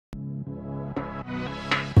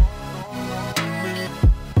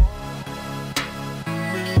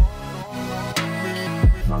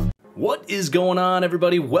What is going on,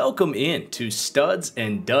 everybody? Welcome in to Studs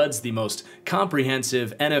and Duds, the most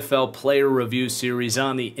comprehensive NFL player review series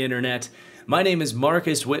on the internet. My name is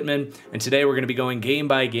Marcus Whitman, and today we're going to be going game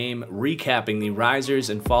by game, recapping the risers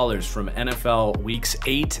and fallers from NFL Weeks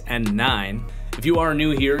 8 and 9. If you are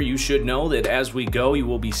new here, you should know that as we go, you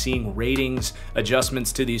will be seeing ratings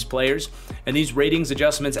adjustments to these players, and these ratings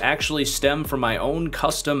adjustments actually stem from my own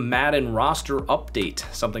custom Madden roster update,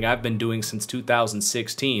 something I've been doing since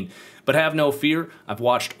 2016. But have no fear, I've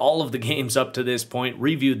watched all of the games up to this point,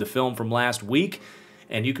 reviewed the film from last week,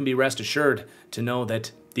 and you can be rest assured to know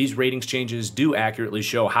that these ratings changes do accurately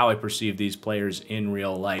show how I perceive these players in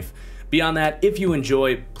real life. Beyond that, if you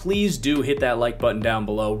enjoy, please do hit that like button down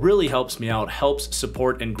below. Really helps me out, helps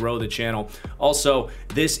support and grow the channel. Also,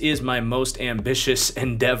 this is my most ambitious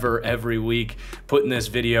endeavor every week, putting this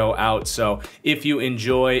video out. So if you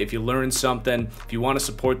enjoy, if you learn something, if you want to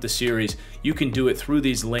support the series, you can do it through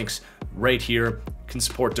these links right here. You can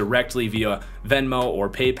support directly via Venmo or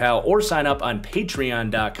PayPal, or sign up on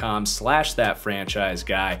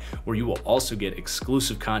patreon.com/thatfranchiseguy, where you will also get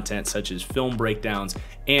exclusive content such as film breakdowns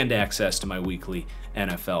and access to my weekly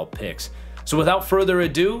NFL picks. So without further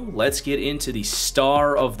ado, let's get into the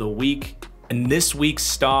star of the week. And this week's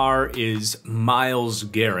star is Myles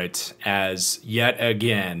Garrett, as yet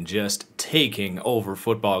again just taking over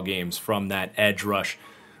football games from that edge rush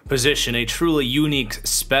position, a truly unique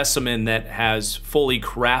specimen that has fully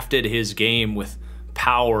crafted his game with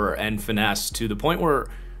power and finesse to the point where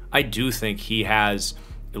I do think he has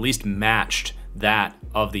at least matched that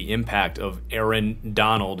of the impact of Aaron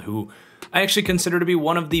Donald, who I actually consider to be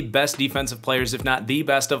one of the best defensive players, if not the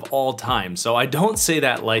best of all time. So I don't say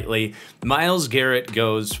that lightly. Myles Garrett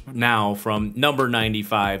goes now from number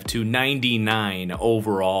 95 to 99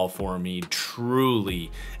 overall for me, truly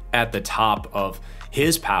at the top of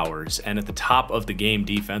his powers and at the top of the game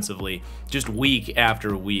defensively, just week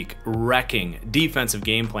after week, wrecking defensive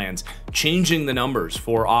game plans, changing the numbers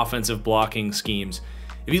for offensive blocking schemes.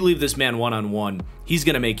 If you leave this man one-on-one, he's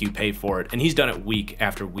going to make you pay for it, and he's done it week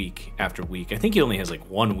after week after week. I think he only has like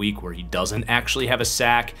 1 week where he doesn't actually have a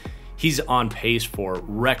sack. He's on pace for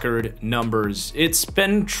record numbers. It's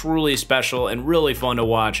been truly special and really fun to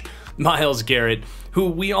watch Myles Garrett, who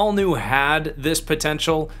we all knew had this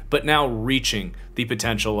potential, but now reaching the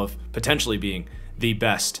potential of potentially being the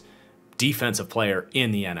best defensive player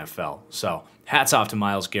in the NFL. So hats off to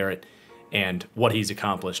Myles Garrett and what he's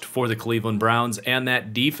accomplished for the Cleveland Browns and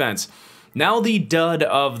that defense. Now the dud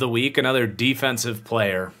of the week, another defensive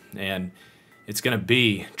player, and it's going to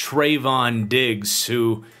be Trevon Diggs,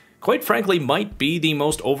 who quite frankly might be the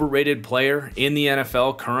most overrated player in the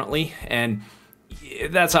NFL currently, and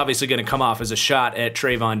that's obviously going to come off as a shot at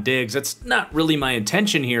Trevon Diggs. That's not really my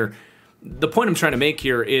intention here. The point I'm trying to make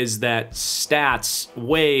here is that stats,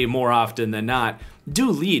 way more often than not,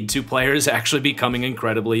 do lead to players actually becoming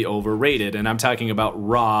incredibly overrated, and I'm talking about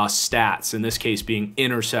raw stats, in this case being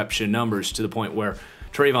interception numbers, to the point where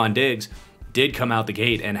Trevon Diggs did come out the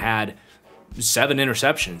gate and had 7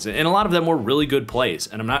 interceptions, and a lot of them were really good plays.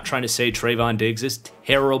 And I'm not trying to say Trevon Diggs is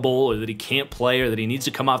terrible or that he can't play or that he needs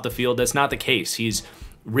to come off the field. That's not the case. He's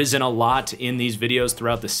risen a lot in these videos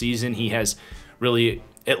throughout the season. He has really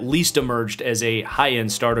at least emerged as a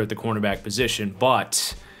high-end starter at the cornerback position,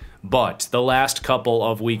 but the last couple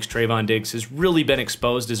of weeks, Trevon Diggs has really been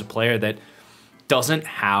exposed as a player that doesn't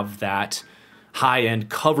have that high-end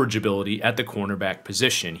coverage ability at the cornerback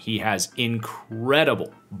position. He has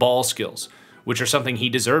incredible ball skills, which are something he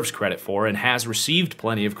deserves credit for and has received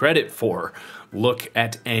plenty of credit for. Look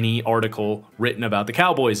at any article written about the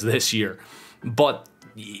Cowboys this year. But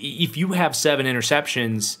if you have 7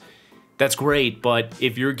 interceptions, that's great, but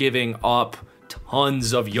if you're giving up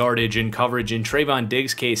tons of yardage and coverage, in Trevon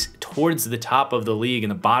Diggs' case, towards the top of the league in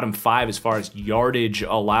the bottom 5 as far as yardage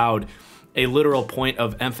allowed, a literal point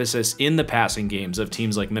of emphasis in the passing games of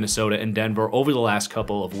teams like Minnesota and Denver over the last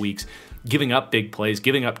couple of weeks, giving up big plays,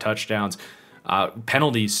 giving up touchdowns,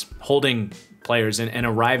 penalties, holding players, and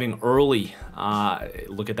arriving early.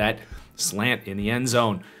 Look at that slant in the end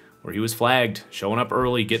zone where he was flagged, showing up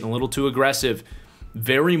early, getting a little too aggressive.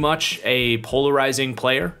 Very much a polarizing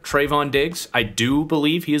player, Trevon Diggs. I do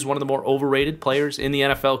believe he is one of the more overrated players in the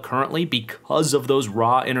NFL currently because of those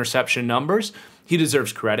raw interception numbers. He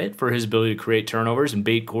deserves credit for his ability to create turnovers and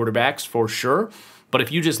bait quarterbacks for sure. But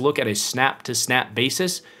if you just look at a snap-to-snap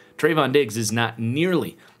basis, Trevon Diggs is not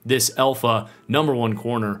nearly this alpha #1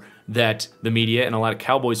 corner that the media and a lot of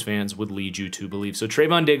Cowboys fans would lead you to believe. So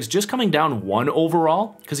Trevon Diggs just coming down 1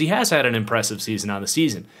 overall, because he has had an impressive season on the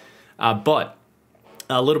season. But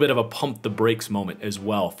a little bit of a pump the brakes moment as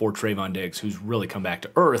well for Trayvon Diggs, who's really come back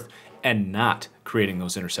to earth and not creating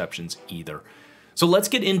those interceptions either. So let's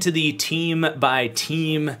get into the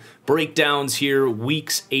team-by-team breakdowns here,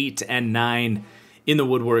 weeks 8 and 9 in the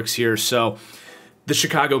woodworks here. So the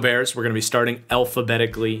Chicago Bears, we're going to be starting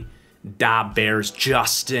alphabetically. Da Bears,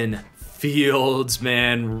 Justin Fields,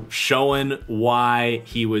 man, showing why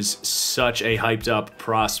he was such a hyped-up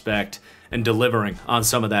prospect and delivering on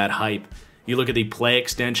some of that hype. You look at the play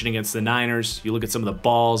extension against the Niners, you look at some of the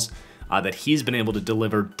balls that he's been able to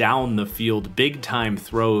deliver down the field, big-time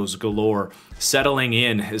throws galore, settling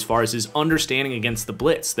in as far as his understanding against the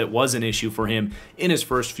blitz that was an issue for him in his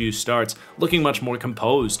first few starts, looking much more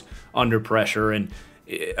composed under pressure, and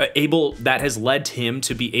that has led him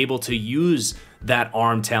to be able to use that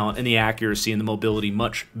arm talent and the accuracy and the mobility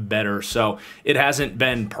much better. So it hasn't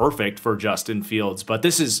been perfect for Justin Fields, but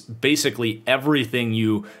this is basically everything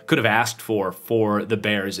you could have asked for the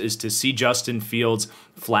Bears, is to see Justin Fields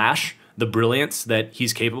flash the brilliance that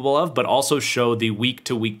he's capable of, but also show the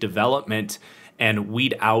week-to-week development and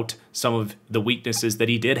weed out some of the weaknesses that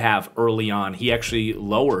he did have early on. He actually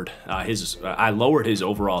lowered I lowered his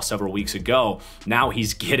overall several weeks ago. Now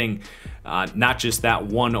he's getting not just that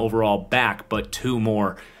one overall back, but 2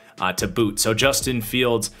 more to boot. So Justin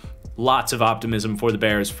Fields, lots of optimism for the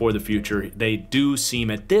Bears for the future. They do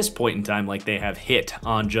seem at this point in time like they have hit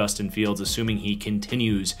on Justin Fields, assuming he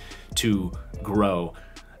continues to grow.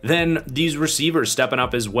 Then these receivers stepping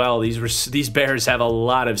up as well. These Bears have a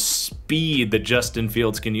lot of speed that Justin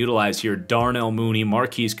Fields can utilize here. Darnell Mooney,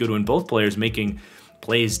 Marquise Goodwin, both players making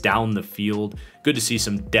plays down the field. Good to see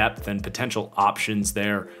some depth and potential options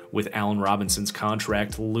there with Allen Robinson's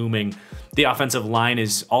contract looming. The offensive line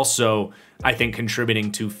is also, I think,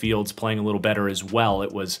 contributing to Fields playing a little better as well.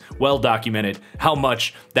 It was well documented how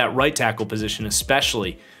much that right tackle position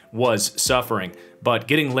especially was suffering. But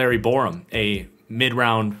getting Larry Borom, a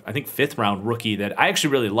mid-round, I think 5th round rookie that I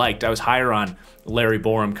actually really liked. I was higher on Larry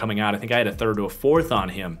Borom coming out. I think I had a 3rd to a 4th on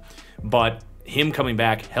him. But him coming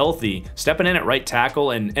back healthy, stepping in at right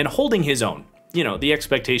tackle and holding his own. You know, the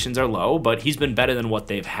expectations are low, but he's been better than what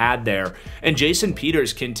they've had there. And Jason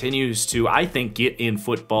Peters continues to, I think, get in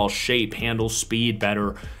football shape, handle speed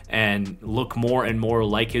better, and look more and more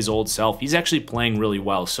like his old self. He's actually playing really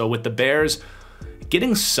well. So with the Bears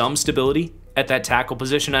getting some stability at that tackle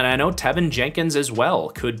position, and I know Tevin Jenkins as well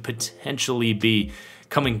could potentially be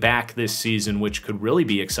coming back this season, which could really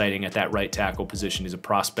be exciting at that right tackle position. He's a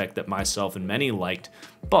prospect that myself and many liked,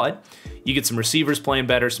 but you get some receivers playing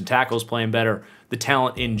better, some tackles playing better, the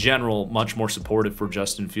talent in general much more supportive for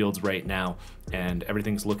Justin Fields right now, and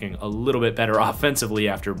everything's looking a little bit better offensively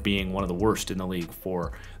after being one of the worst in the league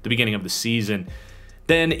for the beginning of the season.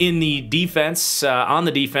 Then in the defense,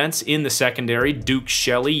 in the secondary, Duke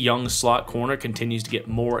Shelley, young slot corner, continues to get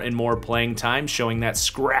more and more playing time, showing that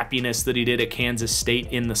scrappiness that he did at Kansas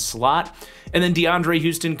State in the slot. And then DeAndre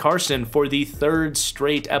Houston Carson for the 3rd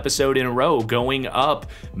straight episode in a row, going up,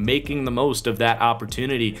 making the most of that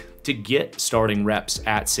opportunity to get starting reps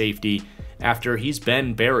at safety after he's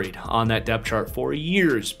been buried on that depth chart for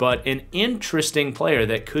years. But an interesting player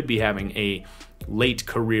that could be having a late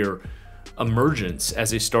career emergence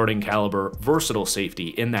as a starting caliber versatile safety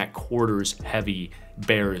in that quarters heavy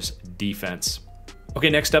Bears defense. Okay,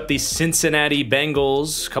 next up, the Cincinnati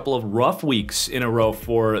Bengals. A couple of rough weeks in a row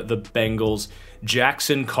for the Bengals.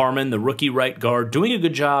 Jackson Carman, the rookie right guard, doing a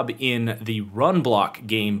good job in the run block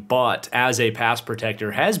game, but as a pass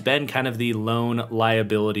protector has been kind of the lone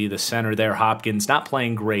liability. The center there, Hopkins, not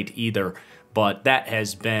playing great either, but that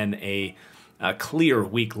has been a clear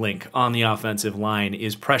weak link on the offensive line,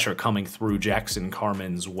 is pressure coming through Jackson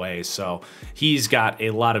Carman's way. So he's got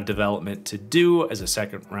a lot of development to do as a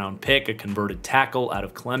 2nd round pick, a converted tackle out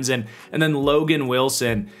of Clemson. And then Logan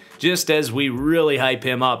Wilson, just as we really hype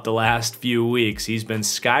him up the last few weeks, he's been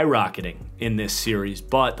skyrocketing in this series,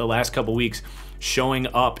 but the last couple weeks showing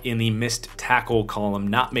up in the missed tackle column,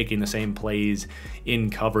 not making the same plays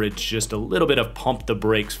in coverage, just a little bit of pump the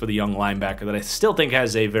brakes for the young linebacker that I still think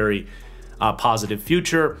has a very positive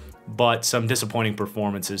future, but some disappointing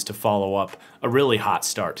performances to follow up a really hot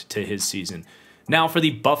start to his season. Now for the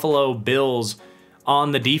Buffalo Bills,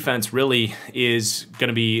 on the defense really is going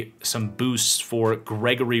to be some boosts for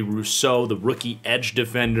Gregory Rousseau, the rookie edge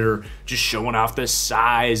defender, just showing off the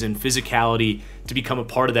size and physicality to become a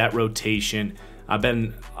part of that rotation.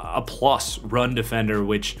 Been a plus run defender,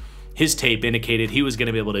 which his tape indicated he was going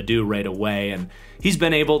to be able to do right away, and he's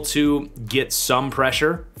been able to get some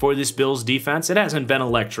pressure for this Bills defense. It hasn't been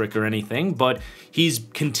electric or anything, but he's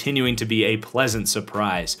continuing to be a pleasant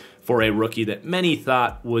surprise for for a rookie that many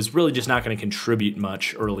thought was really just not going to contribute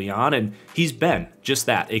much early on, and he's been just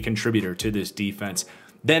that, a contributor to this defense.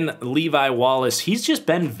 Then Levi Wallace, he's just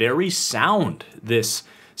been very sound this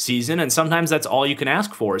season, and sometimes that's all you can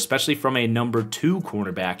ask for, especially from a number 2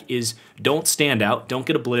 cornerback, is don't stand out, don't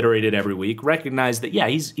get obliterated every week. Recognize that, yeah,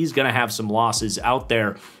 he's going to have some losses out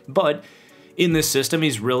there, but in this system,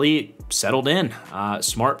 he's really settled in.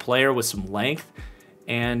 Smart player with some length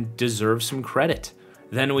and deserves some credit.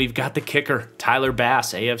 Then we've got the kicker, Tyler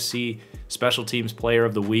Bass, AFC Special Teams Player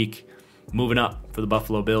of the Week, moving up for the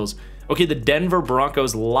Buffalo Bills. Okay, the Denver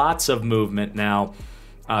Broncos, lots of movement now.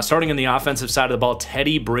 Starting on the offensive side of the ball,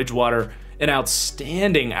 Teddy Bridgewater, an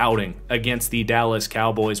outstanding outing against the Dallas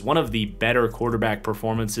Cowboys. One of the better quarterback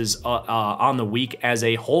performances on the week as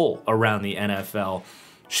a whole around the NFL.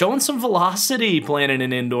 Showing some velocity playing in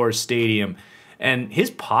an indoor stadium. And his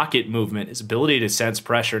pocket movement, his ability to sense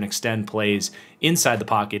pressure and extend plays inside the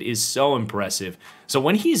pocket is so impressive. So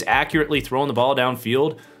when he's accurately throwing the ball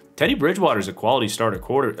downfield, Teddy Bridgewater is a quality starting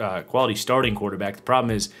quarterback. The problem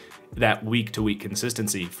is that week-to-week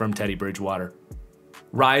consistency from Teddy Bridgewater.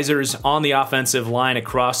 Risers on the offensive line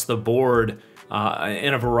across the board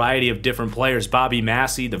in a variety of different players. Bobby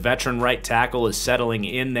Massey, the veteran right tackle, is settling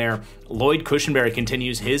in there. Lloyd Cushenberry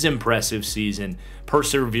continues his impressive season,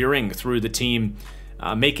 persevering through the team,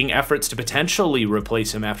 making efforts to potentially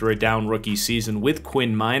replace him after a down rookie season with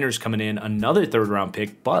Quinn Miners coming in, another third-round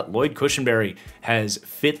pick. But Lloyd Cushenberry has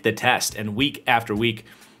fit the test, and week after week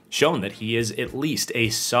shown that he is at least a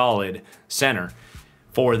solid center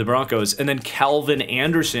for the Broncos. And then Calvin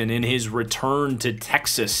Anderson in his return to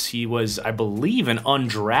Texas. He was, I believe, an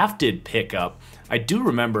undrafted pickup. I do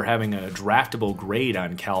remember having a draftable grade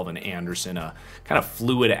on Calvin Anderson, a kind of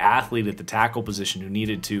fluid athlete at the tackle position who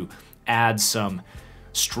needed to add some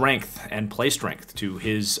strength and play strength to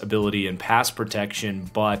his ability in pass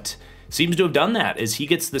protection, but seems to have done that as he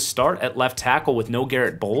gets the start at left tackle with no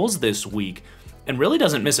Garrett Bowles this week and really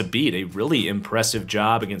doesn't miss a beat. A really impressive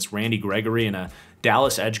job against Randy Gregory and a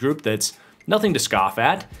Dallas edge group that's nothing to scoff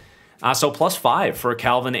at. So +5 for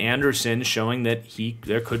Calvin Anderson, showing that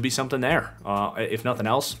there could be something there. If nothing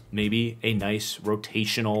else, maybe a nice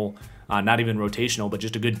rotational, not even rotational, but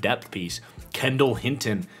just a good depth piece. Kendall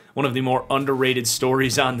Hinton, one of the more underrated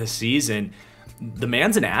stories on the season. The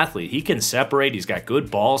man's an athlete. He can separate. He's got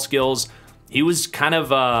good ball skills. He was kind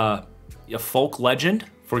of a folk legend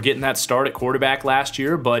for getting that start at quarterback last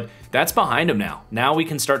year, but that's behind him now. Now we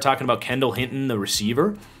can start talking about Kendall Hinton, the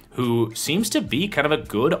receiver, who seems to be kind of a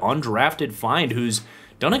good undrafted find, who's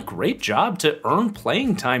done a great job to earn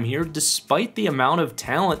playing time here despite the amount of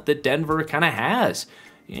talent that Denver kind of has.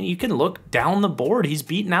 You can look down the board. He's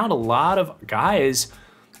beaten out a lot of guys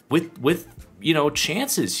with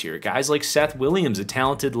chances here. Guys like Seth Williams, a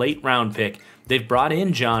talented late round pick. They've brought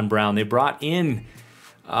in John Brown. They brought in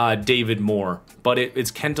David Moore, but it's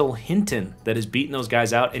Kendall Hinton that has beaten those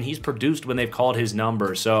guys out, and he's produced when they've called his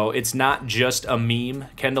number. So it's not just a meme,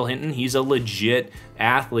 Kendall Hinton. He's a legit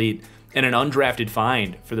athlete and an undrafted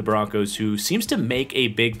find for the Broncos who seems to make a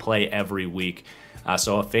big play every week.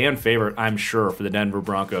 So a fan favorite, I'm sure, for the Denver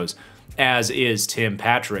Broncos, as is Tim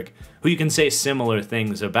Patrick, who you can say similar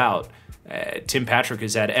things about. Tim Patrick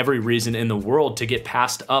has had every reason in the world to get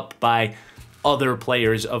passed up by other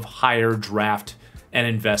players of higher draft and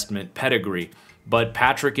investment pedigree. But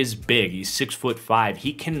Patrick is big. He's 6'5".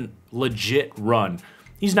 He can legit run.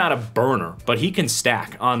 He's not a burner, but he can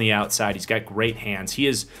stack on the outside. He's got great hands. He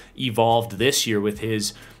has evolved this year with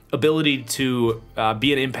his ability to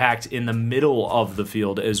be an impact in the middle of the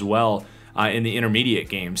field as well in the intermediate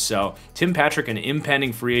games. So Tim Patrick, an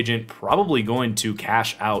impending free agent, probably going to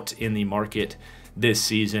cash out in the market this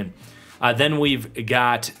season. Then we've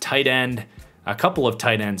got tight end, a couple of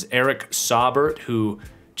tight ends, Eric Saubert, who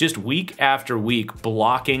just week after week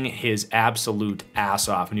blocking his absolute ass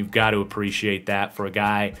off. And you've got to appreciate that for a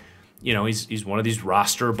guy, he's one of these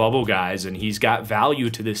roster bubble guys, and he's got value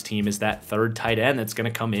to this team as that third tight end that's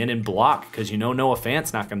going to come in and block, because Noah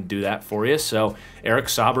Fant's not going to do that for you. So Eric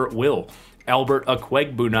Saubert will. Albert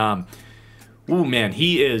Akwegbunam. Ooh, man,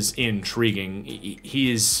 he is intriguing.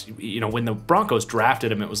 He is, when the Broncos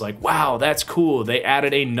drafted him, it was like, wow, that's cool. They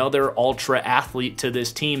added another ultra athlete to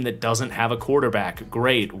this team that doesn't have a quarterback.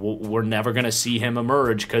 Great. We're never going to see him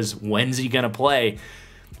emerge because when's he going to play?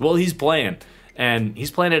 Well, he's playing, and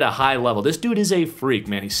he's playing at a high level. This dude is a freak,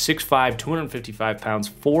 man. He's 6'5", 255 pounds,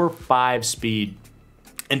 4.5 speed.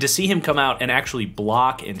 And to see him come out and actually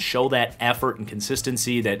block and show that effort and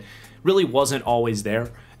consistency that really wasn't always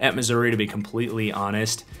there at Missouri, to be completely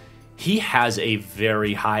honest, he has a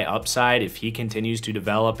very high upside if he continues to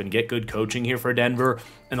develop and get good coaching here for Denver.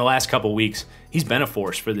 In the last couple weeks, he's been a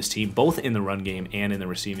force for this team, both in the run game and in the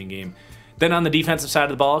receiving game. Then on the defensive side of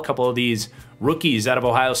the ball, a couple of these rookies out of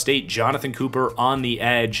Ohio State. Jonathan Cooper on the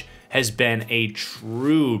edge has been a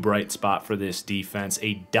true bright spot for this defense,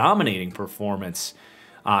 a dominating performance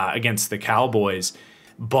against the Cowboys.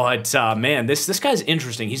 But man, this guy's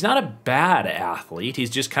interesting. He's not a bad athlete.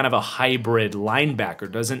 He's just kind of a hybrid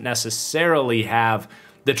linebacker. Doesn't necessarily have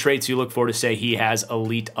the traits you look for to say he has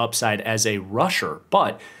elite upside as a rusher,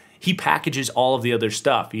 but he packages all of the other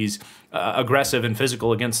stuff. He's aggressive and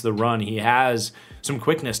physical against the run. He has some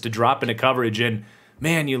quickness to drop into coverage. And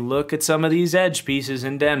man, you look at some of these edge pieces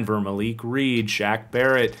in Denver, Malik Reed, Shaq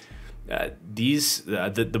Barrett.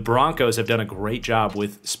 The Broncos have done a great job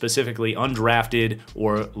with specifically undrafted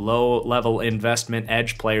or low-level investment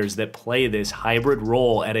edge players that play this hybrid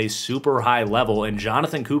role at a super high level, and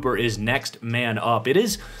Jonathan Cooper is next man up. It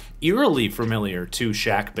is eerily familiar to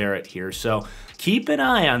Shaq Barrett here, so keep an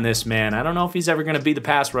eye on this man. I don't know if he's ever going to be the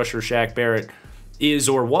pass rusher Shaq Barrett is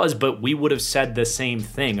or was, but we would have said the same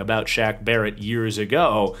thing about Shaq Barrett years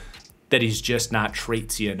ago, that he's just not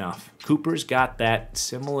traitsy enough. Cooper's got that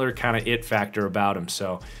similar kind of it factor about him,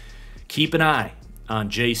 so keep an eye on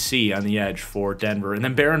JC on the edge for Denver. And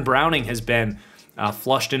then Baron Browning has been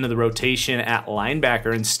flushed into the rotation at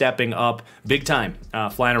linebacker and stepping up big time,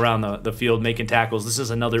 flying around the field, making tackles. This is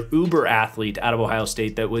another uber athlete out of Ohio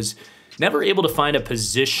State that was never able to find a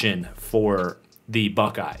position for the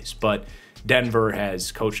Buckeyes, but Denver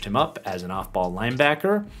has coached him up as an off-ball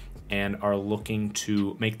linebacker and are looking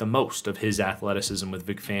to make the most of his athleticism with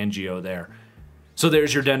Vic Fangio there. So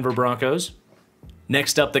there's your Denver Broncos.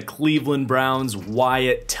 Next up, the Cleveland Browns.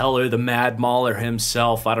 Wyatt Teller, the Mad Mauler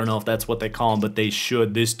himself. I don't know if that's what they call him, but they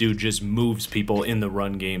should. This dude just moves people in the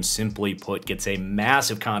run game. Simply put, gets a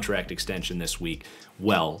massive contract extension this week.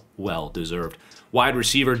 Well deserved. Wide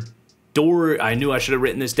receiver, I knew I should have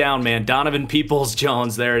written this down, man. Donovan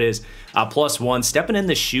Peoples-Jones, there it is. +1, stepping in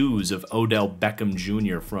the shoes of Odell Beckham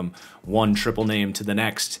Jr. from one triple name to the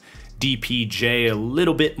next. DPJ, a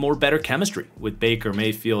little bit more better chemistry with Baker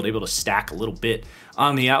Mayfield, able to stack a little bit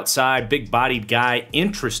on the outside. Big-bodied guy,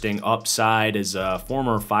 interesting upside as a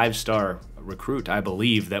former 5-star recruit, I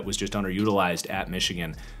believe, that was just underutilized at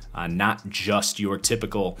Michigan. Not just your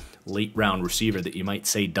typical late-round receiver that you might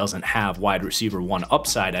say doesn't have wide receiver 1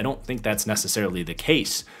 upside. I don't think that's necessarily the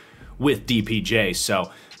case with DPJ,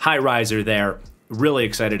 so high riser there. Really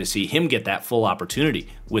excited to see him get that full opportunity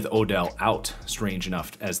with Odell out, strange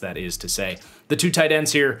enough as that is to say. The 2 tight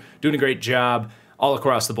ends here doing a great job all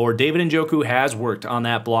across the board. David Njoku has worked on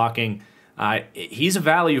that blocking. He's a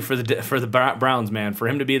value for the Browns, man. For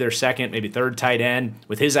him to be their second, maybe third tight end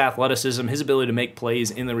with his athleticism, his ability to make plays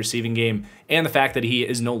in the receiving game, and the fact that he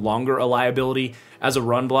is no longer a liability as a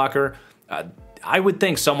run blocker, I would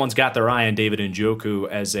think someone's got their eye on David Njoku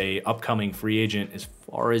as a upcoming free agent as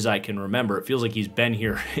far as I can remember. It feels like he's been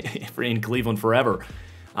here in Cleveland forever,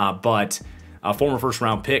 but a former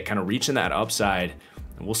first-round pick kind of reaching that upside.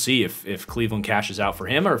 We'll see if Cleveland cashes out for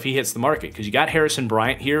him or if he hits the market, because you got Harrison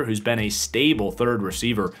Bryant here, who's been a stable third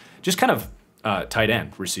receiver, just kind of tight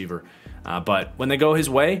end receiver. But when they go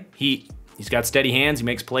his way, he's got steady hands. He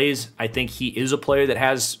makes plays. I think he is a player that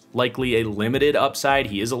has likely a limited upside.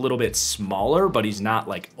 He is a little bit smaller, but he's not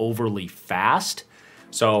like overly fast.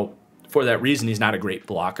 So for that reason, he's not a great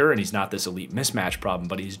blocker and he's not this elite mismatch problem,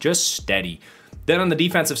 but he's just steady. Then on the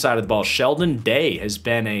defensive side of the ball, Sheldon Day has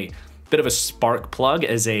been a bit of a spark plug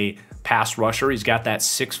as a pass rusher. He's got that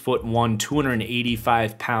 6'1",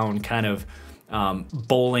 285-pound kind of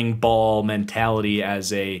bowling ball mentality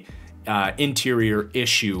as a interior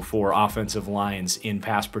issue for offensive lines in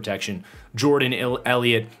pass protection. Jordan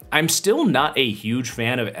Elliott, I'm still not a huge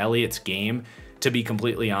fan of Elliott's game, to be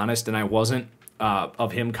completely honest, and I wasn't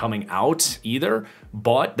of him coming out either.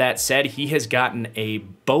 But that said, he has gotten a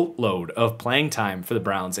boatload of playing time for the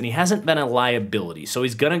Browns, and he hasn't been a liability. So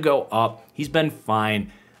he's going to go up. He's been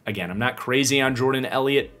fine. Again, I'm not crazy on Jordan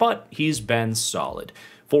Elliott, but he's been solid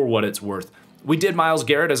for what it's worth. We did Myles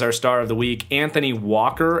Garrett as our star of the week. Anthony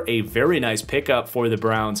Walker, a very nice pickup for the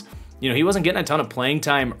Browns. You know, he wasn't getting a ton of playing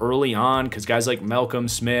time early on because guys like Malcolm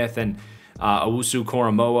Smith and Owusu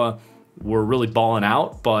Koramoah were really balling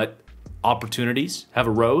out, but opportunities have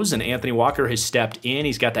arose, and Anthony Walker has stepped in.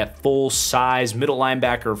 He's got that full-size middle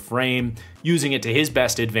linebacker frame, using it to his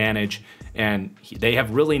best advantage, and they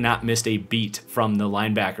have really not missed a beat from the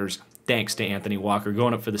linebackers, thanks to Anthony Walker,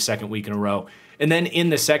 going up for the second week in a row. And then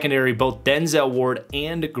in the secondary, both Denzel Ward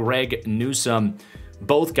and Greg Newsome,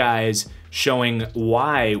 both guys showing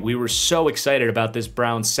why we were so excited about this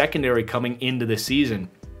Browns secondary coming into the season.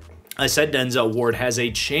 I said Denzel Ward has a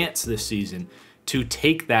chance this season to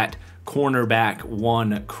take that cornerback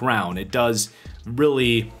 1 crown. It does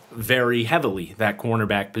really vary heavily, that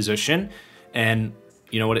cornerback position. And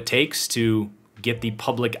you know what it takes to get the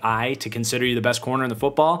public eye to consider you the best corner in the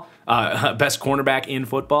football, best cornerback in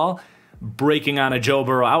football? Breaking on a Joe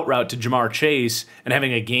Burrow out route to Jamar Chase and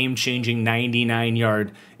having a game-changing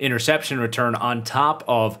 99-yard interception return on top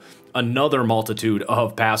of another multitude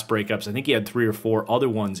of pass breakups. I think he had 3 or 4 other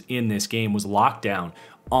ones in this game. Was lockdown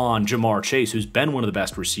on Jamar Chase, who's been one of the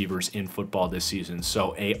best receivers in football this season.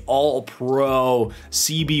 So a all-pro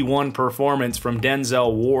CB1 performance from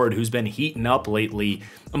Denzel Ward, who's been heating up lately.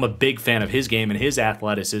 I'm a big fan of his game and his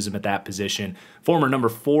athleticism at that position. Former number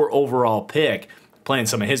 4 overall pick, playing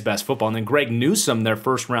some of his best football. And then Greg Newsome, their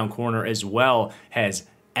first-round corner as well, has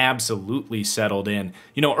absolutely settled in.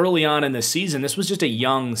 You know, early on in the season, this was just a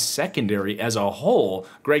young secondary as a whole.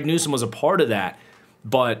 Greg Newsome was a part of that.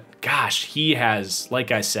 But gosh, he has,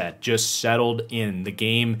 like I said, just settled in. The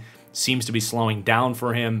game seems to be slowing down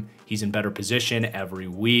for him. He's in better position every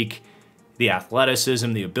week. The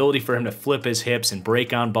athleticism, the ability for him to flip his hips and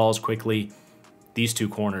break on balls quickly. These 2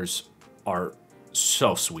 corners are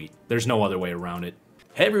so sweet. There's no other way around it.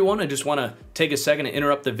 Hey everyone, I just want to take a second to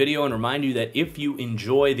interrupt the video and remind you that if you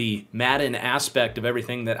enjoy the Madden aspect of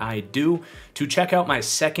everything that I do, to check out my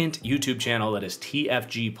second YouTube channel that is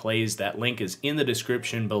TFG Plays. That link is in the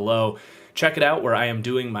description below. Check it out, where I am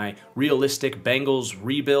doing my realistic Bengals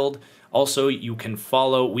rebuild. Also, you can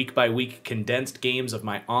follow week-by-week condensed games of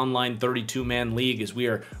my online 32-man league as we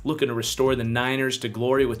are looking to restore the Niners to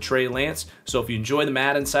glory with Trey Lance. So if you enjoy the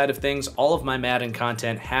Madden side of things, all of my Madden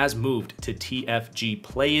content has moved to TFG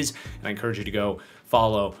Plays, and I encourage you to go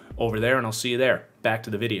follow over there, and I'll see you there. Back to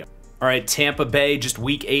the video. All right, Tampa Bay, just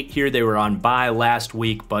week 8 here. They were on bye last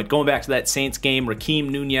week, but going back to that Saints game, Raheem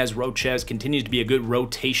Nunez-Roches continues to be a good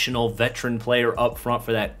rotational veteran player up front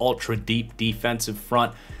for that ultra-deep defensive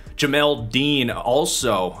front. Jamel Dean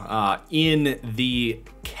also in the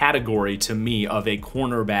category, to me, of a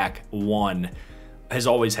cornerback 1, has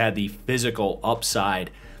always had the physical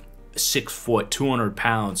upside. 6 foot, 200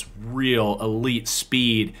 pounds, real elite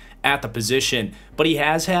speed at the position, but he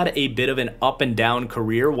has had a bit of an up and down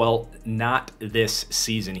career. Well, not this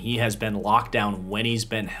season. He has been locked down when he's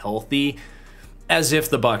been healthy, as if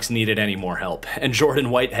the BUCS needed any more help. And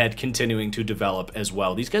Jordan Whitehead continuing to develop as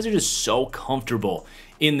well. These guys are just so comfortable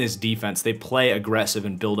in this defense. They play aggressive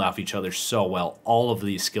and build off each other so well. All of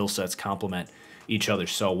these skill sets complement each other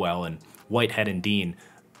so well, and Whitehead and Dean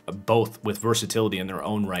both with versatility in their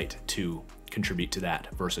own right to contribute to that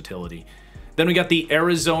versatility. Then we got the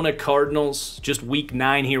Arizona Cardinals, just week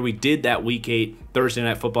 9 here. We did that week 8 Thursday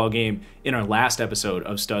Night Football game in our last episode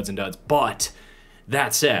of Studs and Duds. But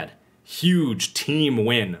that said, huge team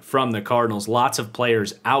win from the Cardinals. Lots of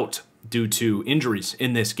players out due to injuries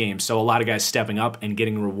in this game. So a lot of guys stepping up and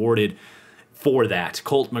getting rewarded for that.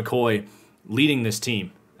 Colt McCoy leading this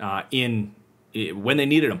team when they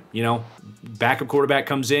needed him. You know, backup quarterback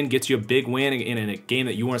comes in, gets you a big win in a game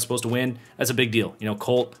that you weren't supposed to win. That's a big deal. You know,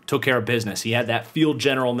 Colt took care of business. He had that field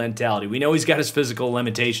general mentality. We know he's got his physical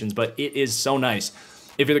limitations, but it is so nice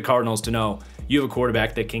if you're the Cardinals to know you have a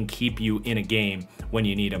quarterback that can keep you in a game when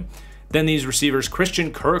you need him. Then these receivers,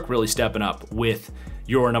 Christian Kirk really stepping up with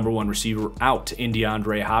your #1 receiver out in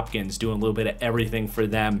DeAndre Hopkins, doing a little bit of everything for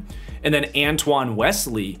them. And then Antoine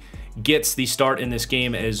Wesley gets the start in this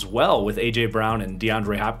game as well with A.J. Brown and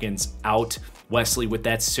DeAndre Hopkins out. Wesley with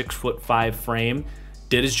that 6'5" frame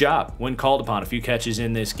did his job when called upon. A few catches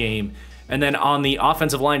in this game. And then on the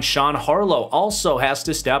offensive line, Sean Harlow also has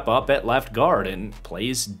to step up at left guard and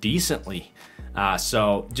plays decently.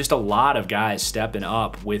 So just a lot of guys stepping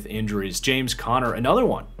up with injuries. James Conner, another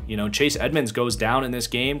one. You know, Chase Edmonds goes down in this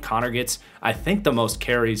game. Conner gets, I think, the most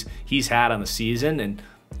carries he's had on the season, and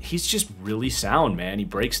he's just really sound, man. He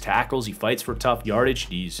breaks tackles. He fights for tough yardage.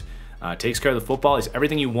 He's takes care of the football. He's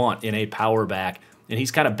everything you want in a power back, and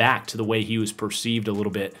he's kind of back to the way he was perceived a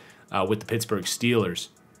little bit with the Pittsburgh Steelers.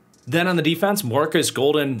 Then on the defense, Marcus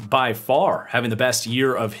Golden by far having the best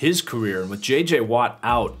year of his career. And with J.J. Watt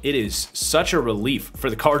out, it is such a relief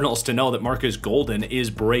for the Cardinals to know that Marcus Golden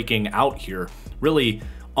is breaking out here. Really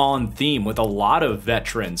on theme with a lot of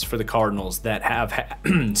veterans for the Cardinals that have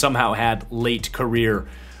somehow had late career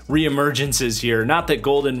reemergences here. Not that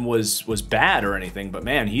Golden was bad or anything, but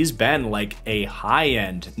man, he's been like a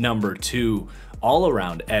high-end #2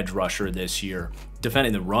 all-around edge rusher this year,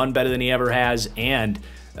 defending the run better than he ever has, and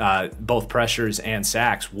both pressures and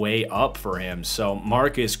sacks way up for him. So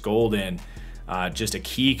Marcus Golden, just a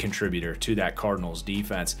key contributor to that Cardinals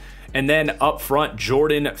defense. And then up front,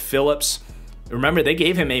 Jordan Phillips, Remember, they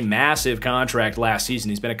gave him a massive contract last season.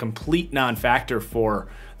 He's been a complete non-factor for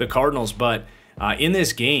the Cardinals, but in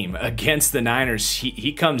this game against the Niners,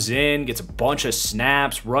 he comes in, gets a bunch of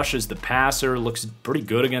snaps, rushes the passer, looks pretty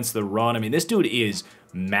good against the run. I mean, this dude is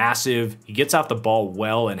massive. He gets off the ball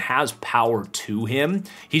well and has power to him.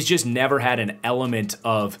 He's just never had an element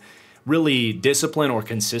of really discipline or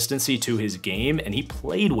consistency to his game, and he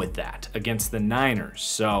played with that against the Niners.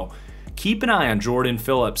 So keep an eye on Jordan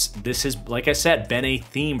Phillips. This has, like I said, been a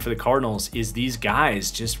theme for the Cardinals, is these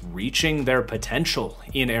guys just reaching their potential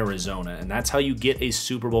in Arizona. And that's how you get a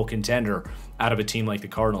Super Bowl contender out of a team like the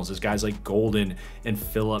Cardinals, is guys like Golden and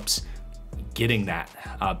Phillips getting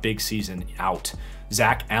that big season out.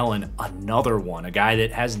 Zach Allen, another one, a guy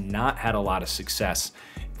that has not had a lot of success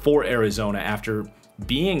for Arizona after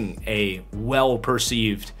being a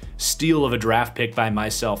well-perceived steal of a draft pick by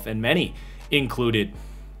myself and many included.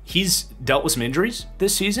 He's dealt with some injuries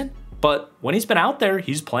this season, but when he's been out there,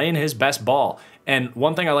 he's playing his best ball. And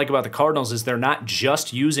one thing I like about the Cardinals is they're not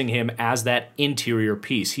just using him as that interior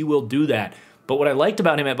piece. He will do that. But what I liked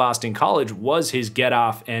about him at Boston College was his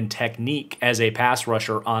get-off and technique as a pass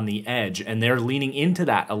rusher on the edge, and they're leaning into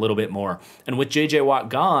that a little bit more. And with J.J. Watt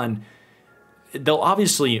gone, they'll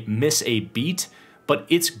obviously miss a beat, but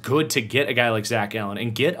it's good to get a guy like Zach Allen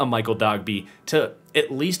and get a Michael Dogbe to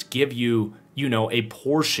at least give you, a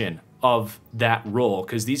portion of that role,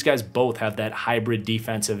 because these guys both have that hybrid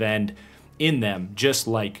defensive end in them, just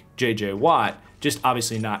like J.J. Watt, just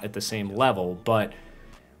obviously not at the same level. But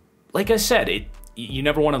like I said, you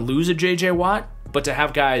never want to lose a J.J. Watt, but to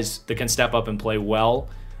have guys that can step up and play well,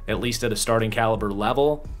 at least at a starting caliber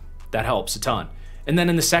level, that helps a ton. And then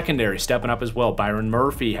in the secondary, stepping up as well. Byron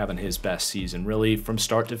Murphy having his best season, really from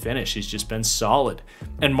start to finish. He's just been solid.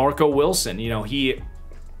 And Marco Wilson, he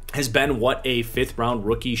has been what a fifth-round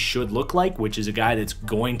rookie should look like, which is a guy that's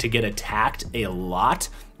going to get attacked a lot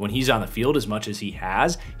when he's on the field as much as he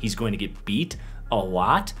has. He's going to get beat a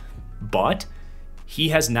lot, but he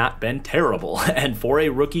has not been terrible. And for a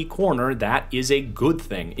rookie corner, that is a good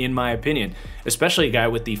thing, in my opinion, especially a guy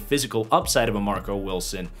with the physical upside of a Marco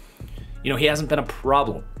Wilson. He hasn't been a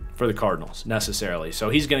problem for the Cardinals necessarily, so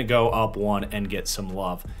he's going to go up one and get some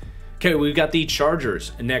love. Okay, we've got the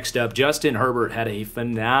Chargers next up. Justin Herbert had a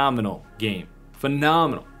phenomenal game.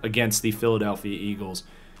 Phenomenal against the Philadelphia Eagles.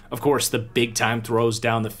 Of course, the big-time throws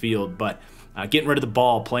down the field, but getting rid of the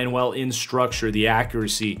ball, playing well in structure, the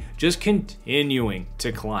accuracy, just continuing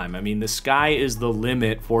to climb. I mean, the sky is the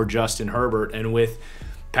limit for Justin Herbert, and with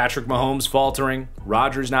Patrick Mahomes faltering,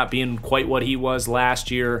 Rodgers not being quite what he was last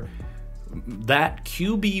year, that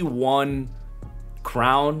QB1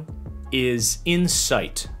 crown is in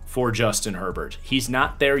sight for Justin Herbert. He's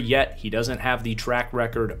not there yet. He doesn't have the track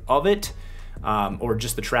record of it, or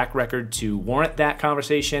just the track record to warrant that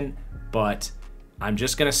conversation, but I'm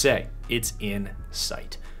just going to say it's in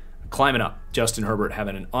sight. Climbing up, Justin Herbert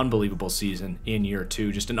having an unbelievable season in year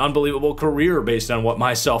 2, just an unbelievable career based on what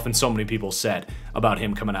myself and so many people said about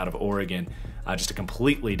him coming out of Oregon. Just a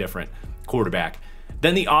completely different quarterback.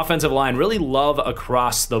 Then the offensive line, really love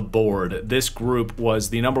across the board. This group was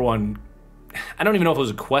the number one, I don't even know if it was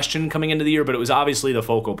a question coming into the year, but it was obviously the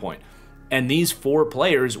focal point. And these 4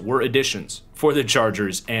 players were additions for the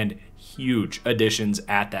Chargers, and huge additions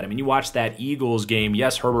at that. I mean, you watch that Eagles game,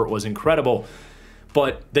 yes, Herbert was incredible,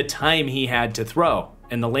 but the time he had to throw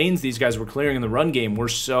and the lanes these guys were clearing in the run game were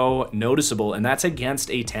so noticeable, and that's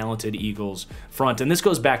against a talented Eagles front. And this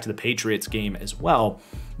goes back to the Patriots game as well,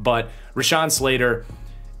 but Rashawn Slater,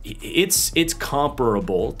 it's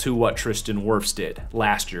comparable to what Tristan Wirfs did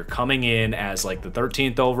last year, coming in as like the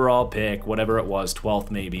 13th overall pick, whatever it was,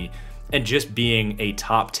 12th maybe, and just being a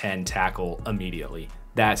top 10 tackle immediately.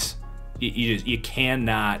 That's, you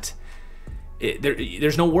cannot,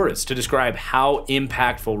 there's no words to describe how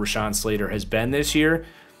impactful Rashawn Slater has been this year.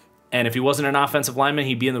 And if he wasn't an offensive lineman,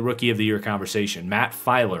 he'd be in the Rookie of the Year conversation. Matt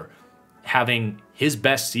Filer having his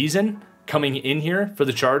best season coming in here for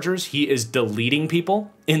the Chargers. He is deleting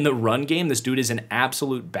people in the run game. This dude is an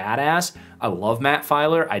absolute badass. I love Matt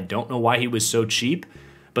Filer. I don't know why he was so cheap,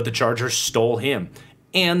 but the Chargers stole him.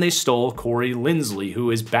 And they stole Corey Linsley,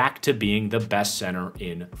 who is back to being the best center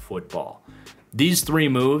in football. These 3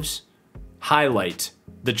 moves highlight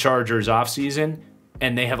the Chargers offseason,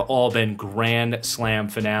 and they have all been grand slam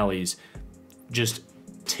finales. Just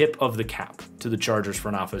tip of the cap to the Chargers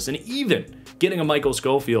front office. And even getting a Michael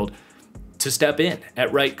Schofield to step in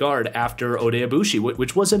at right guard after Oday Aboushi,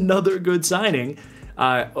 which was another good signing.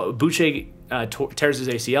 Boucher tears his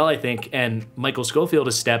ACL, I think, and Michael Schofield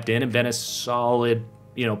has stepped in and been a solid,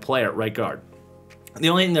 player at right guard. The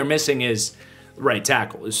only thing they're missing is right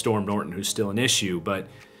tackle, is Storm Norton, who's still an issue. But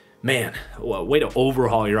Man, well, way to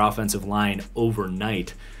overhaul your offensive line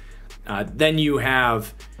overnight. Then you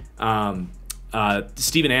have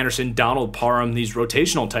Steven Anderson, Donald Parham, these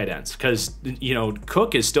rotational tight ends, because, you know,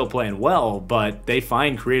 Cook is still playing well, but they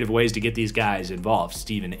find creative ways to get these guys involved.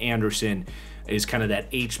 Steven Anderson is kind of that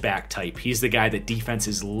H-back type. He's the guy that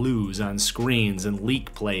defenses lose on screens and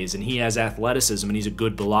leak plays, and he has athleticism, and he's a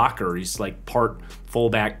good blocker. He's like part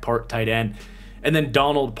fullback, part tight end. And then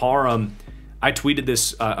Donald Parham, I tweeted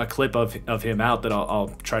this a clip of him out that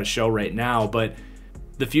I'll try to show right now, but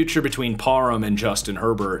the future between Parham and Justin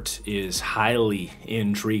Herbert is highly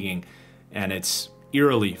intriguing, and it's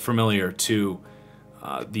eerily familiar to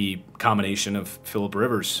the combination of Phillip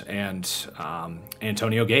Rivers and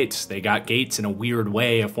Antonio Gates. They got Gates in a weird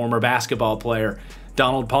way, a former basketball player.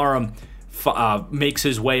 Donald Parham makes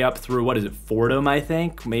his way up through, what is it, Fordham, I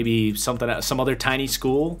think? Maybe something, some other tiny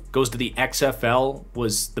school. Goes to the XFL,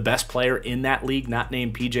 was the best player in that league, not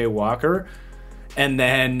named PJ Walker. And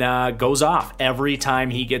then goes off every time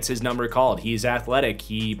he gets his number called. He's athletic.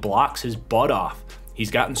 He blocks his butt off. He's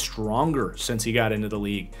gotten stronger since he got into the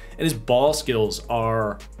league. And his ball skills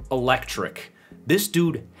are electric. This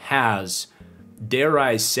dude has, dare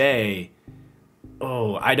I say,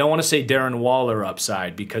 I don't want to say Darren Waller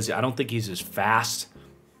upside because I don't think he's as fast.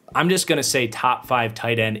 I'm just going to say top 5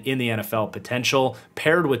 tight end in the NFL potential,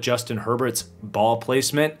 paired with Justin Herbert's ball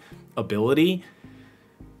placement ability.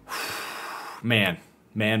 Man.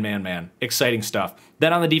 Exciting stuff.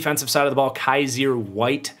 Then on the defensive side of the ball, Kaiser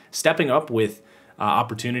White stepping up with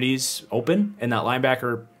opportunities open in that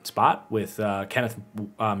linebacker spot with Kenneth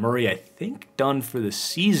Murray, I think, done for the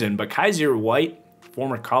season. But Kaiser White,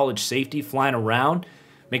 former college safety, flying around,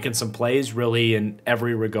 making some plays really in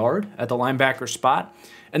every regard at the linebacker spot.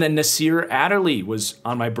 And then Nasir Adderley was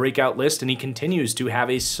on my breakout list, and he continues to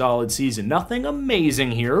have a solid season. Nothing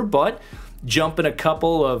amazing here, but jumping a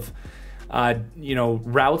couple of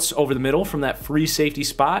routes over the middle from that free safety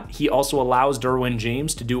spot. He also allows Derwin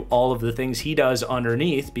James to do all of the things he does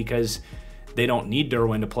underneath because they don't need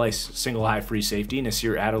Derwin to play single high free safety.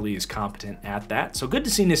 Nasir Adderley is competent at that. So good to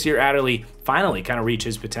see Nasir Adderley finally kind of reach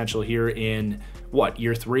his potential here in,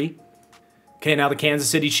 year 3? Okay, now the Kansas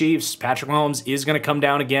City Chiefs. Patrick Mahomes is going to come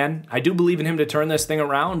down again. I do believe in him to turn this thing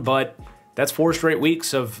around, but that's 4 straight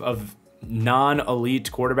weeks of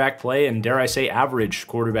non-elite quarterback play, and dare I say average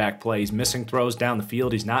quarterback play. He's missing throws down the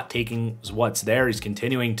field. He's not taking what's there. He's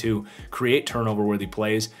continuing to create turnover-worthy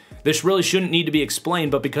plays. This really shouldn't need to be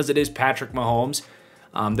explained, but because it is Patrick Mahomes,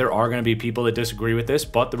 there are going to be people that disagree with this,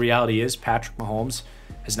 but the reality is Patrick Mahomes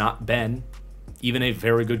has not been even a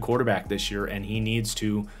very good quarterback this year, and he needs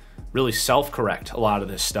to really self-correct a lot of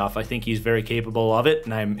this stuff. I think he's very capable of it,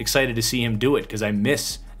 and I'm excited to see him do it because I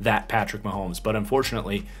miss that Patrick Mahomes. But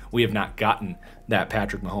unfortunately, we have not gotten that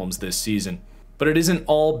Patrick Mahomes this season. But it isn't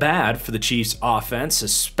all bad for the Chiefs' offense,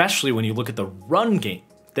 especially when you look at the run game.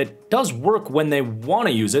 That does work when they want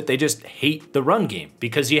to use it. They just hate the run game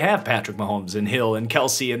because you have Patrick Mahomes and Hill and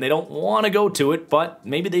Kelsey, and they don't want to go to it, but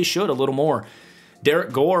maybe they should a little more.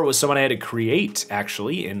 Derek Gore was someone I had to create,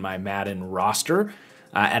 actually, in my Madden roster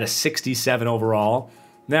at a 67 overall.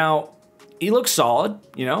 Now, he looks solid,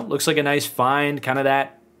 looks like a nice find, kind of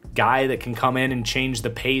that guy that can come in and change the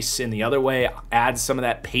pace in the other way, add some of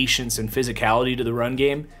that patience and physicality to the run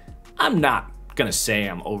game. I'm not going to say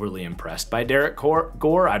I'm overly impressed by Derek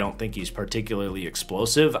Gore. I don't think he's particularly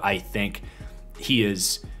explosive. I think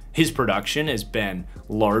his production has been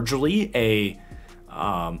largely a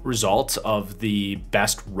result of the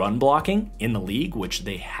best run blocking in the league, which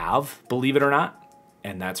they have, believe it or not.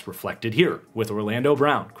 And that's reflected here with Orlando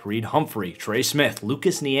Brown, Creed Humphrey, Trey Smith,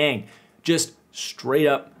 Lucas Niang, just straight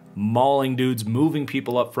up mauling dudes, moving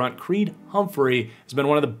people up front. Creed Humphrey has been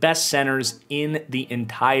one of the best centers in the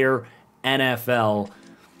entire NFL.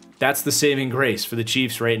 That's the saving grace for the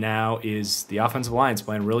Chiefs right now, is the offensive line's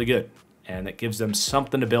playing really good, and that gives them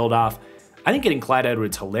something to build off. I think getting Clyde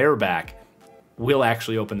Edwards-Helaire back will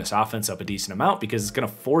actually open this offense up a decent amount because it's going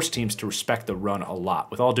to force teams to respect the run a lot.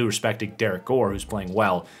 With all due respect to Derek Gore, who's playing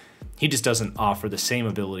well, he just doesn't offer the same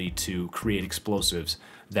ability to create explosives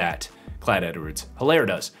that Clyde Edwards-Helaire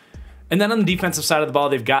does. And then on the defensive side of the ball,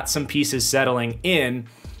 they've got some pieces settling in,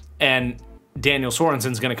 and Daniel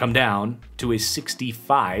Sorensen's going to come down to a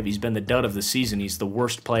 65. He's been the dud of the season. He's the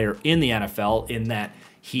worst player in the NFL in that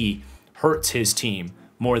he hurts his team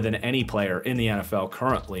more than any player in the NFL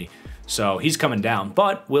currently. So he's coming down.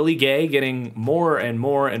 But Willie Gay getting more and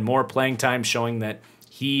more playing time, showing that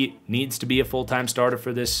he needs to be a full-time starter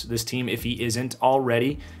for this team if he isn't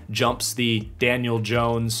already. Jumps the Daniel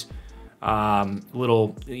Jones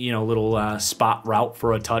little spot route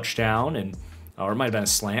for a touchdown, or it might have been a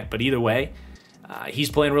slant, but either way,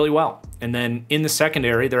 he's playing really well. And then in the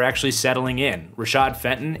secondary, they're actually settling in. Rashad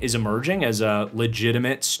Fenton is emerging as a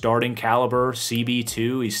legitimate starting caliber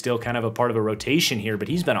CB2. He's still kind of a part of a rotation here, but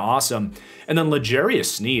he's been awesome. And then L'Jarius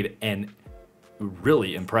Sneed, and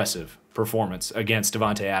really impressive performance against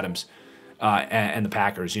Davante Adams and the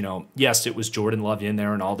Packers. You know, yes, it was Jordan Love in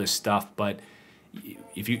there and all this stuff, but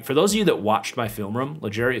for those of you that watched my film room,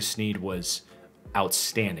 L'Jarius Sneed was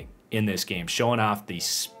outstanding in this game, showing off the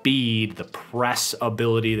speed, the press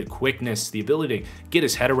ability, the quickness, the ability to get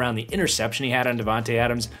his head around the interception he had on Davante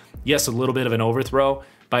Adams. Yes, a little bit of an overthrow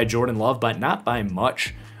by Jordan Love, but not by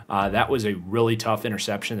much. That was a really tough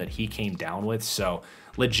interception that he came down with. So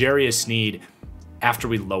L'Jarius Sneed, after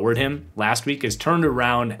we lowered him last week, has turned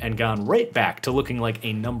around and gone right back to looking like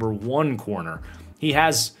a #1 corner. He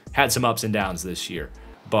has had some ups and downs this year,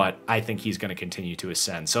 but I think he's going to continue to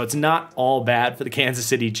ascend. So it's not all bad for the Kansas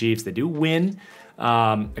City Chiefs. They do win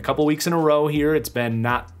a couple weeks in a row here. It's been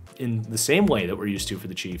not in the same way that we're used to for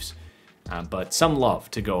the Chiefs, but some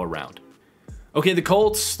love to go around. Okay, the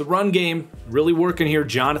Colts, the run game, really working here.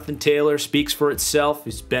 Jonathan Taylor speaks for itself.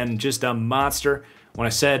 He's been just a monster. When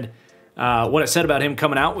I said what I said about him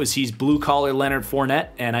coming out was he's blue-collar Leonard Fournette,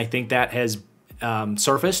 and I think that has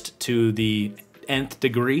surfaced to the nth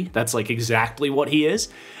degree. That's like exactly what he is.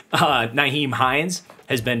 Nyheim Hines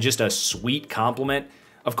has been just a sweet compliment.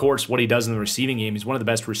 Of course, what he does in the receiving game, he's one of the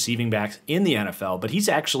best receiving backs in the NFL, but he's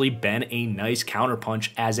actually been a nice counterpunch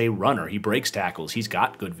as a runner. He breaks tackles. He's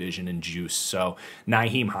got good vision and juice. So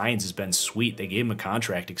Nyheim Hines has been sweet. They gave him a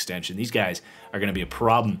contract extension. These guys are going to be a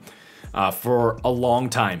problem for a long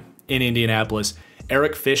time in Indianapolis.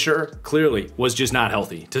 Eric Fisher clearly was just not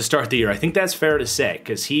healthy to start the year. I think that's fair to say,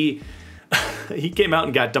 because he came out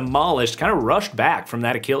and got demolished, kind of rushed back from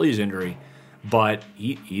that Achilles injury, but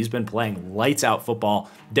he's been playing lights out football.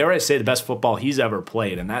 Dare I say the best football he's ever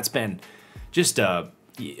played, and that's been just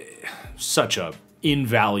such a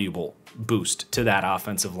invaluable boost to that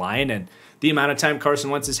offensive line. And the amount of time Carson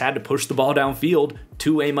Wentz has had to push the ball downfield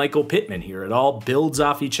to a Michael Pittman here, it all builds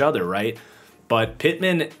off each other, right? But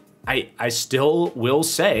Pittman, I still will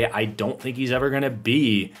say I don't think he's ever going to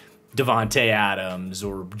be Davante Adams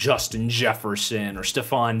or Justin Jefferson or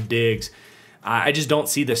Stephon Diggs. I just don't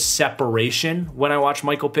see the separation when I watch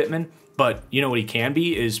Michael Pittman. But you know what he can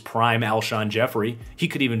be is prime Alshon Jeffrey. He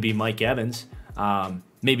could even be Mike Evans,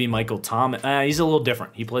 maybe Michael Thomas. He's a little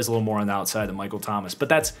different. He plays a little more on the outside than Michael Thomas. But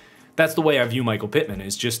that's the way I view Michael Pittman,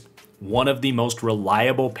 is just one of the most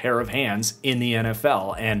reliable pair of hands in the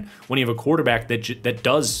NFL. And when you have a quarterback that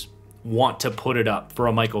does want to put it up for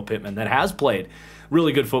a Michael Pittman, that has played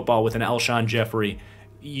really good football with an Alshon Jeffrey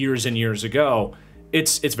years and years ago,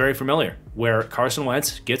 it's very familiar. Where Carson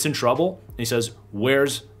Wentz gets in trouble, and he says,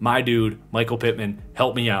 "Where's my dude, Michael Pittman?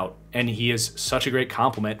 Help me out." And he is such a great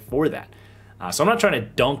compliment for that. So I'm not trying to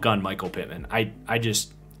dunk on Michael Pittman.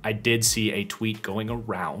 I did see a tweet going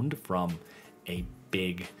around from a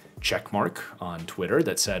big checkmark on Twitter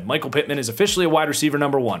that said, "Michael Pittman is officially a wide receiver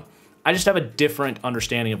 #1. I just have a different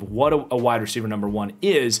understanding of what a wide receiver #1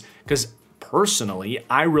 is, because personally,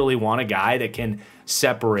 I really want a guy that can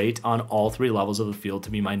separate on all 3 levels of the field to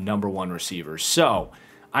be my #1 receiver. So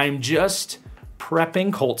I'm just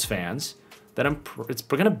prepping Colts fans that it's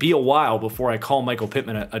going to be a while before I call Michael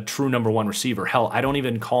Pittman a true #1 receiver. Hell, I don't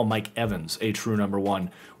even call Mike Evans a true #1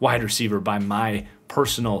 wide receiver by my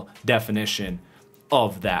personal definition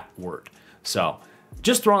of that word. So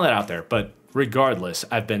just throwing that out there. But regardless,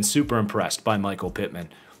 I've been super impressed by Michael Pittman.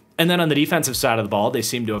 And then on the defensive side of the ball, they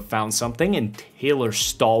seem to have found something in Taylor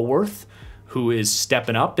Stallworth, who is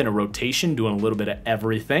stepping up in a rotation, doing a little bit of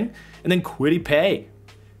everything. And then Kwity Paye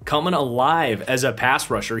coming alive as a pass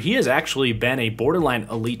rusher. He has actually been a borderline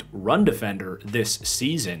elite run defender this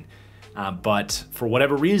season, but for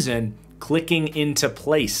whatever reason, clicking into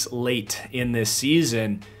place late in this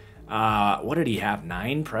season. What did he have?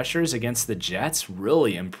 9 pressures against the Jets?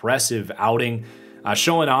 Really impressive outing,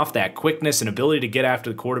 showing off that quickness and ability to get after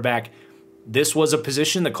the quarterback. This was a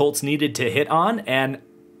position the Colts needed to hit on, and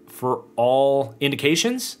for all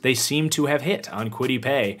indications, they seem to have hit on Kwity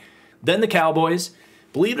Paye. Then the Cowboys.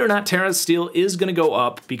 Believe it or not, Terrence Steele is going to go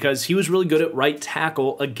up because he was really good at right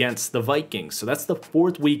tackle against the Vikings. So that's the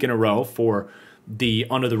 4th week in a row for the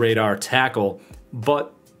under-the-radar tackle.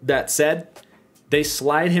 But that said, they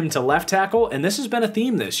slide him to left tackle, and this has been a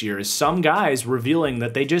theme this year, is some guys revealing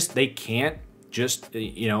that they can't just,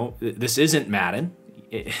 this isn't Madden.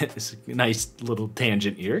 It's a nice little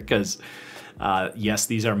tangent here because, yes,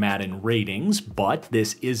 these are Madden ratings, but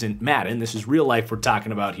this isn't Madden. This is real life we're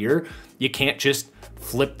talking about here. You can't just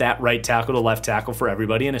flip that right tackle to left tackle for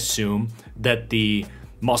everybody and assume that the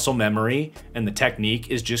muscle memory and the technique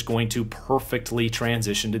is just going to perfectly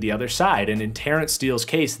transition to the other side. And in Terrence Steele's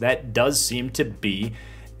case, that does seem to be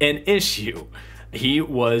an issue. He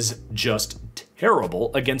was just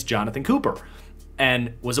terrible against Jonathan Cooper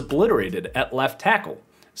and was obliterated at left tackle.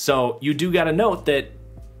 So you do got to note that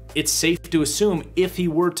it's safe to assume if he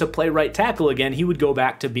were to play right tackle again, he would go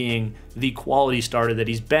back to being the quality starter that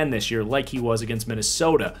he's been this year, like he was against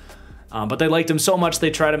Minnesota. But they liked him so much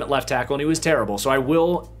they tried him at left tackle and he was terrible. So I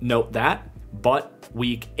will note that. But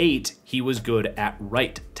week 8, he was good at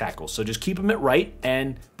right tackle. So just keep him at right,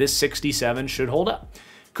 and this 67 should hold up.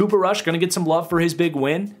 Cooper Rush going to get some love for his big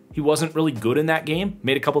win. He wasn't really good in that game.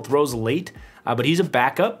 Made a couple throws late, but he's a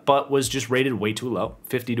backup, but was just rated way too low,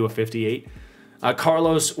 50 to a 58.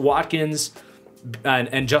 Carlos Watkins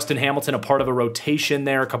and Justin Hamilton, a part of a rotation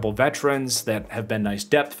there, a couple veterans that have been nice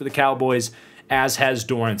depth for the Cowboys, as has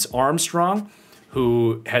Dorrance Armstrong,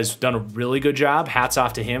 who has done a really good job. Hats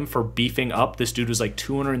off to him for beefing up. This dude was like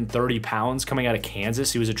 230 pounds coming out of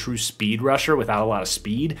Kansas. He was a true speed rusher without a lot of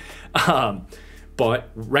speed. But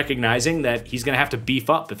recognizing that he's going to have to beef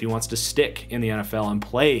up if he wants to stick in the NFL and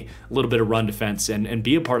play a little bit of run defense and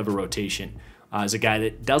be a part of a rotation. As a guy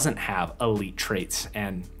that doesn't have elite traits,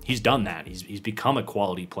 and he's done that. He's become a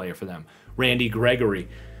quality player for them. Randy Gregory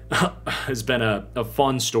has been a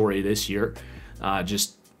fun story this year,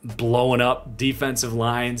 just blowing up defensive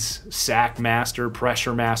lines, sack master,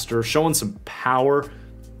 pressure master, showing some power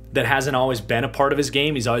that hasn't always been a part of his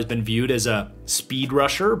game. He's always been viewed as a speed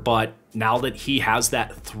rusher, but now that he has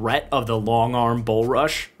that threat of the long arm bull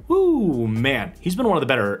rush, whoo, man, he's been one of the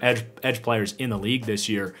better edge players in the league this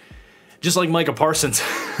year. Just like Micah Parsons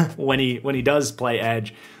when he does play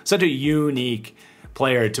edge. Such a unique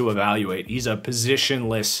player to evaluate. He's a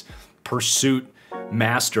positionless pursuit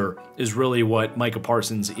master is really what Micah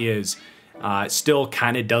Parsons is. Still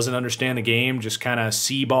kind of doesn't understand the game, just kind of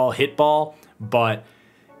see ball, hit ball. But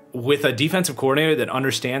with a defensive coordinator that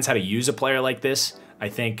understands how to use a player like this, I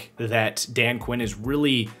think that Dan Quinn is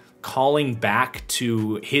really calling back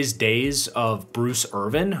to his days of Bruce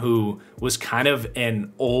Irvin, who was kind of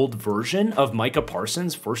an old version of Micah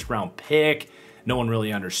Parsons, first-round pick. No one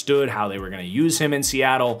really understood how they were going to use him in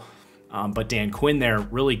Seattle, but Dan Quinn there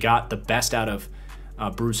really got the best out of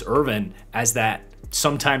Bruce Irvin as that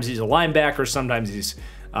sometimes he's a linebacker, sometimes he's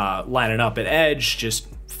lining up at edge, just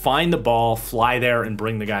find the ball, fly there, and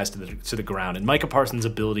bring the guys to the ground. And Micah Parsons'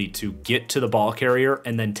 ability to get to the ball carrier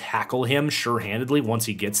and then tackle him sure-handedly once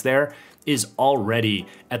he gets there is already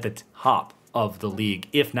at the top of the league,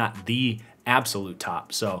 if not the absolute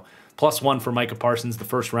top. So +1 for Micah Parsons, the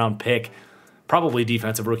first-round pick, probably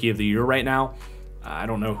Defensive Rookie of the Year right now. I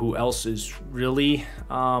don't know who else is really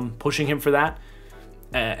pushing him for that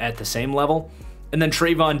at the same level. And then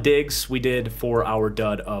Trayvon Diggs, we did for our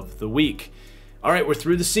dud of the week. All right, we're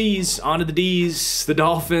through the C's, onto the D's, the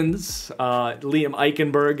Dolphins. Liam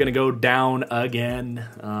Eichenberg going to go down again.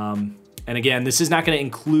 And again, this is not going to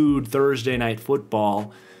include Thursday Night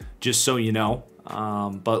Football, just so you know.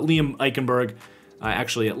 But Liam Eichenberg,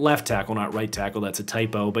 actually at left tackle, not right tackle, that's a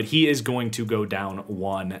typo, but he is going to go down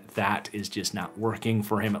 1. That is just not working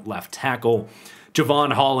for him at left tackle.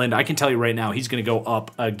 Javon Holland, I can tell you right now, he's going to go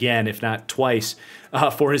up again, if not twice,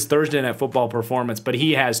 for his Thursday Night Football performance, but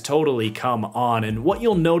he has totally come on. And what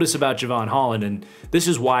you'll notice about Javon Holland, and this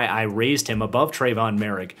is why I raised him above Trayvon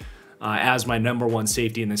Merrick as my #1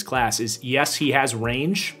 safety in this class, is yes, he has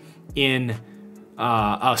range in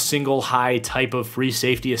a single high type of free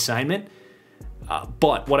safety assignment,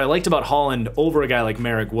 but what I liked about Holland over a guy like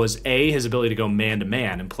Merrick was A, his ability to go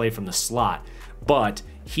man-to-man and play from the slot, but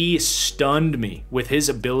he stunned me with his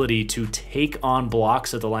ability to take on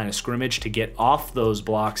blocks at the line of scrimmage, to get off those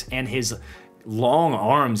blocks, and his long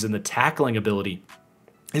arms and the tackling ability,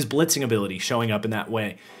 his blitzing ability showing up in that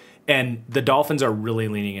way. And the Dolphins are really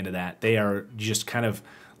leaning into that. They are just kind of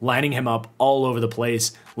lining him up all over the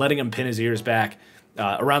place, letting him pin his ears back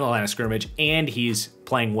around the line of scrimmage, and he's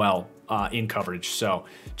playing well in coverage. So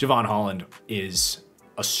Javon Holland is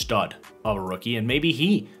a stud of a rookie, and maybe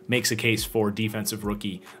he makes a case for Defensive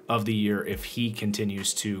Rookie of the Year if he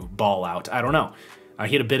continues to ball out. I don't know.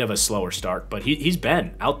 He had a bit of a slower start, but he's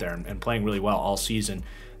been out there and playing really well all season.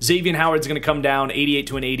 Xavier Howard's going to come down 88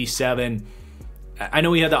 to an 87. I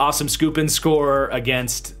know he had the awesome scoop and score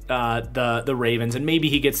against the Ravens, and maybe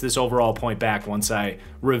he gets this overall point back once I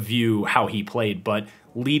review how he played, but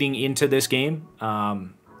leading into this game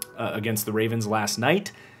against the Ravens last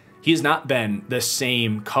night, he has not been the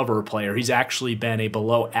same cover player. He's actually been a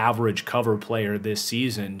below average cover player this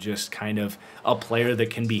season, just kind of a player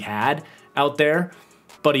that can be had out there.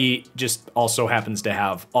 but he just also happens to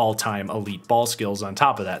have all-time elite ball skills on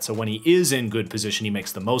top of that. So when he is in good position, he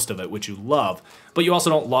makes the most of it, which you love. But you also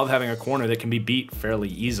don't love having a corner that can be beat fairly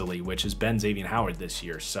easily, which has been Xavier Howard this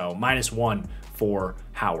year. So -1 for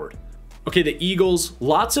Howard. Okay, the Eagles,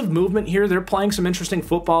 lots of movement here. They're playing some interesting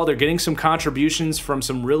football. They're getting some contributions from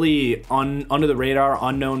some really under-the-radar,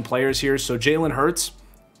 unknown players here. So Jalen Hurts,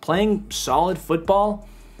 playing solid football.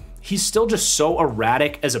 He's still just so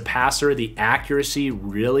erratic as a passer. The accuracy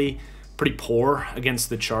really pretty poor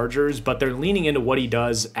against the Chargers, but they're leaning into what he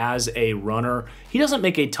does as a runner. He doesn't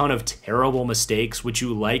make a ton of terrible mistakes, which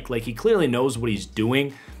you like. Like, he clearly knows what he's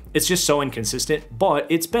doing. It's just so inconsistent, but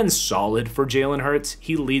it's been solid for Jalen Hurts.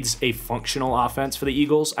 He leads a functional offense for the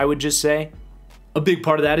Eagles, I would just say. A big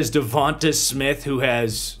part of that is Devonta Smith, who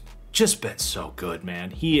has just been so good,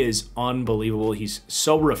 man. He is unbelievable. He's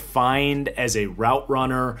so refined as a route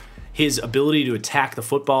runner. His ability to attack the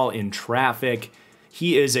football in traffic.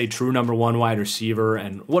 He is a true #1 wide receiver,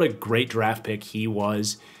 and what a great draft pick he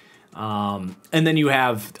was. And then you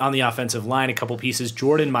have, on the offensive line, a couple pieces.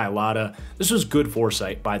 Jordan Mailata. This was good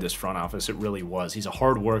foresight by this front office. It really was. He's a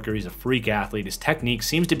hard worker. He's a freak athlete. His technique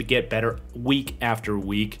seems to get better week after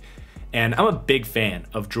week. And I'm a big fan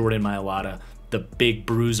of Jordan Mailata, the big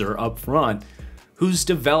bruiser up front, who's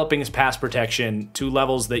developing his pass protection to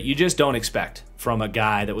levels that you just don't expect from a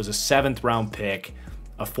guy that was a 7th-round pick,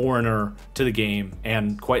 a foreigner to the game,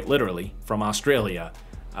 and quite literally from Australia.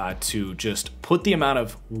 To just put the amount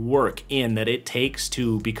of work in that it takes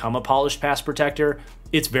to become a polished pass protector,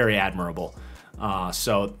 it's very admirable.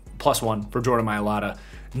 So +1 for Jordan Mailata.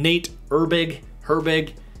 Nate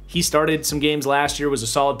Herbig, he started some games last year, was a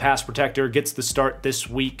solid pass protector, gets the start this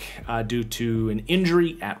week due to an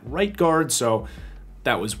injury at right guard. So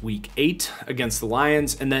that was week 8 against the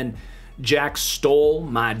Lions. And then Jack Stoll,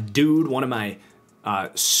 my dude, one of my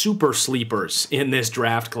super sleepers in this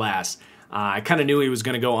draft class. I kind of knew he was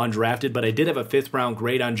going to go undrafted, but I did have a 5th-round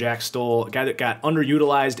grade on Jack Stoll, a guy that got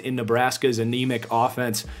underutilized in Nebraska's anemic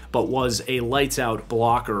offense, but was a lights-out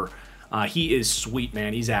blocker. He is sweet,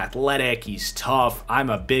 man. He's athletic. He's tough. I'm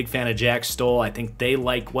a big fan of Jack Stoll. I think they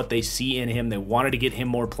like what they see in him. They wanted to get him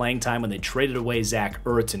more playing time when they traded away Zach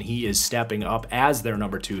Ertz, and he is stepping up as their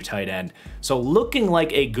 #2 tight end. So looking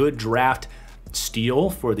like a good draft steal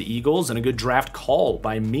for the Eagles and a good draft call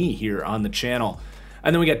by me here on the channel.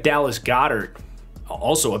 And then we got Dallas Goedert.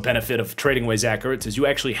 Also a benefit of trading away Zach Ertz is you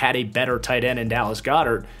actually had a better tight end in Dallas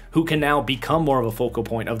Goedert who can now become more of a focal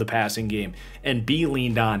point of the passing game and be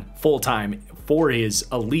leaned on full-time for his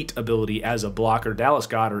elite ability as a blocker. Dallas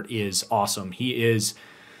Goedert is awesome. He is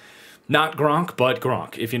not Gronk, but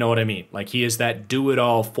Gronk, if you know what I mean. Like, he is that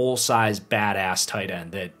do-it-all, full-size, badass tight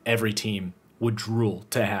end that every team would drool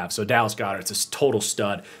to have. So Dallas Goedert's a total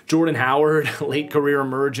stud. Jordan Howard, late career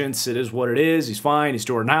emergence. It is what it is. He's fine. He's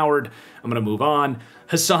Jordan Howard. I'm going to move on.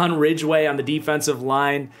 Hassan Ridgeway on the defensive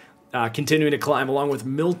line, continuing to climb along with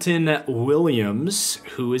Milton Williams,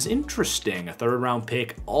 who is interesting. A 3rd-round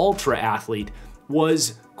pick, ultra athlete,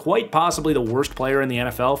 was quite possibly the worst player in the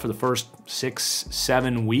NFL for the first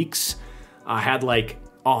 6-7 weeks. Had like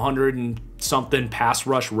 100 and something pass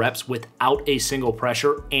rush reps without a single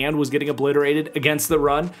pressure and was getting obliterated against the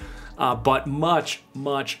run. But much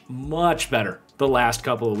better the last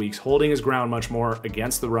couple of weeks, holding his ground much more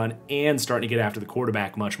against the run and starting to get after the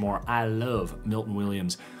quarterback much more. I love Milton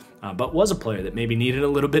Williams, but was a player that maybe needed a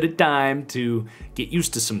little bit of time to get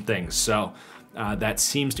used to some things. So that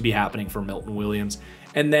seems to be happening for Milton Williams.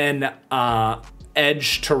 And then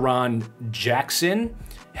edge Teron Jackson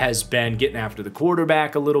has been getting after the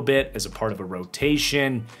quarterback a little bit as a part of a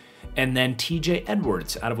rotation. And then TJ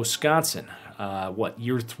Edwards out of Wisconsin.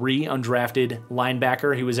 Year 3 undrafted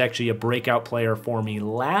linebacker. He was actually a breakout player for me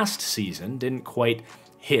last season. Didn't quite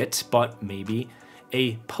hit, but maybe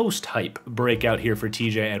a post-hype breakout here for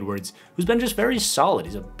TJ Edwards, who's been just very solid.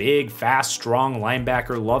 He's a big, fast, strong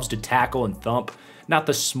linebacker, loves to tackle and thump. Not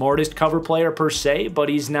the smartest cover player per se, but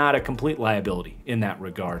he's not a complete liability in that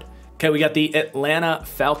regard. Okay, we got the Atlanta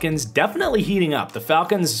Falcons definitely heating up. The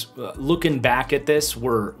Falcons, looking back at this,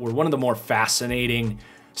 were one of the more fascinating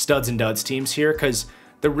studs and duds teams here because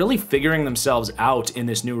they're really figuring themselves out in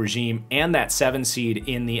this new regime, and that 7 seed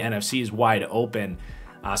in the NFC is wide open.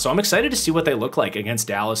 So I'm excited to see what they look like against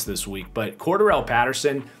Dallas this week. But Cordarrelle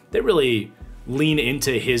Patterson, they really lean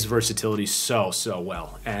into his versatility so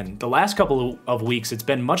well. And the last couple of weeks, it's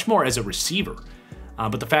been much more as a receiver.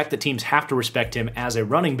 But the fact that teams have to respect him as a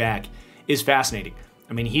running back is fascinating.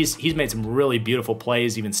 I mean, he's made some really beautiful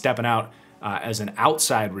plays, even stepping out as an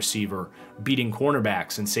outside receiver, beating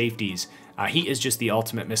cornerbacks and safeties. He is just the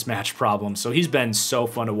ultimate mismatch problem. So he's been so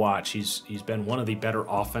fun to watch. He's been one of the better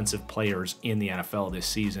offensive players in the NFL this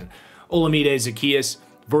season. Olamide Zaccheaus,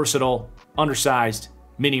 versatile, undersized,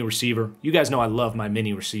 mini receiver. You guys know I love my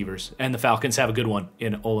mini receivers, and the Falcons have a good one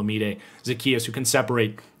in Olamide Zaccheaus, who can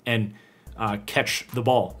separate and catch the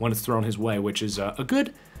ball when it's thrown his way, which is a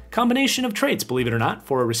good combination of traits, believe it or not,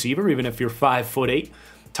 for a receiver, even if you're 5'8".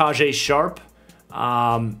 Tajay Sharp.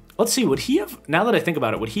 Let's see, would he have, now that I think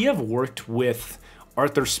about it, would he have worked with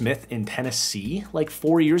Arthur Smith in Tennessee like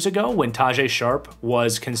 4 years ago when Tajay Sharp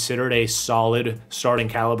was considered a solid starting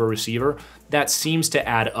caliber receiver? That seems to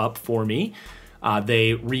add up for me.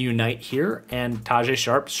 They reunite here, and Tajay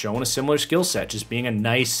Sharp's showing a similar skill set, just being a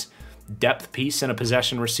nice depth piece and a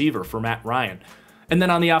possession receiver for Matt Ryan. And then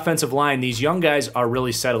on the offensive line, these young guys are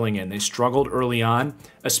really settling in. They struggled early on,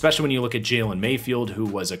 especially when you look at Jalen Mayfield, who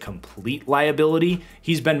was a complete liability.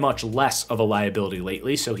 He's been much less of a liability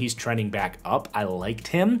lately, so he's trending back up. I liked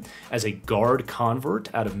him as a guard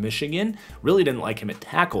convert out of Michigan. Really didn't like him at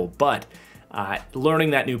tackle, but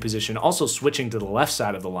learning that new position, also switching to the left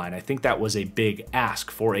side of the line, I think that was a big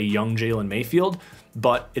ask for a young Jalen Mayfield,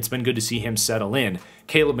 but it's been good to see him settle in.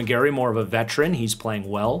 Caleb McGarry, more of a veteran. He's playing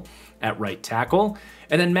well at right tackle.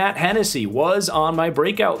 And then Matt Hennessy was on my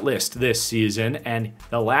breakout list this season, and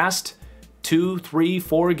the last 2, 3,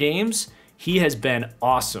 4 games, he has been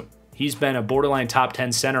awesome. He's been a borderline top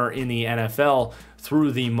 10 center in the NFL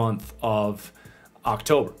through the month of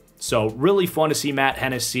October. So really fun to see Matt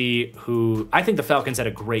Hennessy, who I think the Falcons had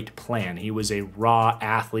a great plan. He was a raw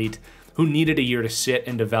athlete who needed a year to sit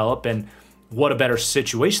and develop, and what a better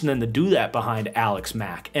situation than to do that behind Alex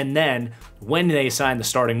Mack. And then when they assign the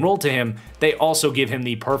starting role to him, they also give him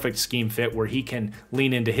the perfect scheme fit where he can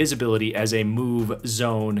lean into his ability as a move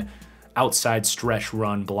zone outside stretch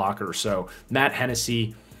run blocker. So Matt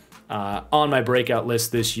Hennessy on my breakout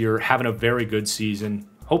list this year, having a very good season,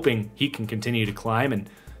 hoping he can continue to climb and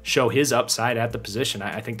show his upside at the position.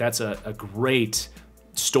 I think that's a great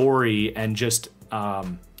story and just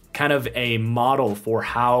kind of a model for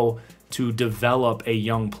how to develop a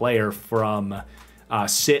young player from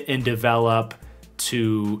sit and develop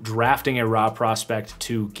to drafting a raw prospect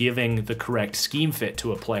to giving the correct scheme fit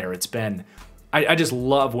to a player. It's been, I just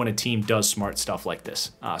love when a team does smart stuff like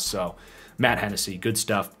this. So Matt Hennessy, good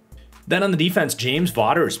stuff. Then on the defense, James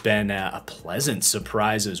Vaughters been a pleasant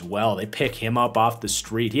surprise as well. They pick him up off the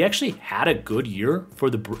street. He actually had a good year for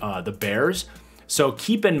the Bears. So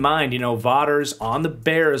keep in mind, you know, Vaughters on the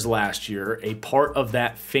Bears last year, a part of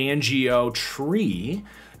that Fangio tree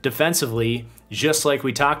defensively, just like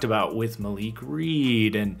we talked about with Malik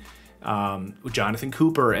Reed and Jonathan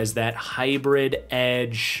Cooper as that hybrid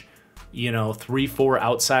edge, you know, 3-4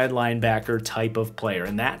 outside linebacker type of player.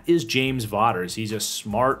 And that is James Vaughters. He's a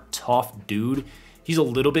smart, tough dude. He's a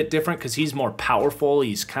little bit different because he's more powerful.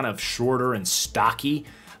 He's kind of shorter and stocky,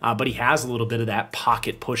 but he has a little bit of that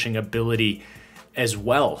pocket pushing ability as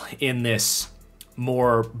well in this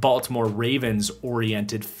more Baltimore Ravens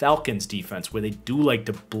oriented Falcons defense where they do like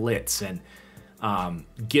to blitz and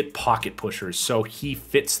get pocket pushers. So he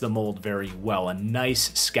fits the mold very well. A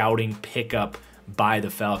nice scouting pickup by the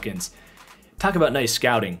Falcons. Talk about nice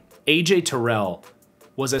scouting. AJ Terrell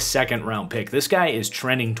was a 2nd round pick. This guy is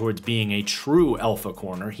trending towards being a true alpha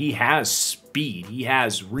corner. He has speed. He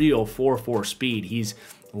has real 4.4 speed. He's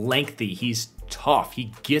lengthy. He's tough.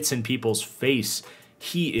 He gets in people's face.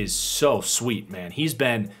 He is so sweet, man. He's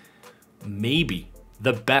been maybe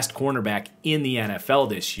the best cornerback in the NFL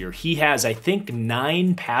this year. He has, I think,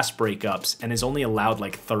 9 pass breakups and has only allowed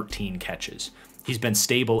like 13 catches. He's been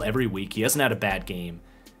stable every week. He hasn't had a bad game.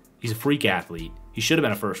 He's a freak athlete. He should have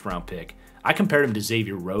been a 1st round pick. I compared him to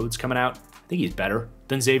Xavier Rhodes coming out. I think he's better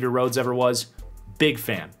than Xavier Rhodes ever was. Big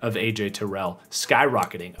fan of AJ Terrell,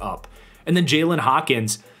 skyrocketing up. And then Jalen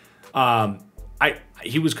Hawkins,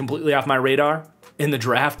 he was completely off my radar in the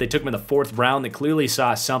draft. They took him in the 4th round. They clearly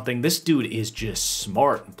saw something. This dude is just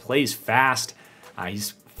smart and plays fast.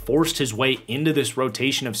 He's forced his way into this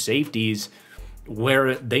rotation of safeties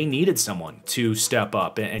where they needed someone to step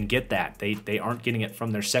up and get that. They aren't getting it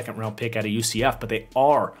from their 2nd round pick out of UCF, but they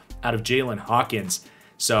are out of Jalen Hawkins.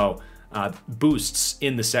 So boosts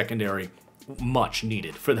in the secondary, much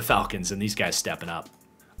needed for the Falcons, and these guys stepping up.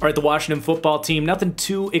 All right, the Washington football team, nothing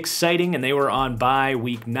too exciting, and they were on bye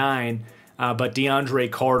week 9, but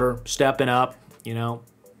DeAndre Carter stepping up, you know,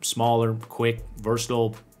 smaller, quick,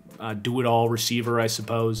 versatile, do-it-all receiver, I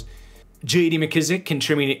suppose. J.D. McKissic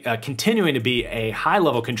continuing to be a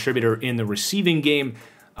high-level contributor in the receiving game.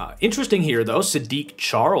 Interesting here, though, Sadiq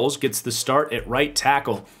Charles gets the start at right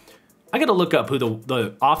tackle. I got to look up who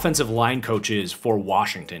the offensive line coach is for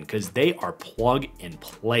Washington, because they are plug and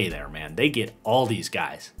play there, man. They get all these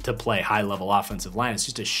guys to play high-level offensive line. It's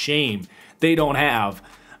just a shame they don't have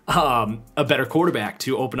a better quarterback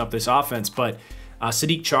to open up this offense. But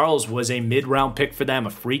Saahdiq Charles was a mid-round pick for them, a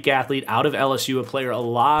freak athlete out of LSU, a player a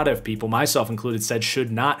lot of people, myself included, said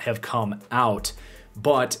should not have come out.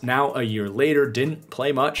 But now a year later, didn't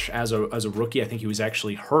play much as a rookie. I think he was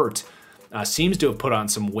actually hurt. Seems to have put on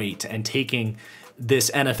some weight and taking this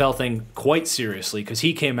NFL thing quite seriously, because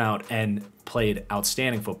he came out and played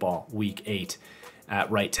outstanding football week 8 at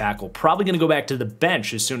right tackle. Probably going to go back to the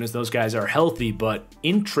bench as soon as those guys are healthy, but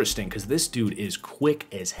interesting because this dude is quick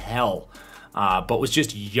as hell, but was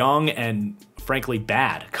just young and frankly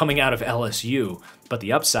bad coming out of LSU. But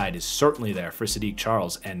the upside is certainly there for Saahdiq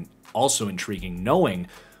Charles, and also intriguing knowing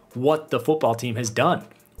what the football team has done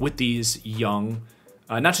with these young,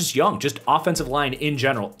 not just young, just offensive line in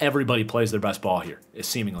general. Everybody plays their best ball here,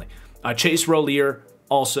 seemingly. Chase Roullier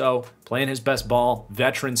also playing his best ball,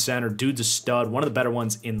 veteran center, dude's a stud, one of the better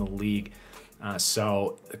ones in the league.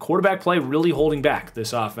 So the quarterback play really holding back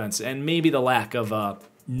this offense, and maybe the lack of a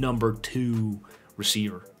number 2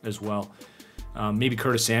 receiver as well. Maybe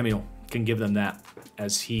Curtis Samuel can give them that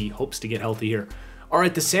as he hopes to get healthy here. All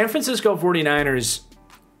right, the San Francisco 49ers.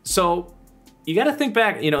 So you got to think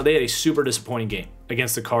back, you know, they had a super disappointing game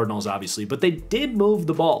against the Cardinals, obviously, but they did move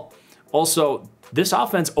the ball. Also, this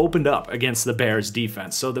offense opened up against the Bears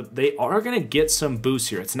defense, so they are going to get some boosts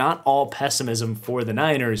here. It's not all pessimism for the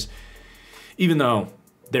Niners, even though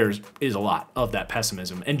there is a lot of that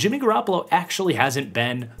pessimism. And Jimmy Garoppolo actually hasn't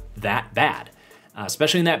been that bad,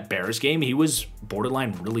 especially in that Bears game. He was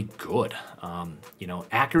borderline really good. You know,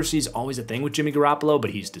 accuracy is always a thing with Jimmy Garoppolo,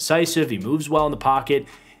 but he's decisive. He moves well in the pocket.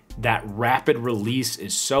 That rapid release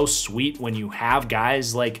is so sweet when you have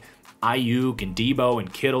guys like Ayuk and Debo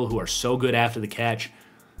and Kittle who are so good after the catch.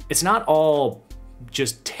 It's not all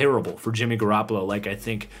just terrible for Jimmy Garoppolo like I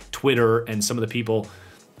think Twitter and some of the people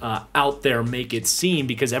out there make it seem,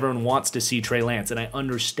 because everyone wants to see Trey Lance, and I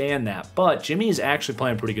understand that. But Jimmy is actually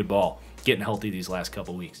playing pretty good ball, getting healthy these last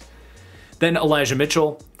couple weeks. Then Elijah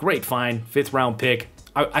Mitchell, great find, 5th round pick.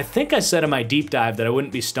 I think I said in my deep dive that I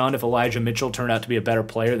wouldn't be stunned if Elijah Mitchell turned out to be a better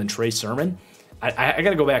player than Trey Sermon. I got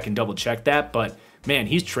to go back and double check that, but man,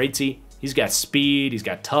 he's traitsy. He's got speed, he's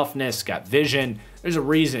got toughness, got vision. There's a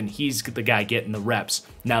reason he's the guy getting the reps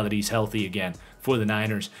now that he's healthy again for the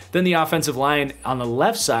Niners. Then the offensive line on the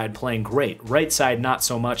left side playing great. Right side not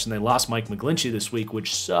so much, and they lost Mike McGlinchey this week,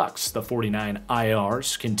 which sucks. The 49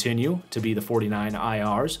 IRs continue to be the 49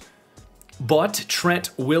 IRs. But Trent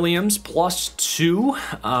Williams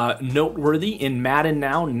 +2, noteworthy in Madden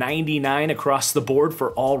now, 99 across the board for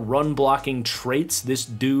all run blocking traits. This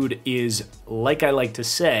dude is, like I like to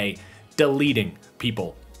say, deleting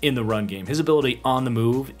people in the run game. His ability on the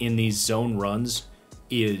move in these zone runs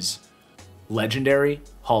is legendary,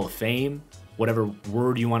 Hall of Fame, whatever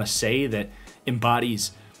word you want to say that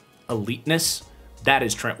embodies eliteness. That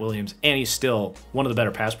is Trent Williams, and he's still one of the better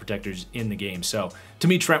pass protectors in the game. So to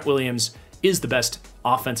me, Trent Williams is the best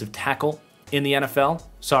offensive tackle in the NFL.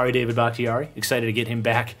 Sorry, David Bakhtiari. Excited to get him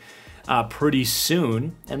back pretty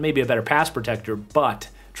soon, and maybe a better pass protector, but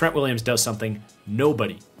Trent Williams does something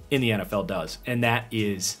nobody in the NFL does, and that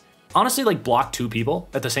is honestly like block 2 people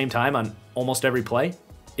at the same time on almost every play.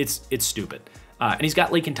 It's stupid. And he's got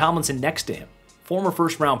Laken Tomlinson next to him, former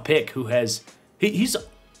 1st round pick who has, he's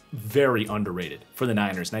very underrated for the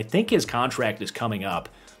Niners, and I think his contract is coming up.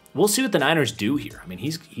 We'll see what the Niners do here. I mean,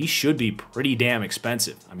 he should be pretty damn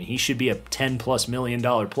expensive. I mean, he should be a $10+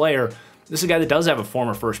 million player. This is a guy that does have a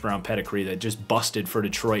former 1st round pedigree that just busted for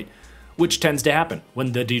Detroit, which tends to happen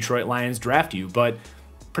when the Detroit Lions draft you. But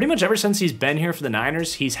pretty much ever since he's been here for the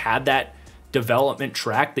Niners, he's had that development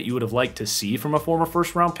track that you would have liked to see from a former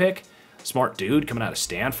 1st round pick. Smart dude coming out of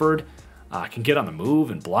Stanford, can get on the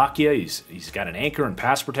move and block you. He's got an anchor and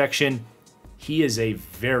pass protection. He is a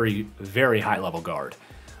very, very high level guard.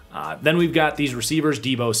 Then we've got these receivers.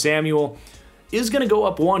 Debo Samuel is going to go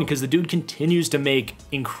up 1 because the dude continues to make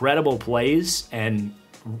incredible plays and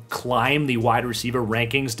climb the wide receiver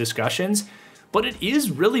rankings discussions. But it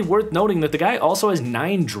is really worth noting that the guy also has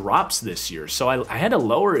 9 drops this year, so I had to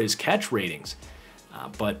lower his catch ratings.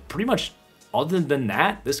 But pretty much other than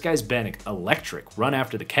that, this guy's been electric. Run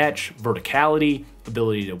after the catch, verticality,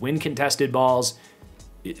 ability to win contested balls.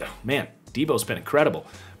 Man, Debo's been incredible.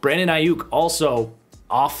 Brandon Ayuk also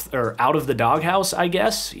off or out of the doghouse, I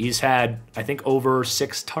guess. He's had, I think, over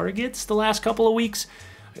 6 targets the last couple of weeks.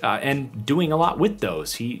 And doing a lot with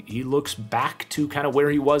those. He looks back to kind of where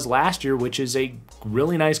he was last year, which is a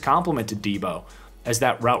really nice compliment to Debo. as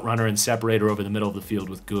that route runner and separator over the middle of the field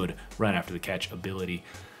with good run after the catch ability.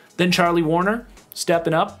 Then Charlie Warner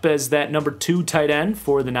stepping up as that number 2 tight end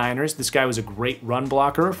for the Niners. This guy was a great run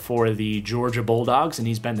blocker for the Georgia Bulldogs, and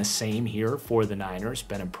he's been the same here for the Niners.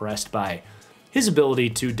 Been impressed by his ability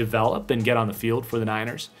to develop and get on the field for the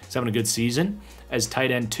Niners. He's having a good season as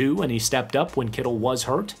tight end 2, and he stepped up when Kittle was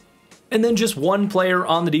hurt. And then just one player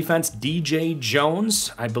on the defense, DJ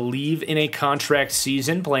Jones, I believe in a contract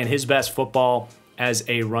season, playing his best football as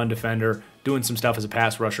a run defender, doing some stuff as a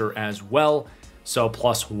pass rusher as well. So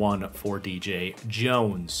 +1 for DJ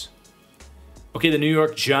Jones. Okay, the New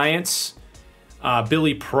York Giants.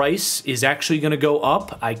 Billy Price is actually going to go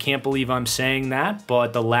up. I can't believe I'm saying that,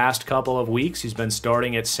 but the last couple of weeks he's been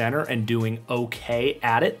starting at center and doing okay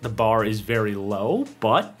at it. The bar is very low,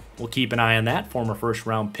 but we'll keep an eye on that. Former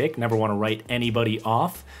first-round pick. Never want to write anybody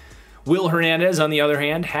off. Will Hernandez, on the other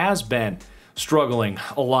hand, has been struggling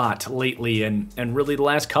a lot lately and really the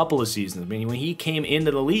last couple of seasons. I mean, when he came into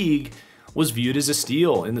the league, was viewed as a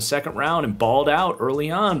steal in the second round and balled out early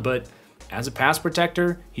on, but as a pass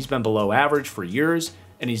protector, he's been below average for years,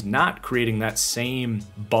 and he's not creating that same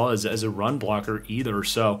buzz as a run blocker either.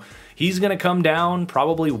 So he's going to come down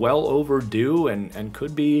probably well overdue and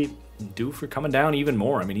could be due for coming down even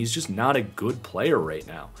more. I mean, he's just not a good player right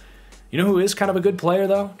now. You know who is kind of a good player,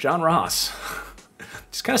 though? John Ross.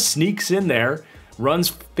 Just kind of sneaks in there, runs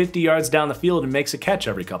 50 yards down the field, and makes a catch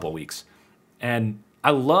every couple of weeks. And I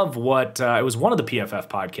love what, it was one of the PFF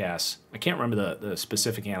podcasts. I can't remember the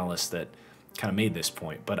specific analyst that kind of made this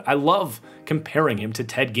point, but I love comparing him to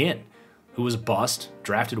Ted Ginn, who was a bust,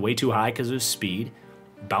 drafted way too high because of his speed,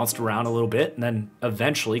 bounced around a little bit, and then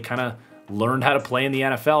eventually kind of learned how to play in the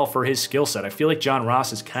NFL for his skill set. I feel like John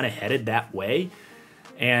Ross is kind of headed that way.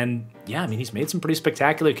 And yeah, I mean, he's made some pretty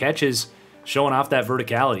spectacular catches showing off that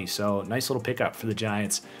verticality. So nice little pickup for the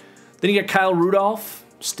Giants. Then you get Kyle Rudolph,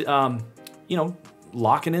 you know,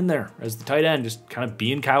 locking in there as the tight end, just kind of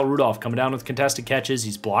being Kyle Rudolph, coming down with contested catches.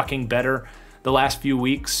 He's blocking better the last few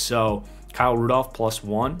weeks. So Kyle Rudolph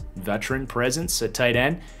 +1, veteran presence at tight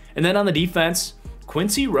end. And then on the defense,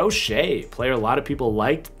 Quincy Roche, player a lot of people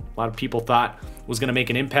liked, a lot of people thought was going to make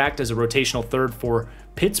an impact as a rotational third for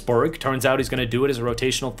Pittsburgh. Turns out he's going to do it as a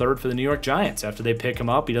rotational third for the New York Giants. After they pick him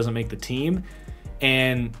up, he doesn't make the team.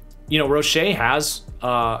 And, you know, Roche has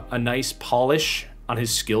a nice polish on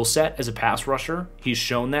his skill set as a pass rusher. He's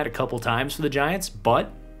shown that a couple times for the Giants, but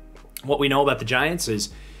what we know about the Giants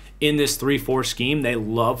is in this 3-4 scheme, they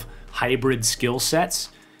love hybrid skill sets,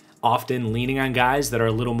 often leaning on guys that are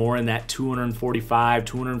a little more in that 245,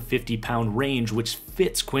 250-pound range, which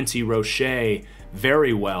fits Quincy Roche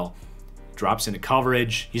very well. Drops into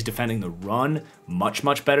coverage. He's defending the run much,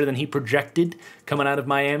 much better than he projected coming out of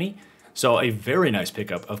Miami. So a very nice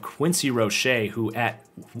pickup of Quincy Roche, who at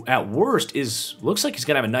worst looks like he's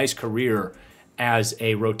going to have a nice career as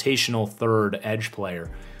a rotational third edge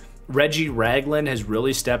player. Reggie Ragland has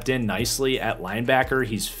really stepped in nicely at linebacker.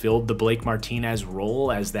 He's filled the Blake Martinez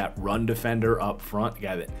role as that run defender up front, a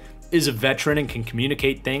guy that is a veteran and can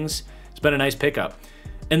communicate things. It's been a nice pickup.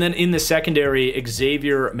 And then in the secondary,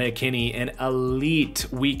 Xavier McKinney, an elite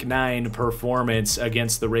Week 9 performance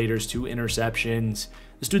against the Raiders, 2 interceptions.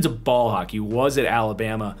 This dude's a ball hawk. He was at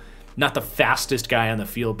Alabama. Not the fastest guy on the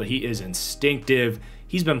field, but he is instinctive.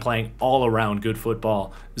 He's been playing all around good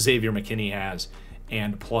football. Xavier McKinney has.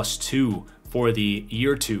 And +2 for the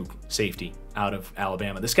year 2 safety out of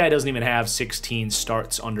Alabama. This guy doesn't even have 16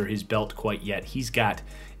 starts under his belt quite yet. He's got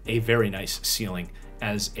a very nice ceiling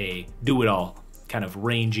as a do-it-all kind of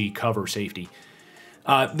rangy cover safety.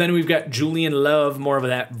 Then we've got Julian Love, more of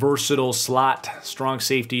that versatile slot, strong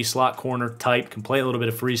safety, slot corner type, can play a little bit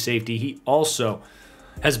of free safety. He also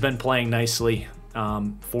has been playing nicely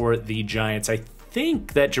for the Giants. I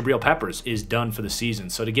think that Jabril Peppers is done for the season,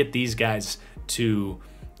 so to get these guys to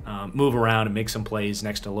move around and make some plays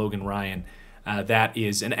next to Logan Ryan, that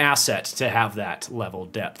is an asset to have that level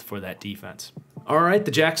depth for that defense. All right,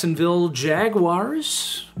 the Jacksonville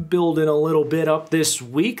Jaguars building a little bit up this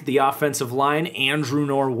week. The offensive line, Andrew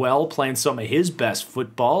Norwell playing some of his best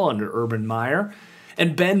football under Urban Meyer.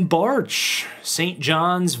 And Ben Bartch, St.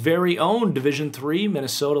 John's very own Division III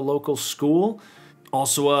Minnesota local school.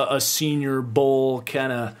 Also a Senior Bowl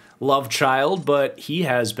kind of love child, but he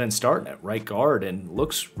has been starting at right guard and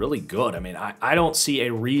looks really good. I mean, I don't see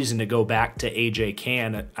a reason to go back to A.J.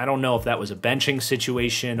 Cann. I don't know if that was a benching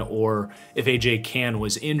situation or if A.J. Cann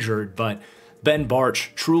was injured, but Ben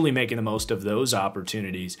Bartch truly making the most of those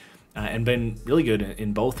opportunities and been really good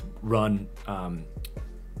in both run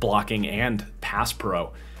blocking and pass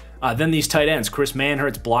pro. Then these tight ends, Chris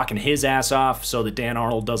Manhertz blocking his ass off so that Dan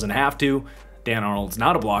Arnold doesn't have to. Dan Arnold's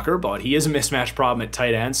not a blocker, but he is a mismatch problem at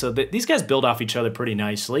tight end. So these guys build off each other pretty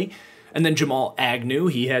nicely. And then Jamal Agnew,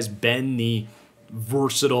 he has been the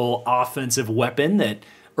versatile offensive weapon that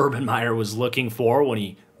Urban Meyer was looking for when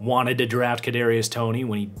he wanted to draft Kadarius Toney,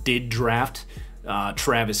 when he did draft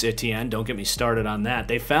Travis Etienne. Don't get me started on that.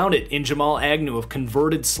 They found it in Jamal Agnew, of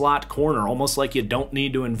converted slot corner, almost like you don't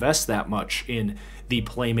need to invest that much in the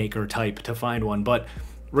playmaker type to find one. But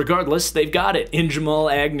regardless, they've got it in Jamal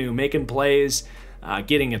Agnew, making plays,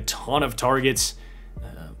 getting a ton of targets.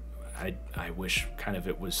 I wish kind of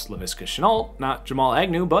it was Laviska Shenault, not Jamal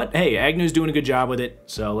Agnew, but hey, Agnew's doing a good job with it,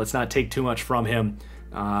 so let's not take too much from him.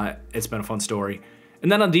 It's been a fun story.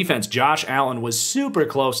 And then on defense, Josh Allen was super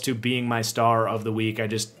close to being my star of the week. I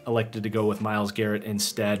just elected to go with Myles Garrett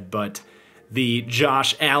instead, but the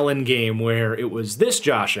Josh Allen game where it was this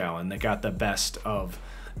Josh Allen that got the best of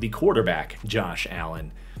the quarterback, Josh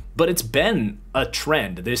Allen. But it's been a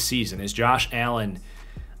trend this season, is Josh Allen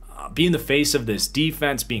being the face of this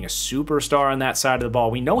defense, being a superstar on that side of the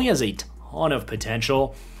ball. We know he has a ton of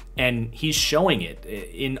potential, and he's showing it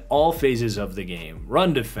in all phases of the game.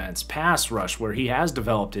 Run defense, pass rush, where he has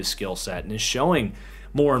developed his skill set and is showing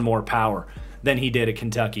more and more power than he did at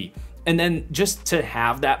Kentucky. And then just to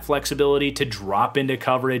have that flexibility to drop into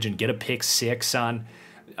coverage and get a pick six on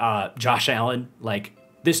Josh Allen, like,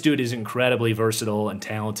 this dude is incredibly versatile and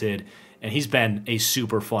talented, and he's been a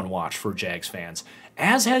super fun watch for Jags fans.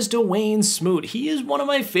 As has Dwayne Smoot. He is one of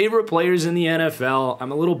my favorite players in the NFL.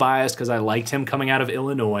 I'm a little biased because I liked him coming out of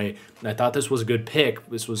Illinois, and I thought this was a good pick.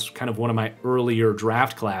 This was kind of one of my earlier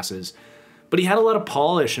draft classes. But he had a lot of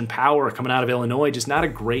polish and power coming out of Illinois, just not a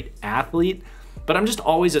great athlete. But I'm just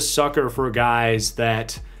always a sucker for guys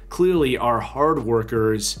that clearly are hard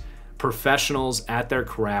workers, professionals at their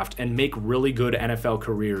craft, and make really good NFL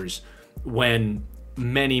careers when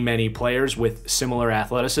many players with similar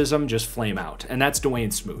athleticism just flame out. And that's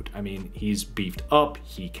Dwayne Smoot. I mean, he's beefed up.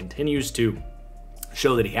 He continues to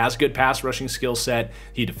show that he has a good pass rushing skill set.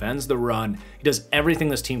 He defends the run. He does everything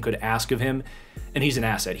this team could ask of him, and he's an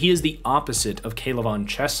asset. He is the opposite of K'Lavon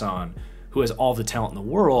Chaisson, who has all the talent in the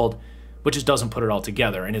world, but just doesn't put it all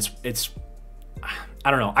together. And it's I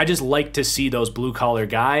don't know. I just like to see those blue-collar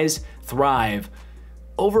guys thrive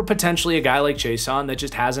over potentially a guy like Chaisson that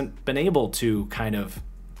just hasn't been able to kind of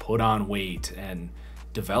put on weight and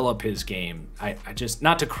develop his game. I just,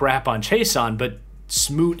 not to crap on Chaisson, but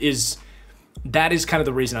that is kind of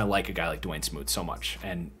the reason I like a guy like Dwayne Smoot so much.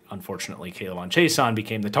 And unfortunately, K'Lavon Chaisson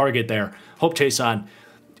became the target there. Hope Chaisson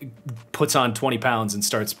puts on 20 pounds and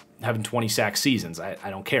starts having 20 sack seasons. I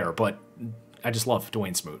don't care, but I just love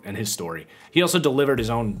Dwayne Smoot and his story. He also delivered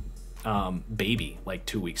his own baby like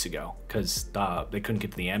 2 weeks ago because they couldn't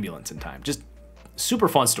get to the ambulance in time. Just super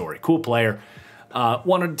fun story. Cool player.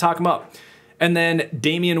 Wanted to talk him up. And then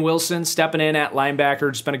Damian Wilson stepping in at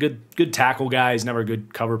linebacker. Just been a good tackle guy. He's never a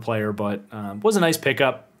good cover player, but was a nice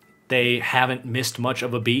pickup. They haven't missed much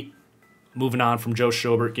of a beat. Moving on from Joe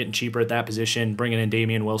Schobert, getting cheaper at that position, bringing in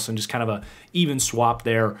Damian Wilson, just kind of a even swap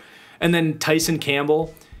there. And then Tyson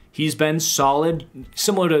Campbell. He's been solid,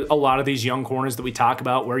 similar to a lot of these young corners that we talk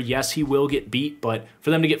about, where yes, he will get beat, but for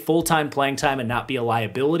them to get full-time playing time and not be a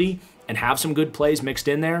liability and have some good plays mixed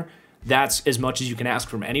in there, that's as much as you can ask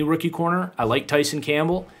from any rookie corner. I like Tyson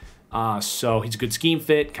Campbell, so he's a good scheme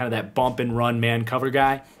fit, kind of that bump and run man cover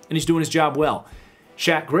guy, and he's doing his job well.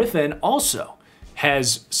 Shaq Griffin also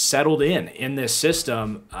has settled in this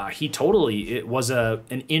system. It was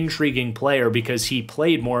an intriguing player because he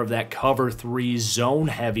played more of that cover 3 zone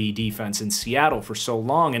heavy defense in Seattle for so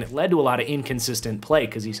long, and it led to a lot of inconsistent play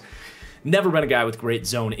because he's never been a guy with great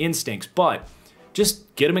zone instincts. But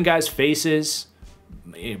just get him in guys' faces,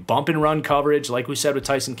 bump and run coverage, like we said with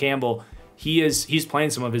Tyson Campbell. He's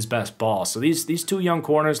playing some of his best ball. So these two young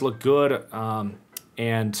corners look good,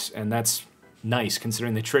 and that's nice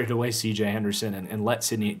considering they traded away C.J. Henderson and let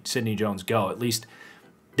Sidney Jones go. At least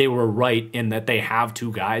they were right in that they have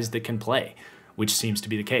two guys that can play, which seems to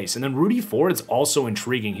be the case. And then Rudy Ford's also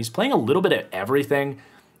intriguing. He's playing a little bit of everything.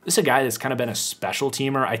 This is a guy that's kind of been a special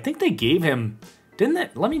teamer. I think they gave him,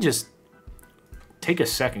 let me just take a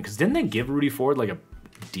second, because didn't they give Rudy Ford like a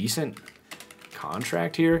decent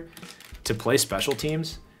contract here to play special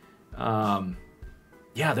teams?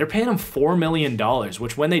 Yeah, they're paying him $4 million,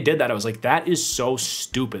 which when they did that, I was like, that is so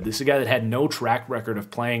stupid. This is a guy that had no track record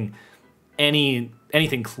of playing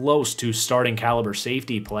anything close to starting caliber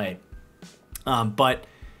safety play. But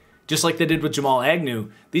just like they did with Jamal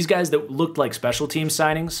Agnew, these guys that looked like special team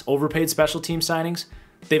signings, overpaid special team signings,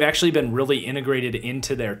 they've actually been really integrated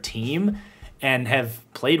into their team and have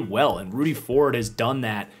played well. And Rudy Ford has done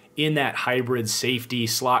that in that hybrid safety,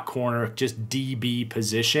 slot corner, just DB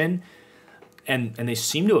position. and they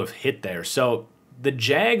seem to have hit there. So the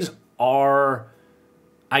Jags are,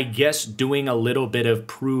 I guess, doing a little bit of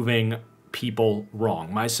proving people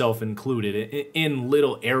wrong, myself included, in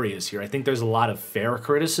little areas here. I think there's a lot of fair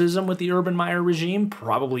criticism with the Urban Meyer regime,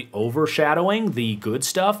 probably overshadowing the good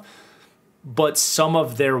stuff, but some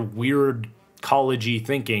of their weird college-y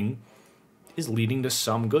thinking is leading to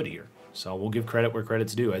some good here. So we'll give credit where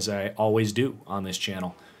credit's due, as I always do on this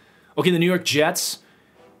channel. Okay, the New York Jets,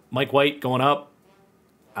 Mike White going up.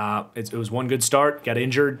 It was one good start, got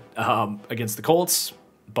injured against the Colts,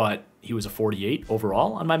 but he was a 48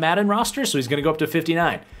 overall on my Madden roster, so he's going to go up to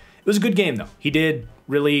 59. It was a good game, though. He did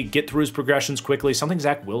really get through his progressions quickly, something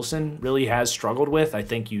Zach Wilson really has struggled with. I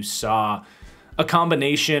think you saw a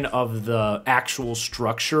combination of the actual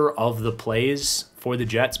structure of the plays for the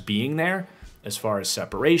Jets being there, as far as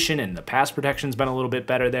separation, and the pass protection's been a little bit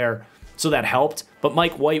better there, so that helped. But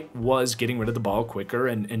Mike White was getting rid of the ball quicker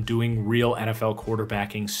and doing real NFL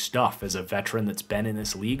quarterbacking stuff as a veteran that's been in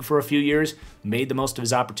this league for a few years, made the most of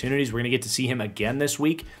his opportunities. We're going to get to see him again this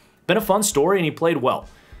week. Been a fun story, and he played well.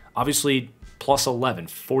 Obviously, plus 11,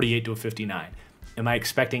 48 to a 59. Am I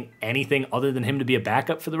expecting anything other than him to be a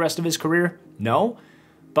backup for the rest of his career? No,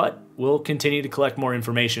 but we'll continue to collect more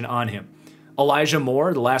information on him. Elijah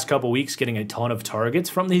Moore, the last couple weeks, getting a ton of targets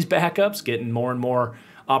from these backups, getting more and more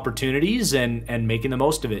opportunities and making the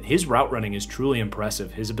most of it. His route running is truly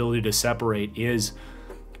impressive. His ability to separate is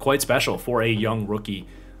quite special for a young rookie.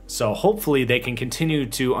 So hopefully they can continue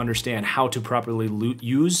to understand how to properly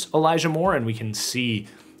use Elijah Moore, and we can see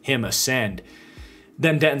him ascend.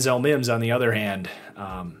 Then Denzel Mims, on the other hand,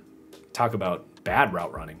 talk about bad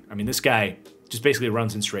route running. I mean, this guy just basically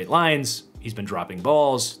runs in straight lines. He's been dropping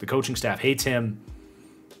balls. The coaching staff hates him.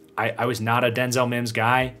 I was not a Denzel Mims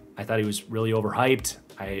guy. I thought he was really overhyped.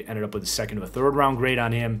 I ended up with a second to a third round grade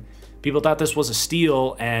on him. People thought this was a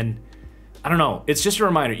steal, and I don't know. It's just a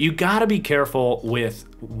reminder. You got to be careful with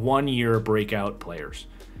one-year breakout players.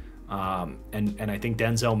 And I think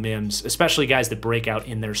Denzel Mims, especially guys that break out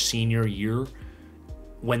in their senior year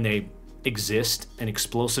when they exist in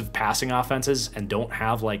explosive passing offenses and don't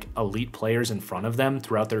have like elite players in front of them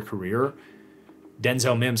throughout their career,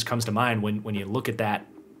 Denzel Mims comes to mind when you look at that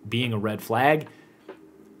being a red flag.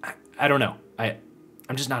 I don't know.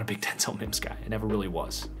 I'm just not a big Denzel Mims guy. I never really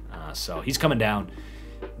was. So he's coming down,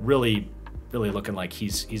 really looking like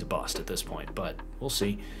he's a bust at this point, but we'll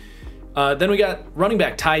see. Then we got running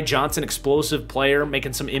back Ty Johnson, explosive player,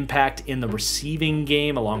 making some impact in the receiving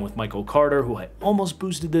game, along with Michael Carter, who I almost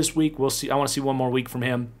boosted this week. We'll see. I want to see one more week from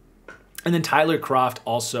him. And then Tyler Kroft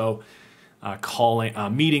also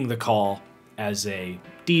meeting the call as a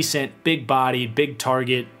decent, big-bodied, big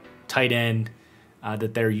target tight end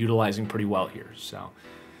that they're utilizing pretty well here. So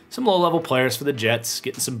some low-level players for the Jets,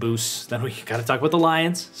 getting some boosts. Then we got to talk about the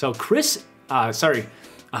Lions. So Godwin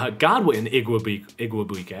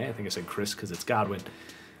Igwebuike, I think I said Chris because it's Godwin,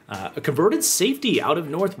 a converted safety out of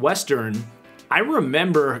Northwestern. I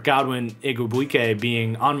remember Godwin Igwebuike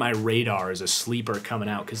being on my radar as a sleeper coming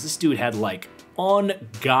out because this dude had like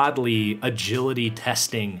ungodly agility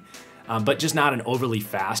testing, but just not an overly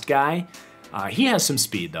fast guy. He has some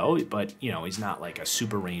speed though, but you know, he's not like a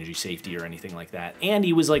super rangy safety or anything like that. And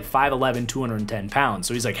he was like 5'11", 210 pounds.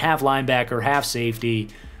 So he's like half linebacker, half safety.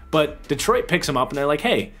 But Detroit picks him up and they're like,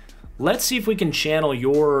 hey, let's see if we can channel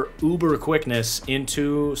your uber quickness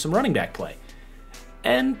into some running back play.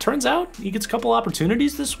 And turns out he gets a couple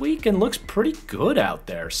opportunities this week and looks pretty good out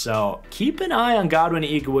there. So keep an eye on Godwin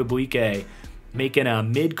Igwebuike making a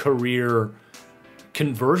mid-career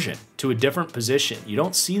conversion to a different position. You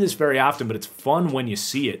don't see this very often, but it's fun when you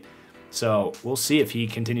see it. So we'll see if he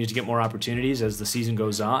continues to get more opportunities as the season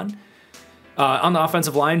goes on. On the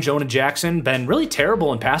offensive line, Jonah Jackson, been really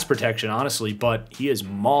terrible in pass protection, honestly, but he is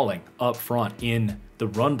mauling up front in the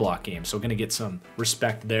run block game, so going to get some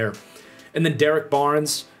respect there. And then Derek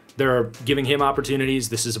Barnes, they're giving him opportunities.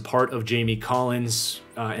 This is a part of Jamie Collins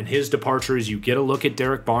and his departures. You get a look at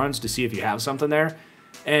Derek Barnes to see if you have something there.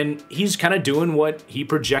 And he's kind of doing what he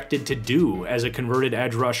projected to do as a converted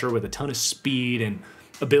edge rusher with a ton of speed and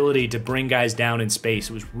ability to bring guys down in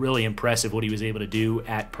space. It was really impressive what he was able to do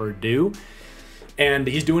at Purdue. And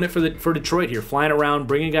he's doing it for Detroit here, flying around,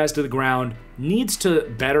 bringing guys to the ground. Needs to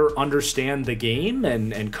better understand the game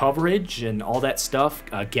and coverage and all that stuff,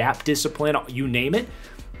 gap discipline, you name it.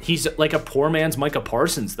 He's like a poor man's Micah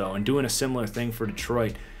Parsons, though, and doing a similar thing for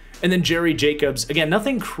Detroit. And then Jerry Jacobs, again,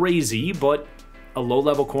 nothing crazy, but a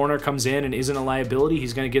low-level corner comes in and isn't a liability,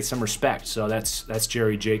 he's going to get some respect. So that's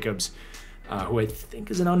Jerry Jacobs, who I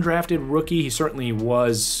think is an undrafted rookie. He certainly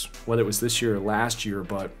was, whether it was this year or last year,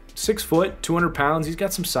 but 6 foot, 200 pounds. He's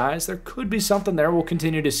got some size. There could be something there. We'll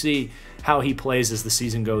continue to see how he plays as the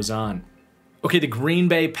season goes on. Okay, the Green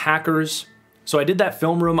Bay Packers. So I did that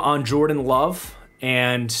film room on Jordan Love,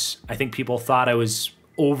 and I think people thought I was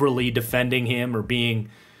overly defending him or being,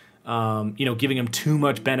 giving him too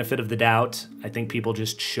much benefit of the doubt. I think people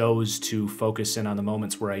just chose to focus in on the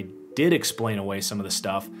moments where I did explain away some of the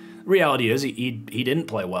stuff. The reality is he didn't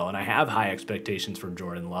play well, and I have high expectations for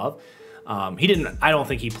Jordan Love. I don't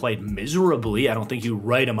think he played miserably. I don't think you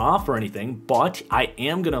write him off or anything, but I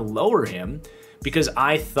am going to lower him because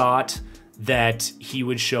I thought that he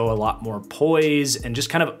would show a lot more poise and just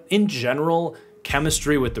kind of, in general,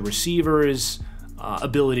 chemistry with the receivers,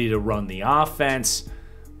 ability to run the offense.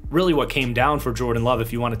 Really what came down for Jordan Love,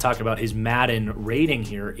 if you want to talk about his Madden rating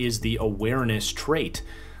here, is the awareness trait,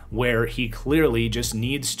 where he clearly just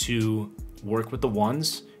needs to work with the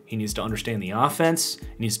ones. He needs to understand the offense. He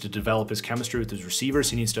needs to develop his chemistry with his receivers.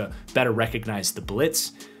 He needs to better recognize the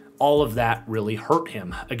blitz. All of that really hurt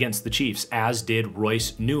him against the Chiefs, as did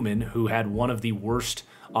Royce Newman, who had one of the worst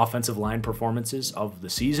offensive line performances of the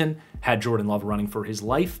season, had Jordan Love running for his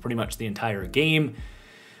life pretty much the entire game.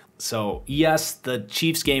 So yes, the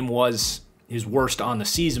Chiefs game was his worst on the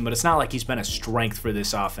season, but it's not like he's been a strength for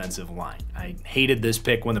this offensive line. I hated this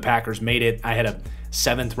pick when the Packers made it. I had a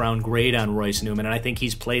 7th round grade on Royce Newman, and I think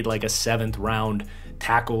he's played like a 7th round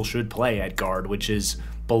tackle should play at guard, which is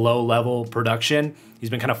below level production. He's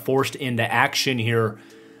been kind of forced into action here,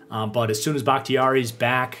 but as soon as Bakhtiari's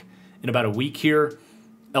back in about a week here,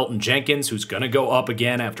 Elton Jenkins, who's going to go up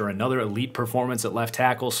again after another elite performance at left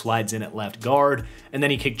tackle, slides in at left guard, and then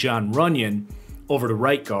he kicked John Runyon over to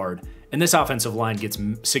right guard. And this offensive line gets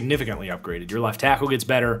significantly upgraded. Your left tackle gets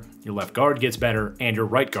better, your left guard gets better, and your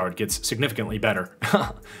right guard gets significantly better.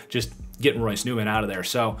 Just getting Royce Newman out of there.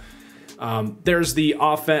 So there's the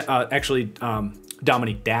offense.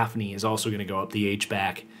 Dominique Daphne is also going to go up the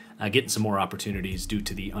H-back, getting some more opportunities due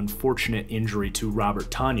to the unfortunate injury to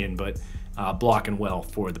Robert Tonyan, but blocking well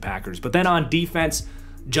for the Packers. But then on defense,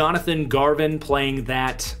 Jonathan Garvin playing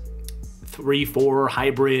that 3-4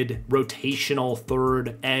 hybrid rotational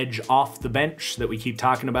third edge off the bench that we keep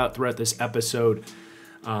talking about throughout this episode,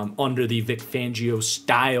 under the Vic Fangio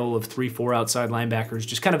style of 3-4 outside linebackers.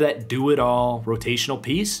 Just kind of that do-it-all rotational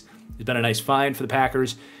piece. It's been a nice find for the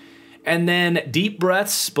Packers. And then deep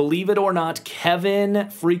breaths, believe it or not, Kevin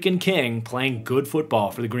freaking King playing good football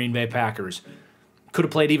for the Green Bay Packers. Could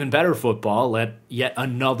have played even better football, let yet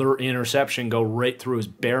another interception go right through his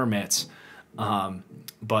bare mitts.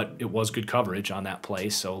 But it was good coverage on that play,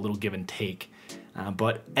 so a little give and take.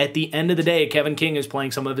 But at the end of the day, Kevin King is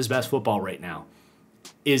playing some of his best football right now.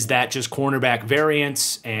 Is that just cornerback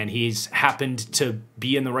variance and he's happened to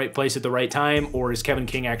be in the right place at the right time, or is Kevin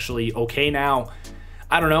King actually okay now?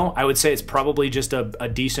 I don't know. I would say it's probably just a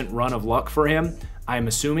decent run of luck for him. I'm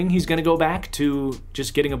assuming he's going to go back to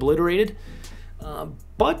just getting obliterated.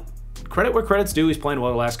 But credit where credit's due. He's playing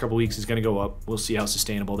well the last couple weeks. He's going to go up. We'll see how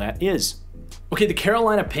sustainable that is. Okay, the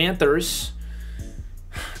Carolina Panthers,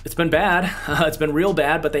 it's been bad. It's been real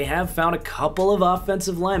bad, but they have found a couple of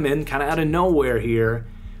offensive linemen kind of out of nowhere here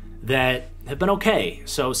that have been okay.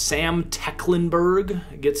 So Sam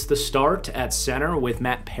Tecklenburg gets the start at center with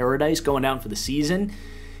Matt Paradise going down for the season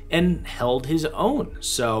and held his own.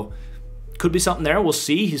 So could be something there. We'll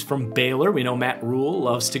see. He's from Baylor. We know Matt Rule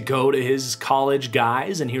loves to go to his college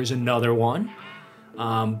guys, and here's another one.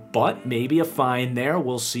 But maybe a find there.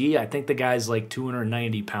 We'll see. I think the guy's like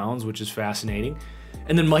 290 pounds, which is fascinating.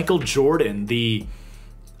 And then Michael Jordan, the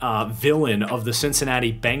villain of the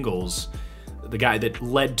Cincinnati Bengals, the guy that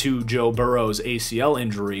led to Joe Burrow's ACL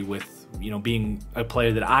injury with, being a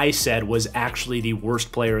player that I said was actually the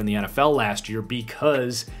worst player in the NFL last year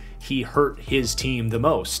because he hurt his team the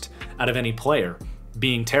most out of any player,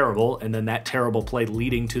 being terrible, and then that terrible play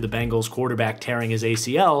leading to the Bengals quarterback tearing his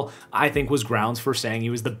ACL, I think was grounds for saying he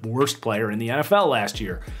was the worst player in the NFL last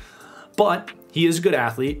year. But he is a good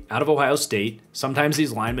athlete out of Ohio State. Sometimes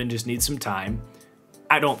these linemen just need some time.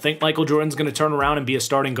 I don't think Michael Jordan's going to turn around and be a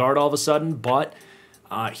starting guard all of a sudden, but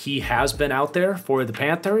he has been out there for the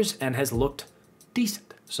Panthers and has looked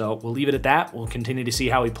decent. So we'll leave it at that. We'll continue to see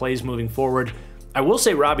how he plays moving forward. I will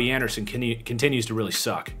say Robbie Anderson continues to really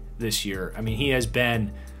suck this year. I mean, he has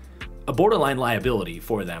been a borderline liability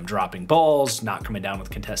for them, dropping balls, not coming down with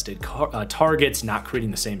contested targets, not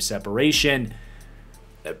creating the same separation.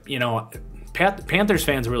 Panthers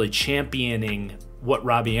fans are really championing what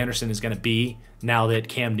Robbie Anderson is going to be now that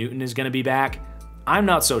Cam Newton is going to be back. I'm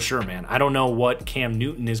not so sure, man. I don't know what Cam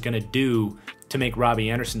Newton is going to do to make Robbie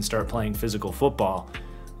Anderson start playing physical football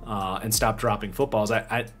and stop dropping footballs.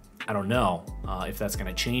 I don't know if that's going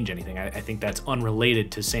to change anything. I think that's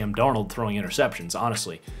unrelated to Sam Darnold throwing interceptions,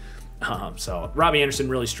 honestly. So Robbie Anderson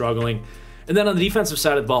really struggling. And then on the defensive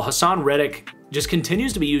side of the ball, Hassan Reddick just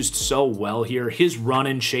continues to be used so well here. His run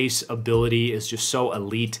and chase ability is just so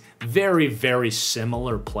elite. Very, very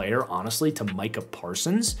similar player, honestly, to Micah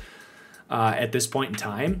Parsons at this point in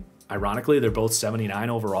time. Ironically, they're both 79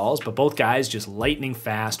 overalls, but both guys just lightning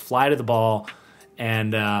fast, fly to the ball,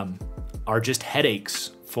 and are just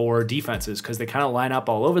headaches for defenses because they kind of line up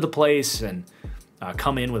all over the place and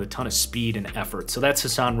come in with a ton of speed and effort. So that's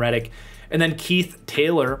Hassan Reddick. And then Keith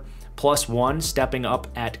Taylor, +1, stepping up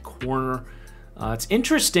at corner. It's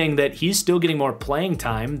interesting that he's still getting more playing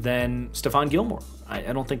time than Stephon Gilmore. I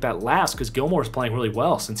don't think that lasts because Gilmore's playing really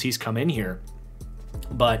well since he's come in here.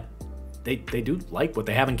 But they do like what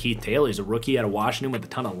they have in Keith Taylor. He's a rookie out of Washington with a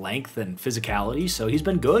ton of length and physicality, so he's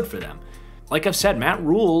been good for them. Like I've said, Matt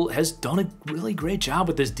Rule has done a really great job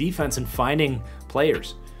with this defense and finding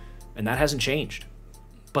players, and that hasn't changed.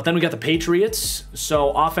 But then we got the Patriots.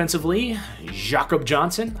 So offensively, Jakob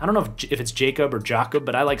Johnson. I don't know if it's Jacob or Jakob,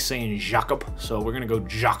 but I like saying Jakob, so we're going to go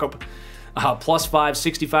Jakob. +5,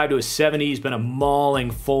 65 to a 70. He's been a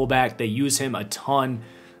mauling fullback. They use him a ton,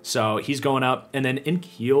 so he's going up. And then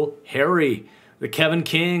N'Keal Harry. The Kevin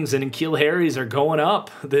Kings and N'Keal Harrys are going up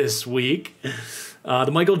this week. The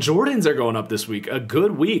Michael Jordans are going up this week. A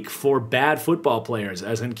good week for bad football players,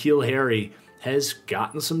 as N'Keal Harry has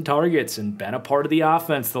gotten some targets and been a part of the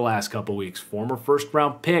offense the last couple weeks. Former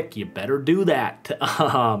first-round pick, you better do that.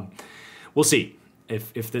 We'll see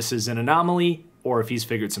if this is an anomaly or if he's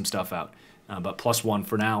figured some stuff out. But +1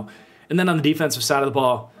 for now. And then on the defensive side of the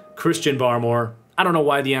ball, Christian Barmore. I don't know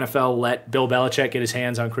why the NFL let Bill Belichick get his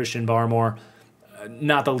hands on Christian Barmore.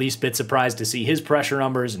 Not the least bit surprised to see his pressure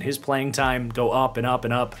numbers and his playing time go up and up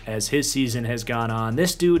and up as his season has gone on.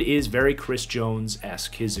 This dude is very Chris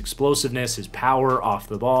Jones-esque. His explosiveness, his power off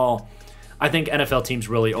the ball. I think NFL teams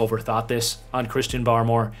really overthought this on Christian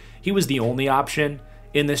Barmore. He was the only option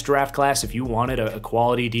in this draft class if you wanted a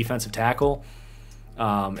quality defensive tackle,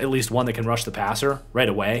 at least one that can rush the passer right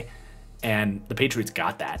away. And the Patriots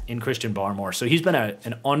got that in Christian Barmore. So he's been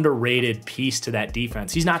an underrated piece to that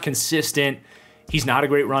defense. He's not consistent. He's not a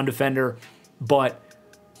great run defender, but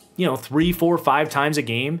 3, 4, 5 times a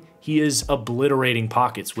game, he is obliterating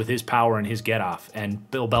pockets with his power and his get-off,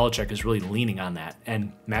 and Bill Belichick is really leaning on that.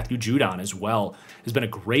 And Matthew Judon as well has been a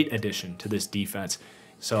great addition to this defense.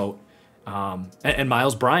 So, and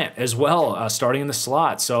Miles Bryant as well, starting in the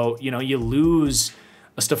slot. So, you lose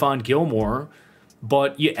a Stephon Gilmore,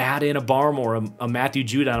 but you add in a Barmore, a Matthew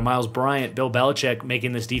Judon, a Miles Bryant, Bill Belichick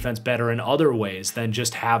making this defense better in other ways than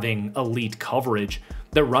just having elite coverage.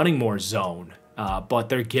 They're running more zone, but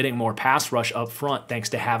they're getting more pass rush up front thanks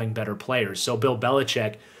to having better players. So Bill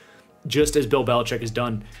Belichick, just as Bill Belichick has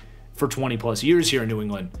done for 20-plus years here in New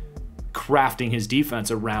England, crafting his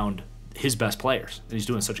defense around his best players. And he's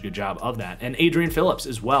doing such a good job of that. And Adrian Phillips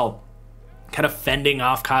as well, kind of fending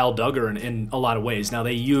off Kyle Duggar in a lot of ways. Now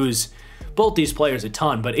they use both these players a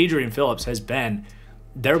ton, but Adrian Phillips has been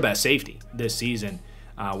their best safety this season,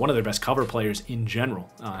 one of their best cover players in general,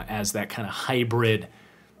 as that kind of hybrid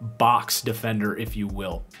box defender, if you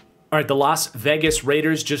will. All right, the Las Vegas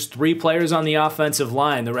Raiders, just 3 players on the offensive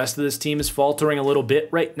line. The rest of this team is faltering a little bit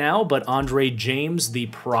right now, but Andre James, the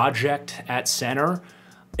project at center,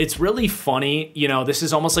 it's really funny. This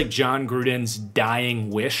is almost like John Gruden's dying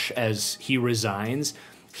wish as he resigns.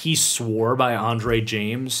 He swore by Andre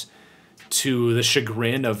James to the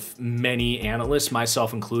chagrin of many analysts,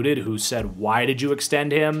 myself included, who said, why did you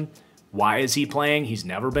extend him? Why is he playing? He's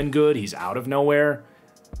never been good. He's out of nowhere.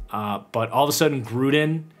 But all of a sudden,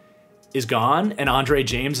 Gruden is gone, and Andre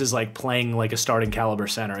James is playing like a starting caliber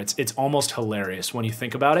center. It's almost hilarious when you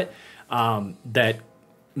think about it, that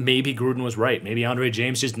maybe Gruden was right. Maybe Andre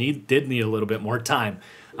James just did need a little bit more time.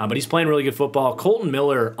 But he's playing really good football. Colton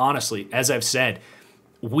Miller, honestly, as I've said,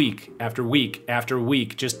 week after week after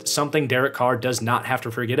week, just something Derek Carr does not have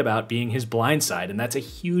to forget about being his blind side. And that's a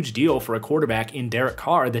huge deal for a quarterback in Derek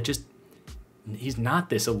Carr that he's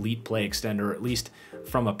not this elite play extender, at least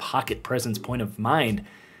from a pocket presence point of mind.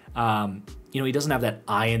 He doesn't have that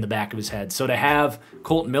eye in the back of his head. So to have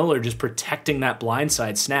Colton Miller just protecting that blind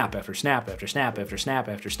side snap after snap after snap after snap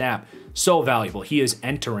after snap, so valuable. He is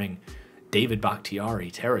entering David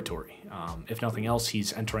Bakhtiari territory. If nothing else,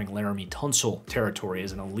 he's entering Laramie Tunsil territory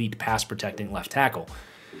as an elite pass-protecting left tackle.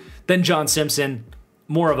 Then John Simpson,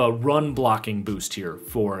 more of a run-blocking boost here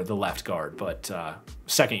for the left guard, but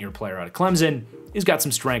second-year player out of Clemson. He's got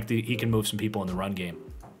some strength. He can move some people in the run game.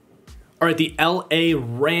 All right, the LA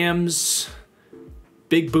Rams,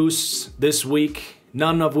 big boosts this week,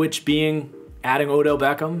 none of which being adding Odell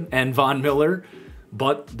Beckham and Von Miller,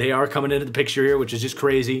 but they are coming into the picture here, which is just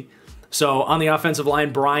crazy. So on the offensive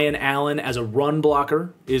line, Brian Allen as a run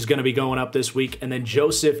blocker is going to be going up this week. And then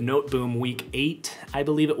Joseph Noteboom, week 8, I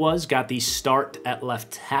believe it was, got the start at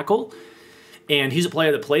left tackle. And he's a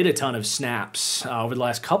player that played a ton of snaps over the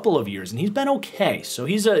last couple of years, and he's been okay. So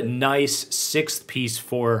he's a nice 6th piece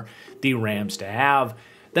for the Rams to have.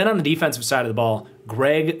 Then on the defensive side of the ball,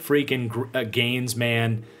 Greg freaking Gaines,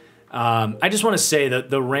 man. I just want to say that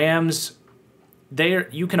the Rams,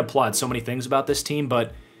 you can applaud so many things about this team,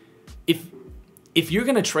 but if you're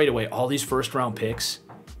going to trade away all these first-round picks,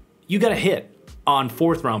 you got to hit on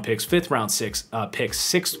 4th-round picks, 5th-round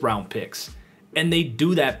picks, 6th-round picks. And they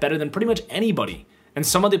do that better than pretty much anybody. And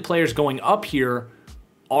some of the players going up here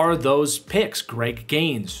are those picks. Greg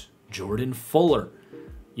Gaines, Jordan Fuller.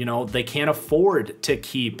 You know, they can't afford to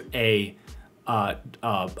keep a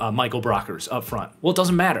Michael Brockers up front. Well, it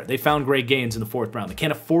doesn't matter. They found Greg Gaines in the 4th round. They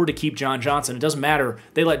can't afford to keep John Johnson. It doesn't matter.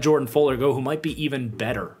 They let Jordan Fuller go, who might be even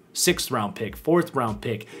better. 6th round pick, 4th round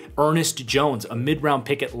pick. Ernest Jones, a mid-round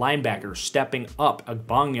pick at linebacker, stepping up.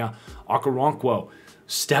 Agbanya Okoronkwo,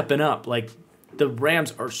 stepping up. Like, the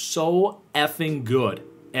Rams are so effing good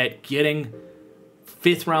at getting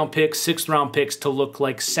 5th round picks, 6th round picks to look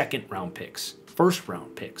like 2nd round picks, 1st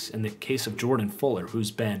round picks. In the case of Jordan Fuller,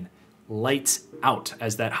 who's been lights out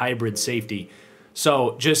as that hybrid safety.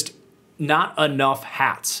 So just not enough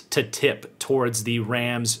hats to tip towards the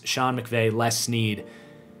Rams. Sean McVay, Les Snead.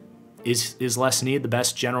 Is Les Snead the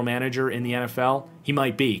best general manager in the NFL? He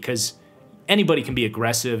might be, because anybody can be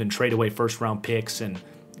aggressive and trade away 1st round picks and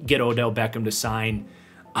get Odell Beckham to sign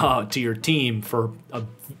to your team for a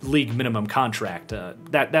league minimum contract.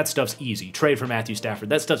 That stuff's easy. Trade for Matthew Stafford.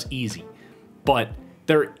 That stuff's easy. But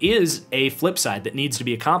there is a flip side that needs to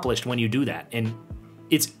be accomplished when you do that. And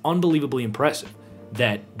it's unbelievably impressive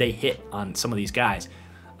that they hit on some of these guys,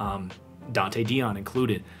 Dante Dion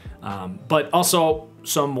included. But also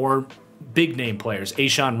some more big name players,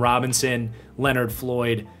 Ashawn Robinson, Leonard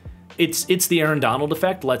Floyd. It's the Aaron Donald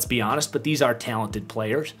effect, let's be honest, but these are talented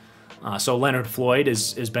players. So Leonard Floyd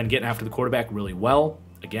has been getting after the quarterback really well.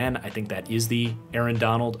 Again, I think that is the Aaron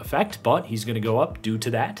Donald effect, but he's going to go up due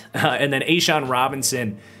to that. And then Ashawn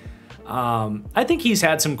Robinson, I think he's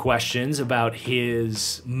had some questions about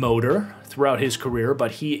his motor throughout his career,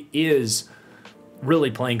 but he is really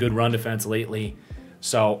playing good run defense lately.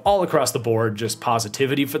 So all across the board, just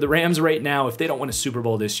positivity for the Rams right now. If they don't win a Super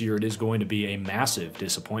Bowl this year, it is going to be a massive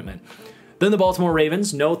disappointment. Then the Baltimore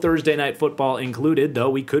Ravens, no Thursday Night Football included, though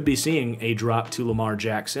we could be seeing a drop to Lamar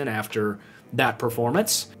Jackson after that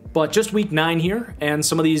performance. But just week 9 here, and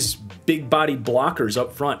some of these big-bodied blockers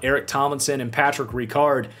up front, Eric Tomlinson and Patrick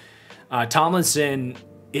Ricard. Tomlinson,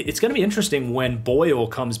 it's going to be interesting when Boyle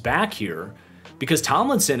comes back here, because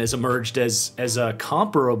Tomlinson has emerged as a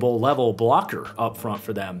comparable level blocker up front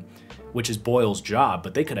for them, which is Boyle's job,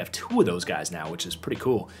 but they could have 2 of those guys now, which is pretty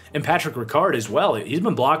cool. And Patrick Ricard as well. He's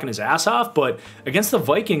been blocking his ass off, but against the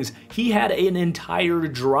Vikings, he had an entire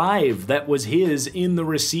drive that was his in the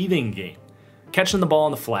receiving game. Catching the ball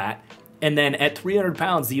in the flat, and then at 300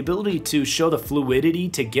 pounds, the ability to show the fluidity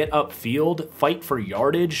to get upfield, fight for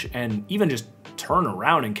yardage, and even just turn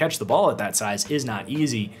around and catch the ball at that size is not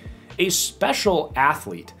easy. A special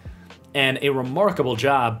athlete, and a remarkable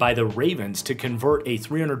job by the Ravens to convert a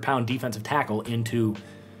 300-pound defensive tackle into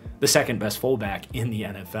the 2nd best fullback in the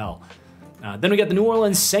NFL. Then we got the New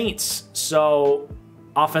Orleans Saints. So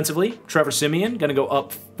offensively, Trevor Siemian going to go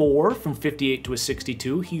up 4 from 58 to a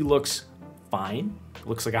 62. He looks fine.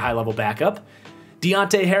 Looks like a high-level backup.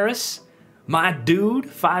 Deontay Harris, my dude,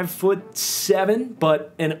 5'7",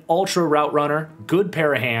 but an ultra route runner, good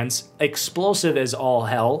pair of hands, explosive as all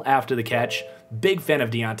hell after the catch. Big fan of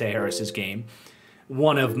Deontay Harris's game.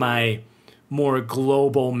 One of my more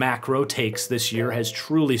global macro takes this year has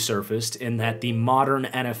truly surfaced in that the modern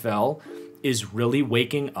NFL is really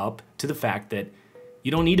waking up to the fact that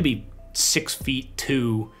you don't need to be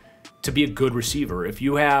 6'2" to be a good receiver. If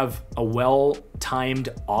you have a well-timed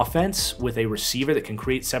offense with a receiver that can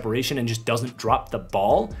create separation and just doesn't drop the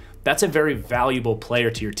ball, that's a very valuable player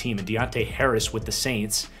to your team. And Deontay Harris with the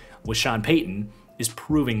Saints, with Sean Payton, is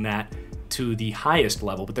proving that to the highest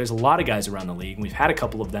level. But there's a lot of guys around the league, and we've had a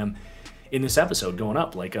couple of them in this episode going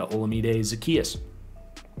up, like Olamide Zaccheaus.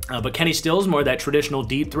 But Kenny Stills, more that traditional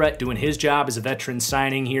deep threat, doing his job as a veteran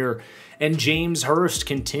signing here. And James Hurst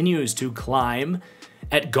continues to climb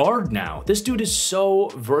at guard now. This dude is so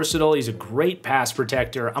versatile. He's a great pass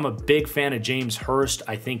protector. I'm a big fan of James Hurst.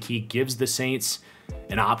 I think he gives the Saints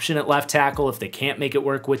an option at left tackle if they can't make it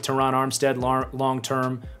work with Teron Armstead long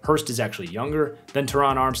term. Hurst is actually younger than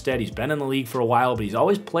Teron Armstead. He's been in the league for a while, but he's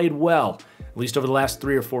always played well at least over the last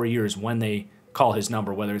 3 or 4 years, when they call his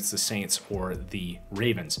number, whether it's the Saints or the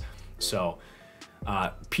Ravens. So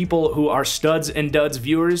people who are studs and duds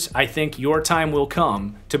viewers, I think your time will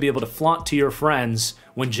come to be able to flaunt to your friends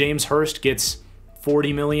when James Hurst gets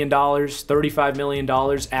 $40 million, $35 million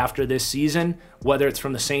after this season, whether it's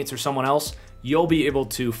from the Saints or someone else. You'll be able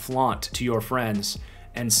to flaunt to your friends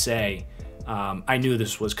and say, I knew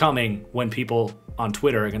this was coming, when people on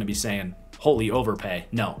Twitter are going to be saying, holy overpay.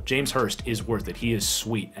 No, James Hurst is worth it. He is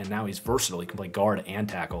sweet, and now he's versatile. He can play guard and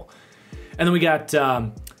tackle. And then we got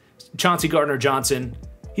Chauncey Gardner-Johnson.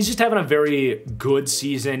 He's just having a very good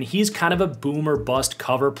season. He's kind of a boom or bust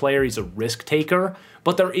cover player. He's a risk taker,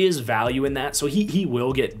 but there is value in that. So he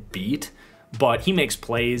will get beat, but he makes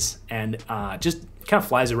plays and just kind of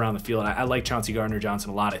flies around the field. I like Chauncey Gardner-Johnson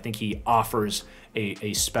a lot. I think he offers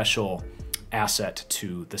a special asset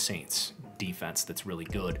to the Saints defense that's really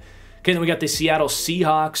good. Okay, then we got the Seattle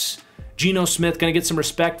Seahawks. Geno Smith going to get some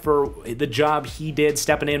respect for the job he did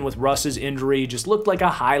stepping in with Russ's injury. Just looked like a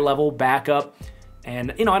high-level backup.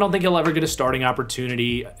 And, I don't think he'll ever get a starting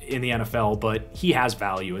opportunity in the NFL, but he has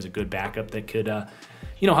value as a good backup that could,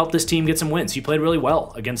 help this team get some wins. He played really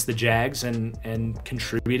well against the Jags and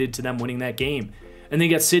contributed to them winning that game. And then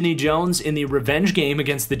you got Sidney Jones in the revenge game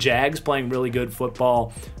against the Jags, playing really good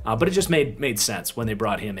football. But it just made sense when they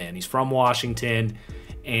brought him in. He's from Washington,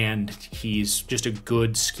 and he's just a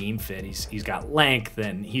good scheme fit. He's got length,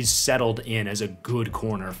 and he's settled in as a good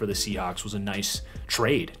corner for the Seahawks. It was a nice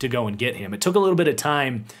trade to go and get him. It took a little bit of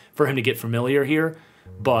time for him to get familiar here,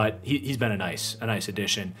 but he's been a nice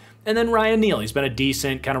addition. And then Ryan Neal, he's been a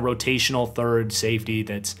decent kind of rotational third safety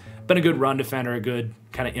that's been a good run defender, a good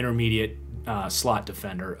kind of intermediate slot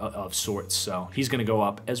defender of sorts. So he's going to go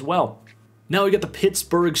up as well. Now we got the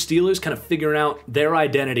Pittsburgh Steelers kind of figuring out their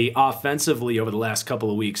identity offensively over the last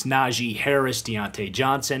couple of weeks. Najee Harris, Deontay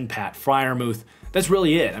Johnson, Pat Freiermuth. That's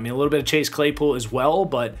really it. I mean, a little bit of Chase Claypool as well,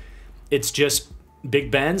 but it's just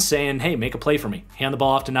Big Ben saying, hey, make a play for me. Hand the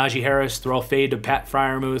ball off to Najee Harris, throw a fade to Pat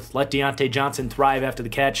Freiermuth, let Deontay Johnson thrive after the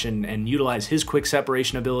catch and utilize his quick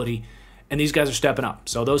separation ability. And these guys are stepping up.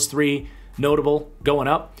 So those three notable going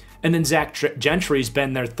up. And then Zach Gentry's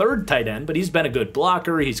been their third tight end, but he's been a good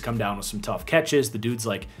blocker. He's come down with some tough catches. The dude's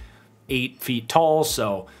like 8 feet tall,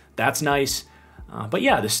 so that's nice. But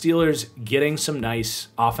yeah, the Steelers getting some nice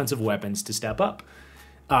offensive weapons to step up.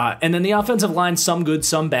 And then the offensive line, some good,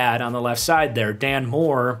 some bad on the left side there. Dan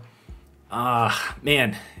Moore,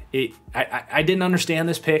 man, I didn't understand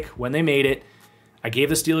this pick when they made it. I gave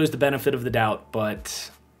the Steelers the benefit of the doubt,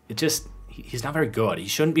 but it just... he's not very good. He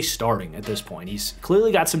shouldn't be starting at this point. He's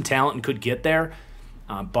clearly got some talent and could get there,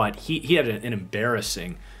 but he had an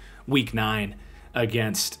embarrassing week 9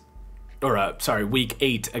 against, week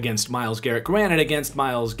 8 against Myles Garrett. Granted, against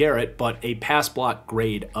Myles Garrett, but a pass block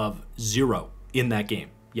grade of 0 in that game.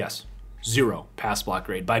 Yes, 0 pass block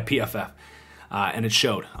grade by PFF, and it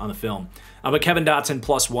showed on the film. But Kevin Dotson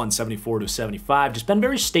plus 174 to 75, just been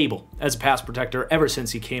very stable as a pass protector ever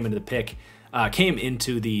since he came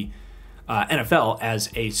into the NFL as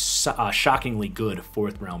a shockingly good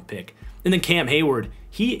 4th-round pick. And then Cam Hayward,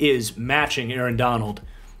 he is matching Aaron Donald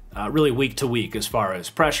really week to week as far as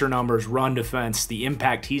pressure numbers, run defense, the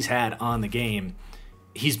impact he's had on the game.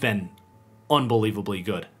 He's been unbelievably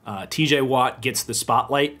good. TJ Watt gets the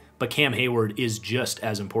spotlight, but Cam Hayward is just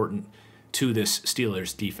as important to this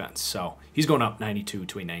Steelers defense. So he's going up 92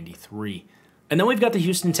 to a 93. And then we've got the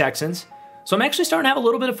Houston Texans. So I'm actually starting to have a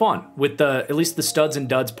little bit of fun with at least the studs and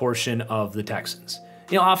duds portion of the Texans.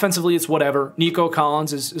 Offensively, it's whatever. Nico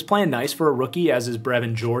Collins is playing nice for a rookie, as is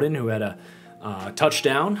Brevin Jordan, who had a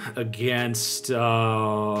touchdown against, who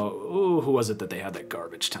was it that they had that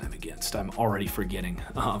garbage time against? I'm already forgetting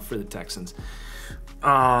for the Texans. It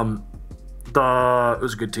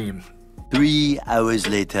was a good team. 3 hours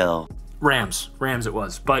later. Rams it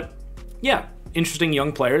was. But yeah, interesting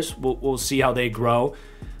young players. We'll see how they grow.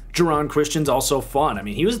 Jerron Christian's also fun. I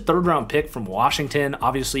mean, he was a 3rd-round pick from Washington,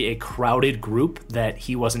 obviously a crowded group that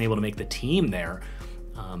he wasn't able to make the team there,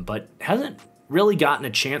 but hasn't really gotten a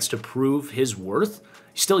chance to prove his worth.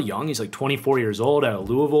 He's still young. He's like 24 years old out of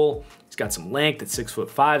Louisville. He's got some length at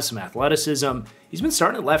 6'5", some athleticism. He's been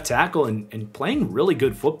starting at left tackle and playing really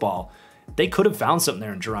good football. They could have found something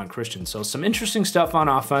there in Jerron Christian. So some interesting stuff on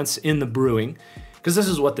offense in the brewing, because this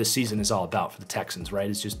is what this season is all about for the Texans, right?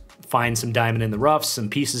 Is just find some diamond in the rough, some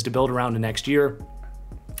pieces to build around the next year.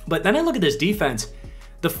 But then I look at this defense.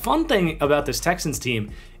 The fun thing about this Texans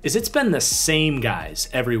team is it's been the same guys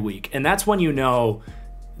every week, and that's when you know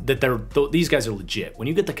that these guys are legit. When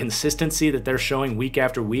you get the consistency that they're showing week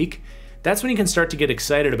after week, that's when you can start to get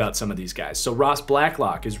excited about some of these guys. So Ross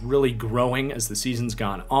Blacklock is really growing as the season's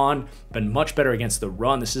gone on, been much better against the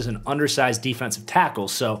run. This is an undersized defensive tackle,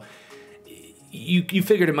 so you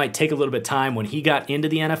figured it might take a little bit of time when he got into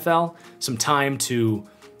the NFL, some time to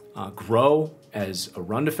grow as a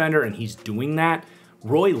run defender, and he's doing that.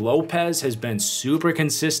 Roy Lopez has been super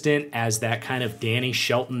consistent as that kind of Danny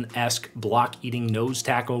Shelton-esque block-eating nose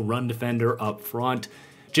tackle run defender up front.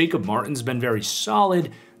 Jacob Martin's been very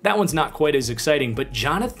solid. That one's not quite as exciting, but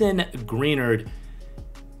Jonathan Greenard,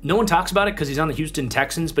 no one talks about it because he's on the Houston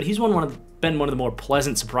Texans, but he's been one of the more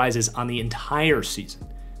pleasant surprises on the entire season.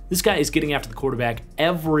 This guy is getting after the quarterback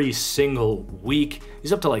every single week.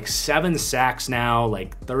 He's up to like 7 sacks now,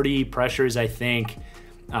 like 30 pressures, I think.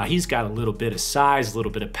 He's got a little bit of size, a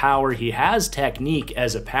little bit of power. He has technique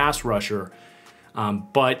as a pass rusher.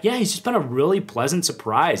 But yeah, he's just been a really pleasant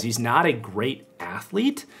surprise. He's not a great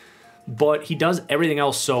athlete, but he does everything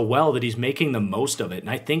else so well that he's making the most of it. And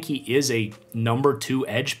I think he is a number 2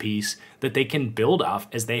 edge piece that they can build off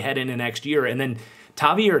as they head into next year. And then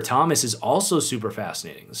Tavier Thomas is also super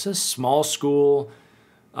fascinating. This is a small school,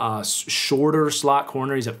 shorter slot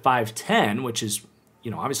corner. He's at 5'10", which is,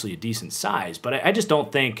 obviously a decent size, but I just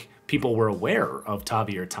don't think people were aware of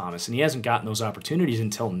Tavier Thomas, and he hasn't gotten those opportunities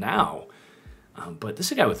until now. But this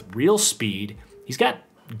is a guy with real speed. He's got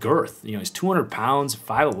girth. He's 200 pounds,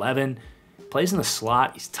 5'11", plays in the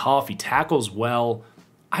slot. He's tough. He tackles well.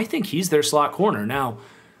 I think he's their slot corner. Now,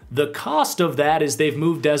 the cost of that is they've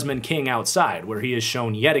moved Desmond King outside, where he has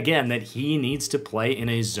shown yet again that he needs to play in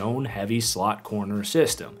a zone-heavy slot corner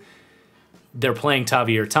system. They're playing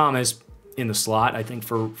Tavier Thomas in the slot, I think,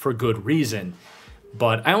 for good reason.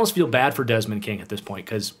 But I almost feel bad for Desmond King at this point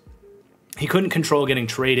because he couldn't control getting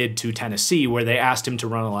traded to Tennessee, where they asked him to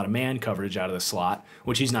run a lot of man coverage out of the slot,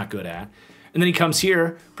 which he's not good at. And then he comes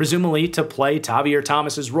here, presumably to play Tavier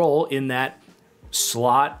Thomas's role in that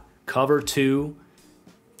slot cover 2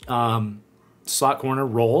 slot corner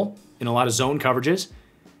role in a lot of zone coverages.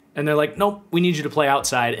 And they're like, nope, we need you to play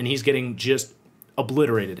outside. And he's getting just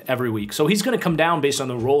obliterated every week. So he's going to come down based on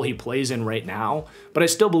the role he plays in right now. But I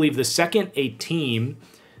still believe the second a team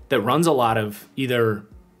that runs a lot of either,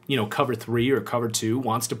 cover 3 or cover 2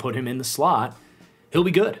 wants to put him in the slot, he'll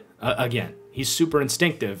be good. Again, he's super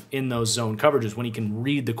instinctive in those zone coverages when he can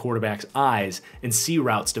read the quarterback's eyes and see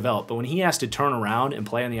routes develop. But when he has to turn around and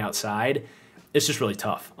play on the outside, it's just really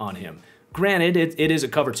tough on him. Granted, it is a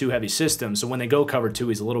cover 2 heavy system, so when they go cover 2,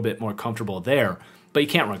 he's a little bit more comfortable there. But you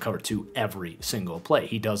can't run cover 2 every single play.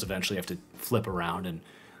 He does eventually have to flip around and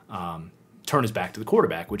turn his back to the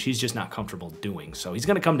quarterback, which he's just not comfortable doing. So he's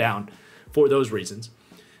going to come down for those reasons.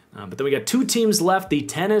 But then we got 2 teams left, the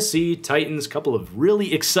Tennessee Titans. A couple of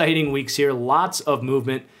really exciting weeks here. Lots of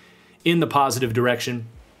movement in the positive direction.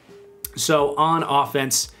 So on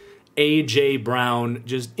offense, A.J. Brown,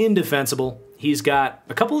 just indefensible. He's got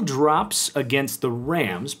a couple of drops against the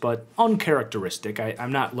Rams, but uncharacteristic.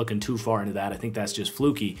 I'm not looking too far into that. I think that's just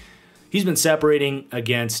fluky. He's been separating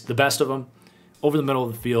against the best of them over the middle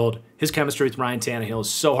of the field. His chemistry with Ryan Tannehill is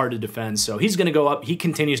so hard to defend, so he's going to go up. He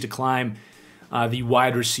continues to climb the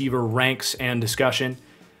wide receiver ranks and discussion.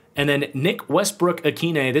 And then Nick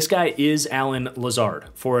Westbrook-Akine, this guy is Allen Lazard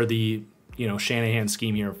for the Shanahan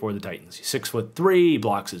scheme here for the Titans. He's 6'3", he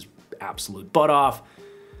blocks his absolute butt off.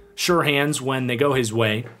 Sure hands when they go his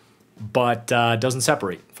way, but doesn't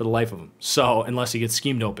separate for the life of him. So unless he gets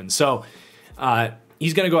schemed open. So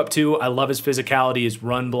he's going to go up too. I love his physicality, his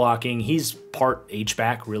run blocking. He's part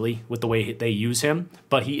H-back, really, with the way they use him,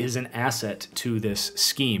 but he is an asset to this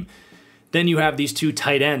scheme. Then you have these 2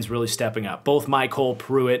 tight ends really stepping up. Both Michael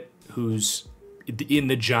Pruitt, who's in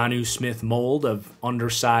the Jonnu Smith mold of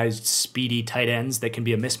undersized, speedy tight ends that can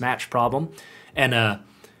be a mismatch problem, and a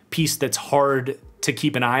piece that's hard to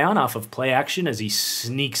keep an eye on off of play action as he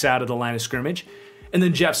sneaks out of the line of scrimmage. And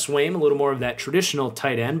then Jeff Swaim, a little more of that traditional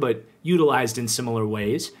tight end, but utilized in similar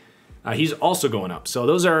ways. He's also going up. So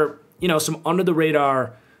those are, some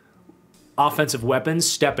under-the-radar offensive weapons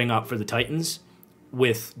stepping up for the Titans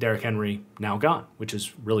with Derrick Henry now gone, which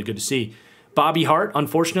is really good to see. Bobby Hart,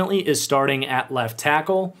 unfortunately, is starting at left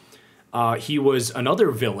tackle. He was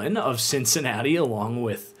another villain of Cincinnati along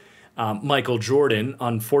with Michael Jordan.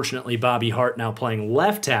 Unfortunately, Bobby Hart now playing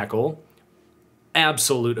left tackle.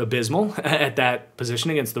 Absolute abysmal at that position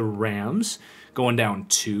against the Rams, going down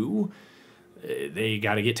 2. They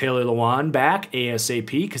got to get Taylor Lewan back ASAP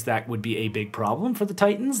because that would be a big problem for the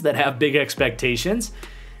Titans that have big expectations,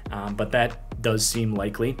 but that does seem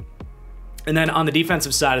likely. And then on the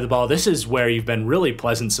defensive side of the ball, this is where you've been really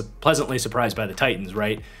pleasantly surprised by the Titans,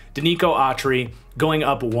 right? Danico Autry going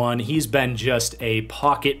up 1. He's been just a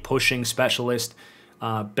pocket-pushing specialist.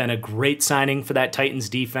 been a great signing for that Titans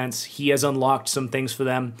defense. He has unlocked some things for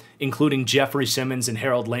them, including Jeffrey Simmons and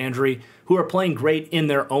Harold Landry, who are playing great in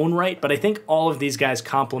their own right, but I think all of these guys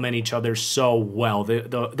complement each other so well.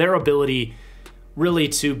 Their ability really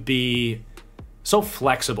to be so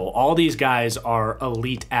flexible. All these guys are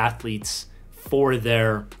elite athletes for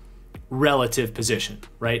their relative position,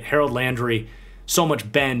 right? Harold Landry, so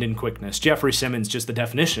much bend and quickness. Jeffrey Simmons, just the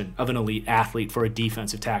definition of an elite athlete for a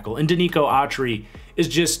defensive tackle. And Danico Autry is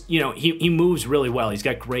just, he moves really well. He's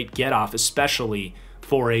got great get-off, especially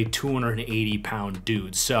for a 280-pound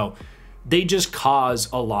dude. So they just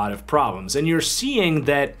cause a lot of problems. And you're seeing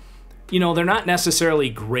that, they're not necessarily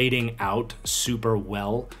grading out super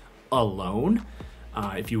well alone,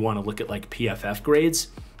 if you want to look at like PFF grades.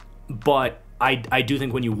 But I do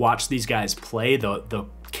think when you watch these guys play, the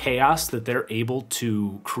chaos that they're able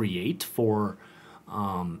to create for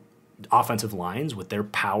offensive lines with their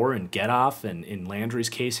power and get off, and in Landry's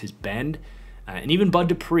case, his bend, and even Bud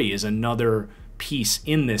Dupree is another piece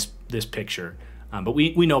in this picture. But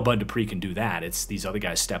we know Bud Dupree can do that. It's these other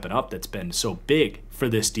guys stepping up that's been so big for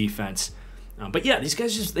this defense. But yeah, these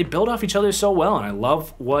guys they build off each other so well, and I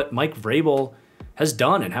love what Mike Vrabel has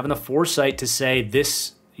done and having the foresight to say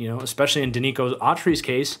this, especially in Danico Autry's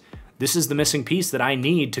case, this is the missing piece that I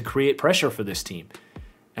need to create pressure for this team.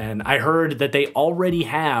 And I heard that they already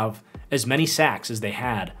have as many sacks as they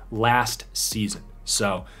had last season.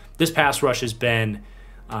 So this pass rush has been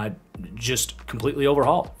just completely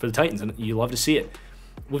overhauled for the Titans, and you love to see it.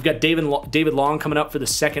 We've got David Long coming up for the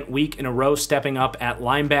second week in a row, stepping up at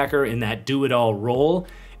linebacker in that do-it-all role.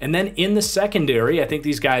 And then in the secondary, I think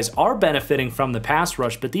these guys are benefiting from the pass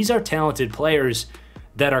rush, but these are talented players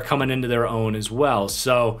that are coming into their own as well.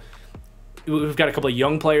 So we've got a couple of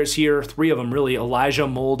young players here, three of them really. Elijah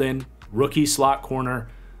Molden, rookie slot corner,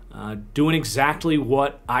 doing exactly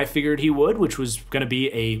what I figured he would, which was going to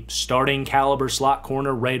be a starting caliber slot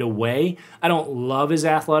corner right away. I don't love his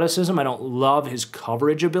athleticism. I don't love his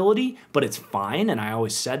coverage ability, but it's fine, and I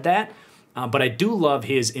always said that. But I do love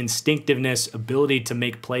his instinctiveness, ability to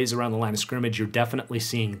make plays around the line of scrimmage. You're definitely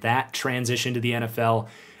seeing that transition to the NFL.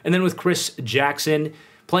 And then with Chris Jackson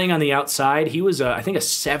playing on the outside, he was, I think, a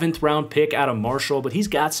 7th-round pick out of Marshall, but he's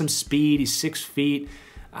got some speed. He's 6 feet.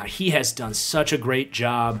 He has done such a great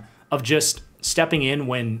job of just stepping in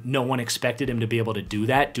when no one expected him to be able to do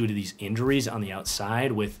that due to these injuries on the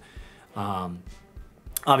outside with,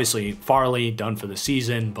 obviously, Farley done for the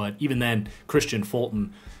season, but even then, Christian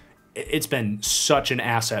Fulton. It's been such an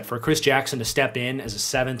asset for Chris Jackson to step in as a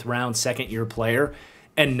 7th-round, second-year player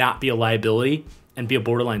and not be a liability and be a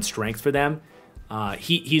borderline strength for them.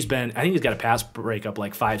 He's been, I think he's got a pass breakup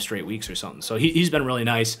like 5 straight weeks or something. So he's been really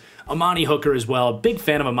nice. Amani Hooker as well. Big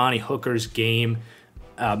fan of Amani Hooker's game.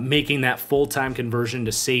 Making that full-time conversion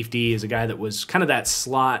to safety is a guy that was kind of that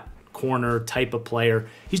slot corner type of player.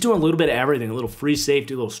 He's doing a little bit of everything, a little free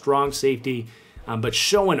safety, a little strong safety, but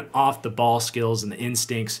showing off the ball skills and the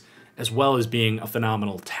instincts as well as being a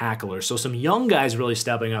phenomenal tackler. So some young guys really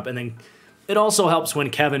stepping up. And then it also helps when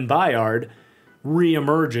Kevin Byard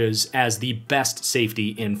reemerges as the best safety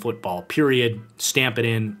in football, period. Stamp it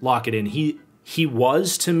in, lock it in. He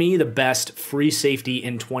was, to me, the best free safety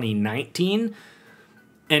in 2019.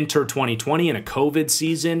 Enter 2020 in a COVID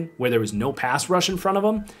season where there was no pass rush in front of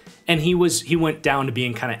him, and he went down to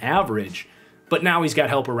being kind of average. But now he's got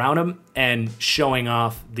help around him and showing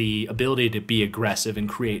off the ability to be aggressive and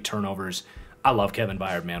create turnovers. I love Kevin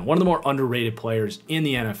Byard, man. One of the more underrated players in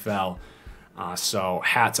the NFL. So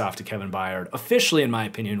hats off to Kevin Byard, officially, in my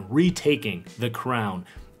opinion, retaking the crown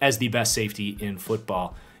as the best safety in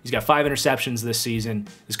football. He's got 5 interceptions this season.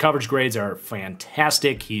 His coverage grades are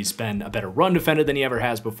fantastic. He's been a better run defender than he ever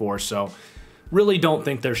has before. So really don't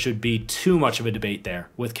think there should be too much of a debate there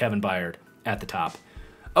with Kevin Byard at the top.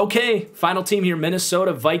 Okay, final team here,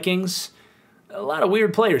 Minnesota Vikings. A lot of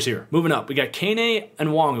weird players here. Moving up, we got Kene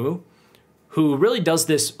Nwangu, who really does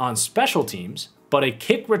this on special teams, but a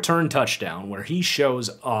kick return touchdown where he shows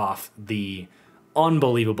off the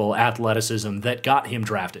unbelievable athleticism that got him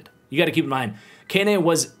drafted. You got to keep in mind, Kene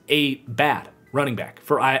was a bad running back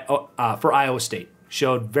for Iowa State.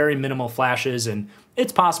 Showed very minimal flashes, and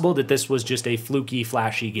it's possible that this was just a fluky,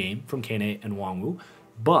 flashy game from Kene Nwangu.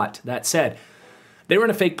 But that said, they were in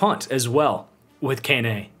a fake punt as well with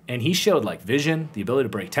Kene, and he showed like vision, the ability to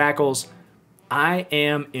break tackles. I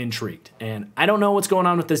am intrigued, and I don't know what's going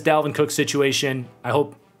on with this Dalvin Cook situation. I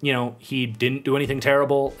hope, he didn't do anything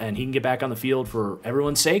terrible and he can get back on the field for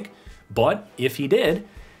everyone's sake. But if he did,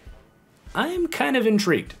 I'm kind of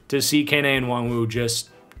intrigued to see Kene Nwangu just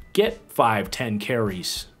get 5-10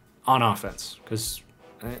 carries on offense, because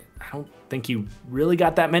I don't think he really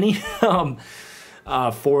got that many.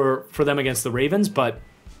 for them against the Ravens, but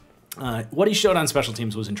what he showed on special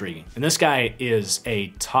teams was intriguing. And this guy is a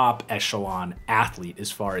top echelon athlete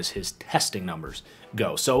as far as his testing numbers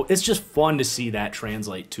go. So it's just fun to see that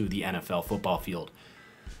translate to the NFL football field.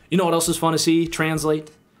 You know what else is fun to see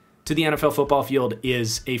translate to the NFL football field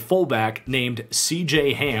is a fullback named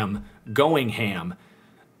CJ Ham going ham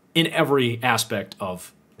in every aspect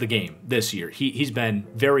of the game this year. He's been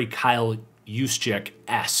very Kyle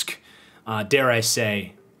Juszczyk-esque, dare I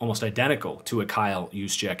say, almost identical to a Kyle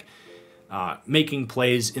Juszczyk, making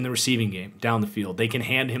plays in the receiving game down the field. They can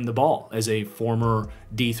hand him the ball as a former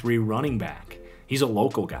D3 running back. He's a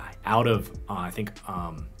local guy out of, I think,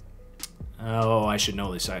 oh, I should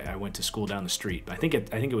know this. I went to school down the street. I think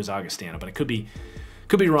it was Augustana, but I could be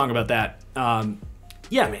wrong about that.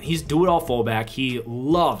 Yeah, man, he's do-it-all fullback. He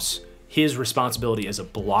loves his responsibility as a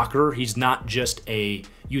blocker. He's not just a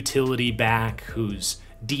utility back who's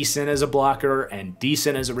decent as a blocker and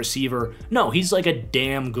decent as a receiver. No, he's like a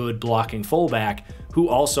damn good blocking fullback who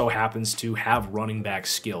also happens to have running back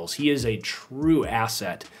skills. He is a true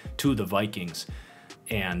asset to the Vikings,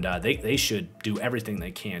 and they should do everything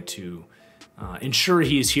they can to ensure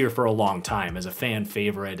he's here for a long time as a fan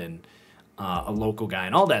favorite and a local guy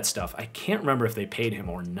and all that stuff. I can't remember if they paid him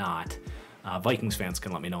or not. Vikings fans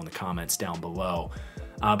can let me know in the comments down below.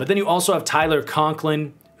 But then you also have Tyler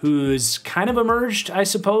Conklin, who's kind of emerged, I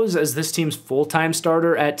suppose, as this team's full-time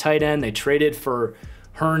starter at tight end. They traded for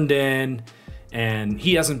Herndon, and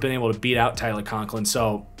he hasn't been able to beat out Tyler Conklin.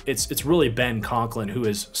 So it's really Ben Conklin, who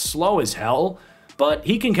is slow as hell, but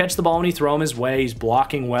he can catch the ball when you throw him his way. He's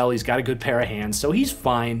blocking well. He's got a good pair of hands, so he's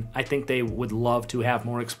fine. I think they would love to have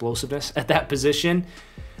more explosiveness at that position.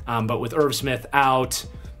 But with Irv Smith out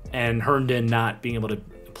and Herndon not being able to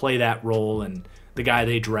play that role, and the guy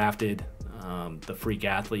they drafted, the freak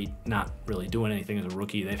athlete, not really doing anything as a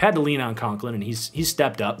rookie, they've had to lean on Conklin, and he's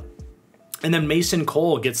stepped up. And then Mason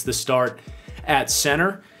Cole gets the start at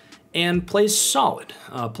center and plays solid.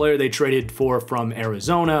 A player they traded for from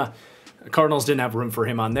Arizona. The Cardinals didn't have room for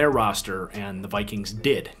him on their roster, and the Vikings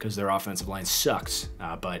did because their offensive line sucks.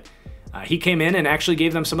 But he came in and actually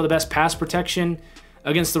gave them some of the best pass protection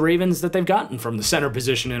against the Ravens that they've gotten from the center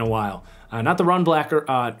position in a while. Not the run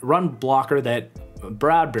blocker that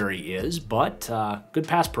Bradbury is, but good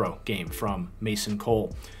pass pro game from Mason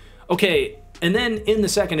Cole. Okay, and then in the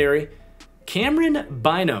secondary, Cameron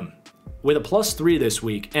Bynum with a +3 this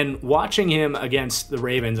week. And watching him against the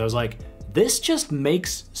Ravens, I was like, this just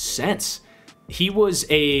makes sense. He was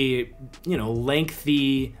a,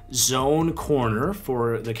 lengthy zone corner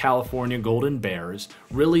for the California Golden Bears.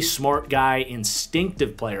 Really smart guy,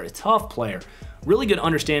 instinctive player, a tough player, really good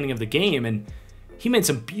understanding of the game, and he made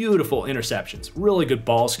some beautiful interceptions. Really good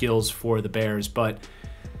ball skills for the Bears, but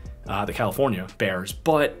the California Bears.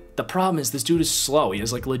 But the problem is this dude is slow. He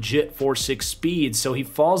has like legit 4.6 speed, so he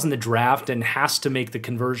falls in the draft and has to make the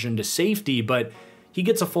conversion to safety, but he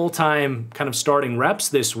gets a full-time kind of starting reps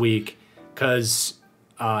this week because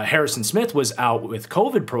Harrison Smith was out with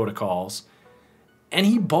COVID protocols, and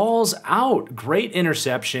he balls out. Great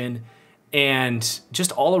interception and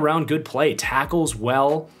just all-around good play. Tackles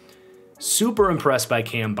well. Super impressed by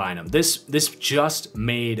Cam Bynum. This just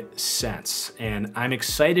made sense, and I'm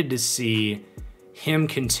excited to see him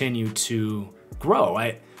continue to grow.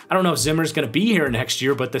 I don't know if Zimmer's going to be here next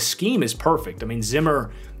year, but the scheme is perfect. I mean,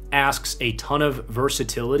 Zimmer asks a ton of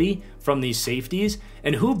versatility from these safeties,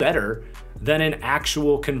 and who better than an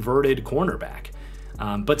actual converted cornerback?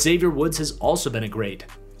 But Xavier Woods has also been a great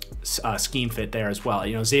scheme fit there as well.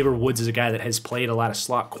 Xavier Woods is a guy that has played a lot of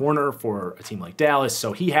slot corner for a team like Dallas,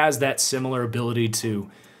 so he has that similar ability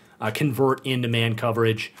to convert into man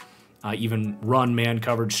coverage, even run man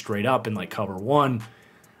coverage straight up in like cover one.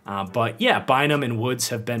 But yeah, Bynum and Woods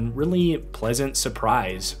have been really pleasant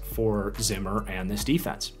surprise for Zimmer and this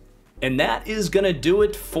defense. And that is going to do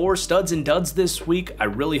it for Studs and Duds this week. I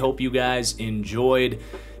really hope you guys enjoyed.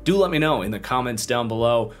 Do let me know in the comments down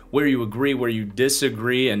below where you agree, where you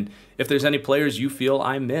disagree, and if there's any players you feel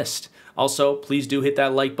I missed. Also, please do hit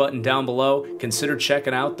that like button down below. Consider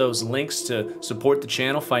checking out those links to support the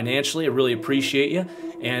channel financially. I really appreciate you.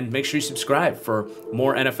 And make sure you subscribe for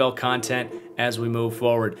more NFL content as we move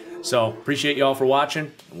forward. So, appreciate you all for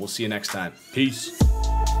watching, and we'll see you next time. Peace.